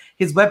Swiss.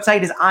 His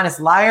website is Honest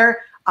Liar.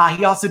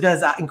 He also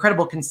does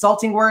incredible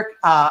consulting work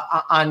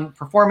on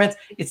performance.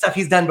 It's stuff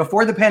he's done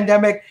before the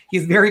pandemic.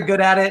 He's very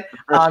good at it.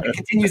 It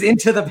continues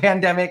into the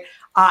pandemic.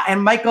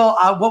 And Michael,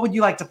 what would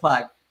you like to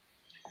plug?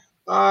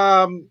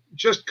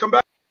 Just come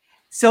back.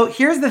 So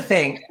here's the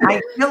thing.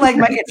 I feel like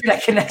my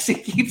internet connection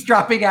keeps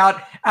dropping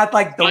out at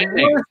like the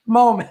worst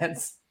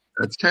moments.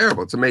 That's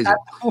terrible. It's amazing. At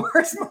the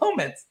worst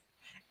moments.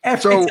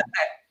 Every So,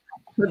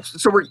 time.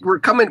 so we're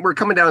coming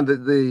down to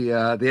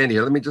the end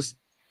here. Let me just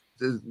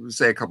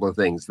say a couple of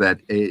things.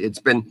 That it's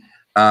been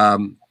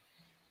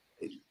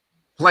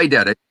Play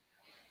Dead. I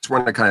just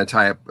want to kind of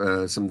tie up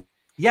some.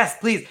 Yes,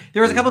 please.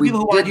 There was a couple of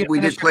people who wanted you to we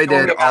finish did Play your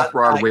story Dead about, off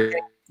Broadway.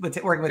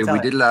 working with We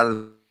did a lot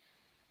of.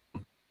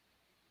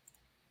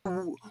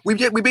 We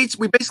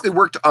basically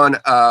worked on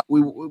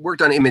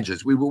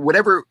images.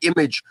 Whatever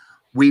image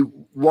we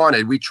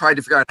wanted, we tried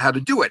to figure out how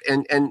to do it.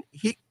 And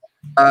he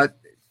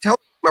came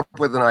up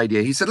with an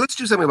idea. He said, let's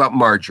do something about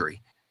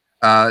Marjorie.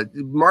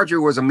 Marjorie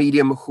was a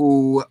medium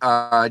who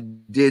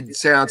did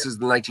seances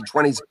in the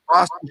 1920s in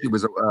Boston. She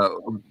was a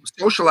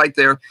socialite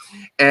there,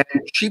 and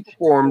she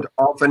performed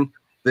often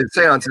the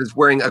seances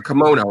wearing a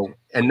kimono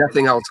and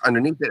nothing else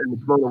underneath it, and the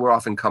kimono would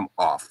often come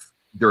off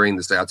during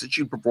the seances.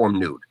 She'd perform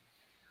nude.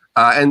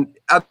 And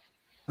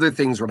other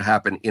things would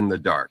happen in the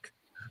dark.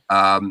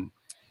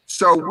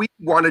 So we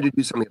wanted to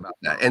do something about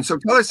that. And so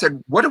Keller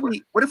said, what if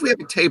we have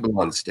a table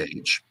on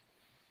stage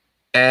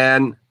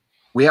and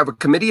we have a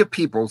committee of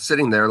people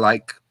sitting there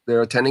like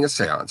they're attending a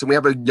seance, and we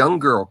have a young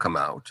girl come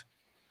out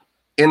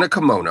in a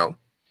kimono.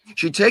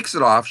 She takes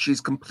it off.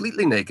 She's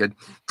completely naked,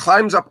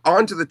 climbs up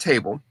onto the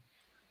table.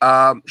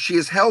 She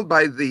is held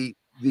by the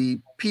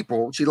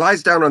people. She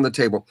lies down on the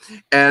table,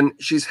 and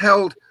she's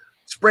held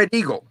spread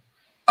eagle.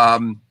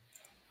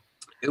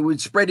 It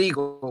would spread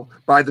eagle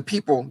by the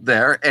people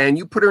there, and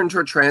you put her into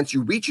a trance.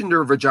 You reach into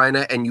her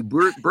vagina, and you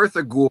birth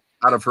a ghoul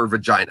out of her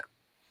vagina,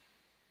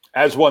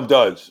 as one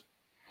does.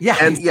 Yeah,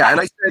 and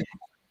and I said,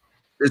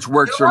 "This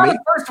works for me."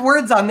 First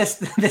words on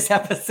this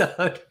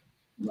episode.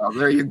 Well,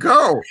 there you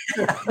go.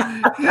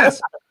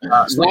 Yes,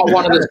 It's not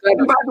one of the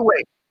seven.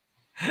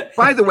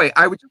 By the way,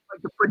 I would just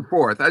like to put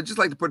forth. I'd just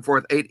like to put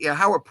forth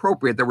how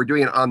appropriate that we're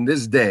doing it on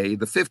this day,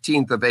 the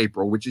 15th of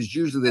April, which is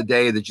usually the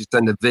day that you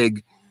send a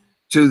VIG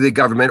to the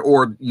government,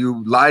 or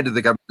you lie to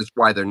the government. That's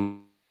why they're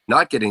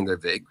not getting their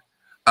VIG.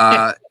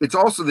 It's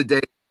also the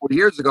day 40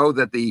 years ago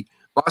that the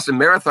Boston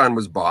Marathon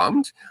was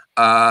bombed,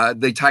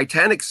 the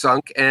Titanic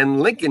sunk,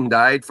 and Lincoln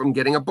died from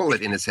getting a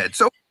bullet in his head.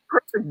 So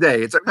perfect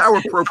day. It's how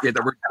appropriate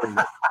that we're doing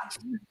that.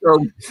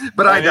 So,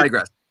 but I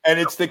digress. And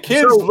it's the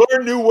Kids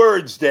Learn New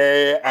Words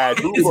Day at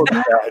Who Books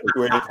That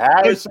with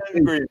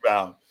Harrison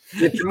Greenbaum.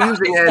 It's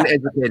amusing and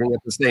educating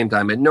at the same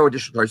time, and no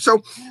additional charge.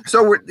 So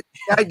the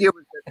idea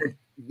was that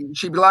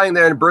she'd be lying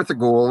there and birth a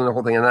ghoul and the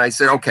whole thing. And I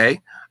said, okay,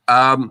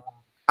 how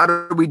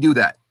do we do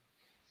that?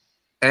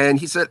 And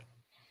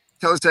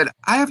Teller said,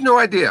 I have no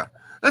idea.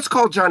 Let's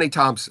call Johnny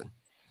Thompson.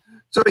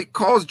 So he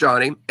calls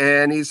Johnny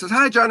and he says,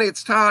 hi, Johnny,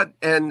 it's Todd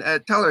and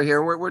Teller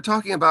here. We're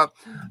talking about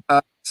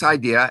this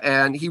idea.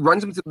 And he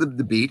runs him through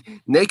the beat.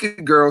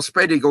 Naked girl,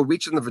 spread eagle,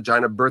 reach in the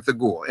vagina, birth a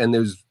ghoul. And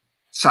there's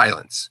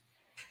silence.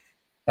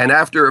 And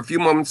after a few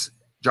moments,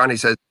 Johnny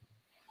says,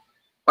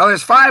 well,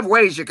 there's 5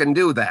 ways you can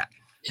do that.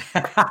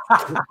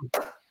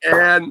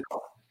 And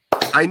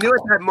I knew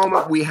at that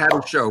moment we had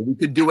a show. We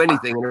could do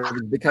anything, and it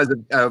was because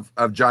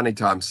of Johnny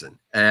Thompson.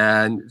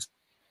 And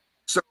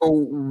so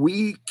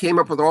we came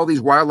up with all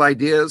these wild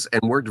ideas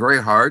and worked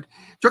very hard.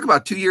 It took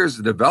about 2 years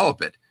to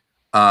develop it.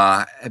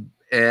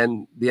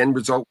 And the end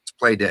result was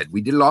Play Dead.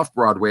 We did it off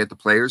Broadway at the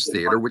Players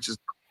Theater, which is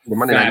the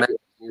Monday Night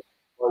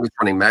Magic,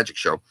 running magic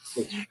show.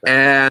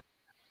 And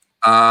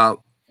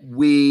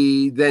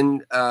we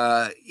then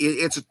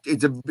it's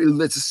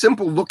a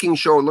simple looking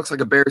show. It looks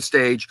like a bare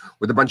stage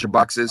with a bunch of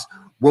boxes.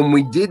 When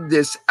we did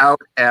this out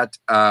at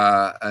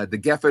the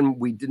Geffen,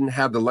 we didn't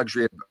have the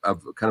luxury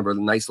of kind of a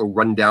nice little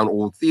rundown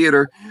old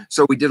theater,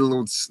 so we did a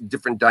little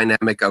different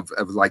dynamic of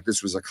like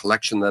this was a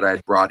collection that I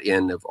had brought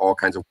in of all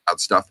kinds of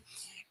wild stuff,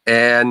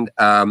 and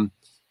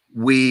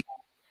we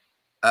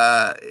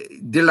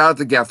did it out at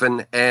the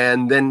Geffen,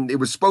 and then it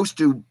was supposed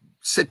to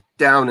sit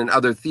down in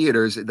other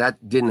theaters.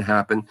 That didn't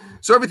happen.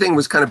 So everything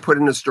was kind of put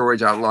into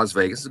storage out in Las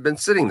Vegas. It's been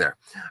sitting there.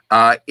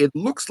 It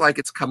looks like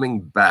it's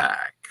coming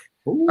back.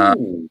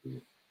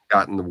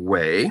 Got in the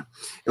way.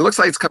 It looks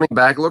like it's coming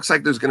back. It looks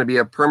like there's going to be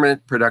a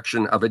permanent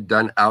production of it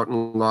done out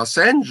in Los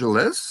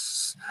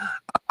Angeles.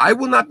 I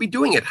will not be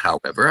doing it,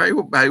 however. I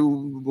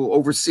will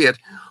oversee it.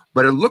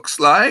 But it looks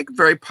like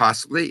very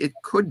possibly it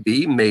could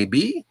be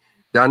maybe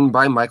done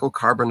by Michael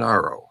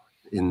Carbonaro.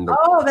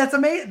 That's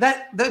amazing.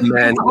 That's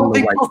the whole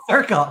big full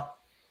circle.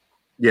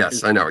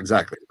 Yes, I know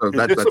exactly. So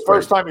is this the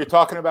first time you're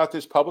talking about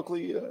this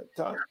publicly,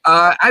 Todd?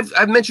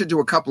 I've mentioned to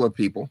a couple of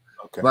people,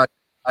 but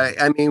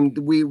I mean,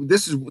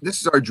 this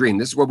is our dream.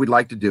 This is what we'd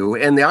like to do.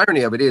 And the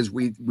irony of it is,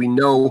 we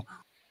know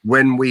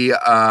when we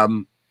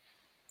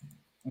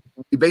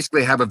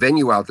basically have a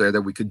venue out there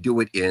that we could do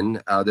it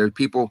in. There are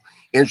people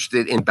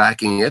interested in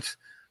backing it.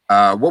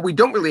 What we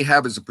don't really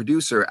have is a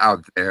producer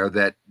out there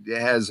that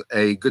has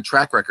a good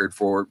track record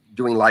for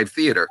doing live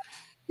theater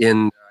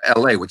in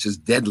LA, which is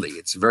deadly.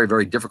 It's very,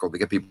 very difficult to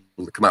get people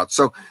to come out.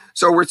 So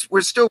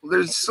there's still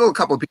a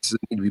couple of pieces that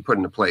need to be put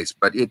into place,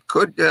 but it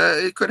could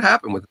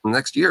happen within the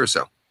next year or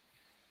so.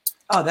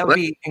 Oh, that would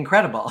be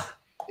incredible.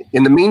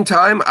 In the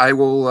meantime, I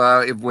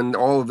will, when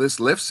all of this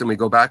lifts and we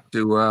go back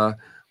to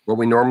what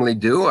we normally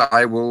do,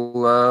 I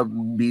will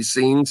be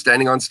seen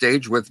standing on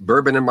stage with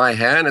bourbon in my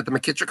hand at the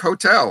McKittrick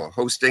Hotel,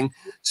 hosting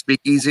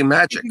Speakeasy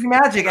Magic. Speakeasy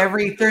Magic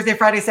every Thursday,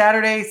 Friday,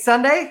 Saturday,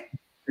 Sunday?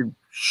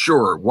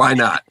 Sure, why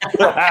not?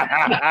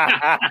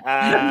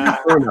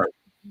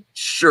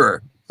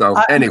 Sure. So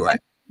anyway.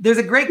 There's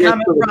a great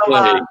comment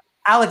from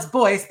Alex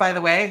Boyce, by the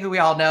way, who we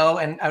all know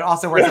and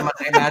also works on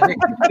Monday Magic,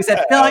 who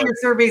said, fill out your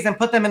surveys and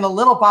put them in the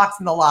little box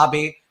in the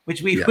lobby,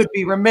 which we would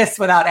be remiss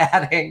without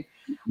adding.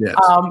 Yes.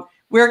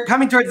 We're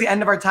coming towards the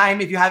end of our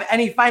time. If you have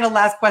any final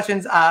last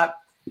questions,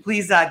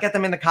 please get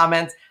them in the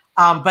comments.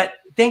 But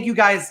thank you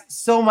guys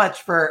so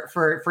much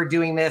for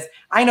doing this.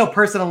 I know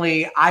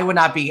personally, I would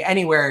not be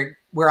anywhere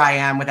where I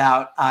am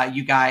without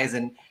you guys.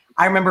 And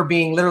I remember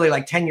being literally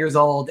like 10 years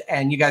old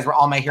and you guys were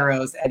all my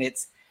heroes. And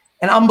it's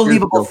an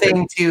unbelievable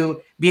thing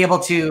to be able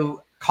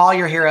to call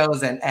your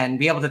heroes and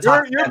be able to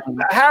talk to them.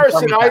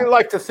 Harrison, I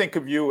like to think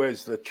of you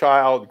as the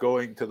child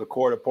going to the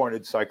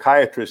court-appointed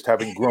psychiatrist,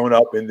 having grown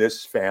up in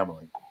this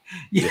family.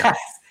 Yes,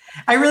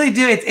 I really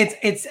do.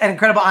 It's an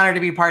incredible honor to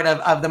be part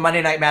of the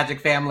Monday Night Magic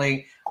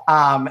family.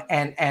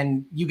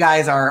 And you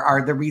guys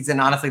are the reason,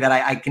 honestly, that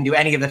I can do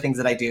any of the things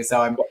that I do.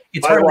 So I'm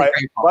eternally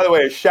grateful. By the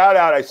way, a shout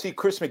out. I see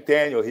Chris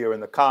McDaniel here in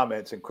the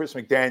comments, and Chris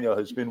McDaniel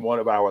has been one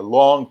of our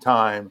long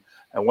time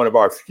and one of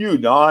our few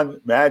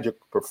non-magic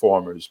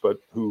performers, but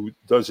who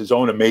does his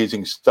own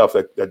amazing stuff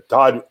that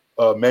Todd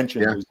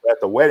mentioned was at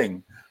the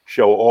wedding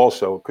show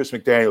also. Chris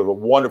McDaniel is a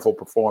wonderful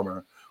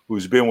performer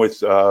who's been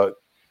with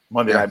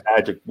Monday Night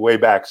Magic way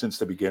back since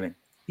the beginning.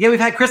 Yeah, we've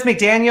had Chris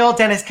McDaniel,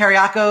 Dennis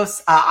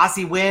Kariakos,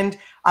 Aussie Wind.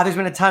 There's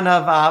been a ton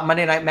of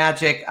Monday Night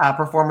Magic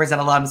performers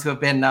and alums who have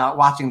been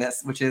watching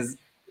this, which is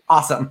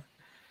awesome.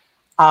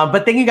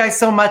 But thank you guys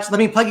so much. Let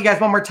me plug you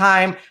guys one more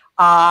time.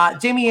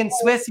 Jamie in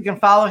Swiss, you can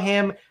follow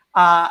him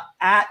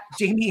at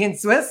Jamie in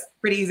Swiss.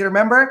 Pretty easy to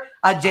remember.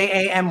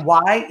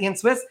 Jamy in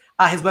Swiss.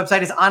 His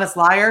website is Honest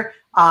Liar.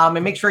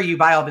 And make sure you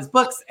buy all of his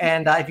books.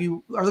 And if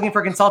you are looking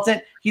for a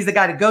consultant, he's the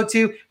guy to go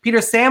to.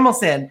 Peter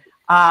Samuelson,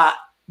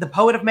 the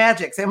poet of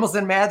magic,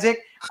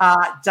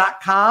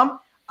 samuelsonmagic.com.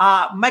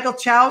 Michael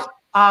Chout,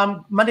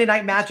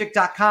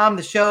 MondayNightMagic.com.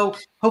 The show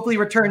hopefully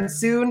returns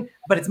soon,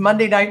 but it's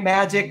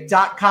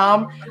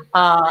MondayNightMagic.com.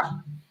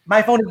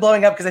 My phone is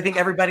blowing up because I think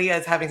everybody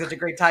is having such a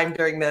great time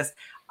during this.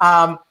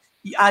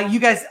 You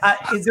guys,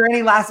 is there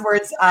any last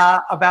words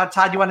about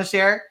Todd you want to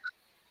share?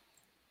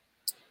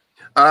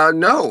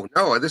 No.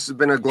 This has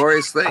been a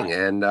glorious thing,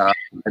 and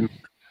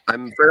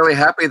I'm fairly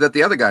happy that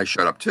the other guys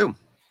showed up too.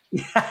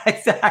 Yeah,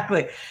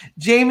 exactly.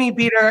 Jamie,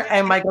 Peter,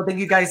 and Michael, thank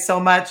you guys so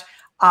much.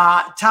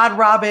 Todd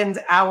Robbins,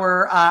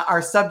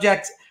 our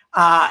subject.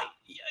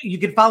 You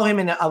can follow him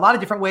in a lot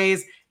of different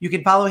ways. You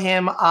can follow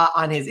him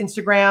on his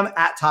Instagram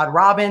at Todd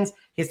Robbins,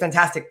 his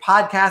fantastic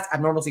podcast,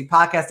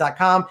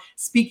 abnormalcypodcast.com,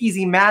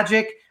 Speakeasy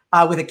Magic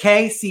with a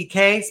K,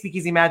 CK,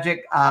 Speakeasy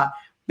Magic.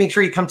 Make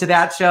sure you come to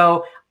that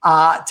show.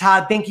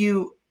 Todd, thank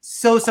you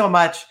so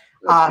much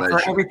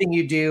for everything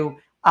you do.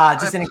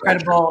 Just an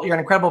incredible, you're an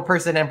incredible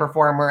person and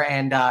performer.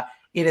 And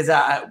it is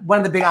one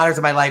of the big honors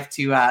of my life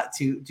to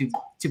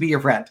be your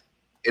friend.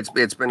 It's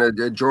been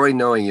a joy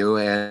knowing you,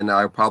 and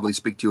I'll probably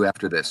speak to you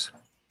after this.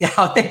 Yeah,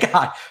 thank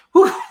God.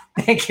 Whew,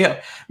 thank you.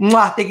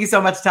 Mwah, thank you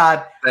so much,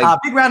 Todd.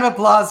 Big round of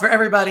applause for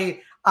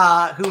everybody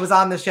who was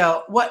on the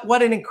show.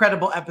 What an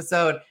incredible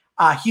episode.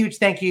 Huge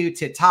thank you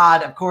to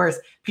Todd, of course,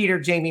 Peter,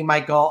 Jamie,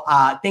 Michael.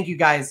 Thank you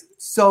guys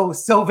so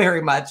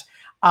very much.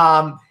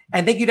 And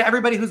thank you to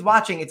everybody who's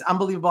watching. It's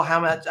unbelievable how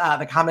much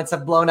the comments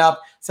have blown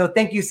up. So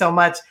thank you so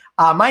much.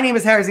 My name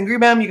is Harrison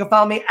Greenbaum. You can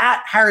follow me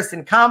at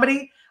Harrison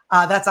Comedy.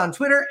 That's on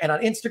Twitter and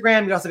on Instagram.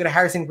 You can also go to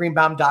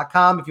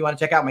harrisongreenbaum.com if you want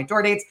to check out my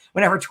tour dates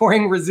whenever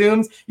touring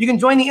resumes. You can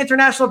join the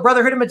International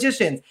Brotherhood of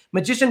Magicians,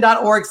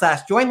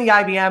 magician.org/join the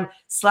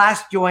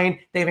IBM/join.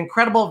 They have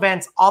incredible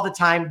events all the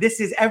time.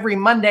 This is every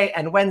Monday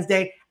and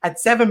Wednesday at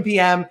 7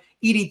 p.m.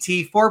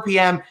 EDT, 4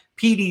 p.m.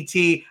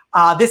 PDT.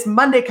 This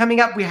Monday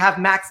coming up, we have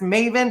Max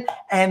Maven.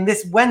 And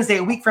this Wednesday,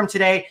 a week from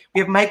today,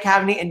 we have Mike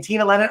Cavaney and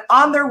Tina Lennon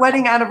on their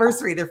wedding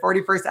anniversary, their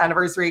 41st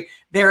anniversary.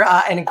 They're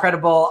an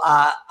incredible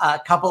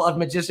couple of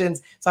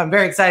magicians. So I'm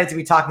very excited to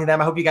be talking to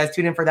them. I hope you guys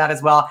tune in for that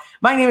as well.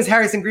 My name is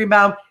Harrison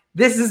Greenbaum.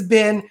 This has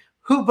been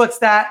Who Books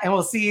That? And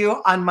we'll see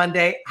you on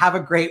Monday. Have a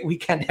great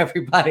weekend,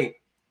 everybody.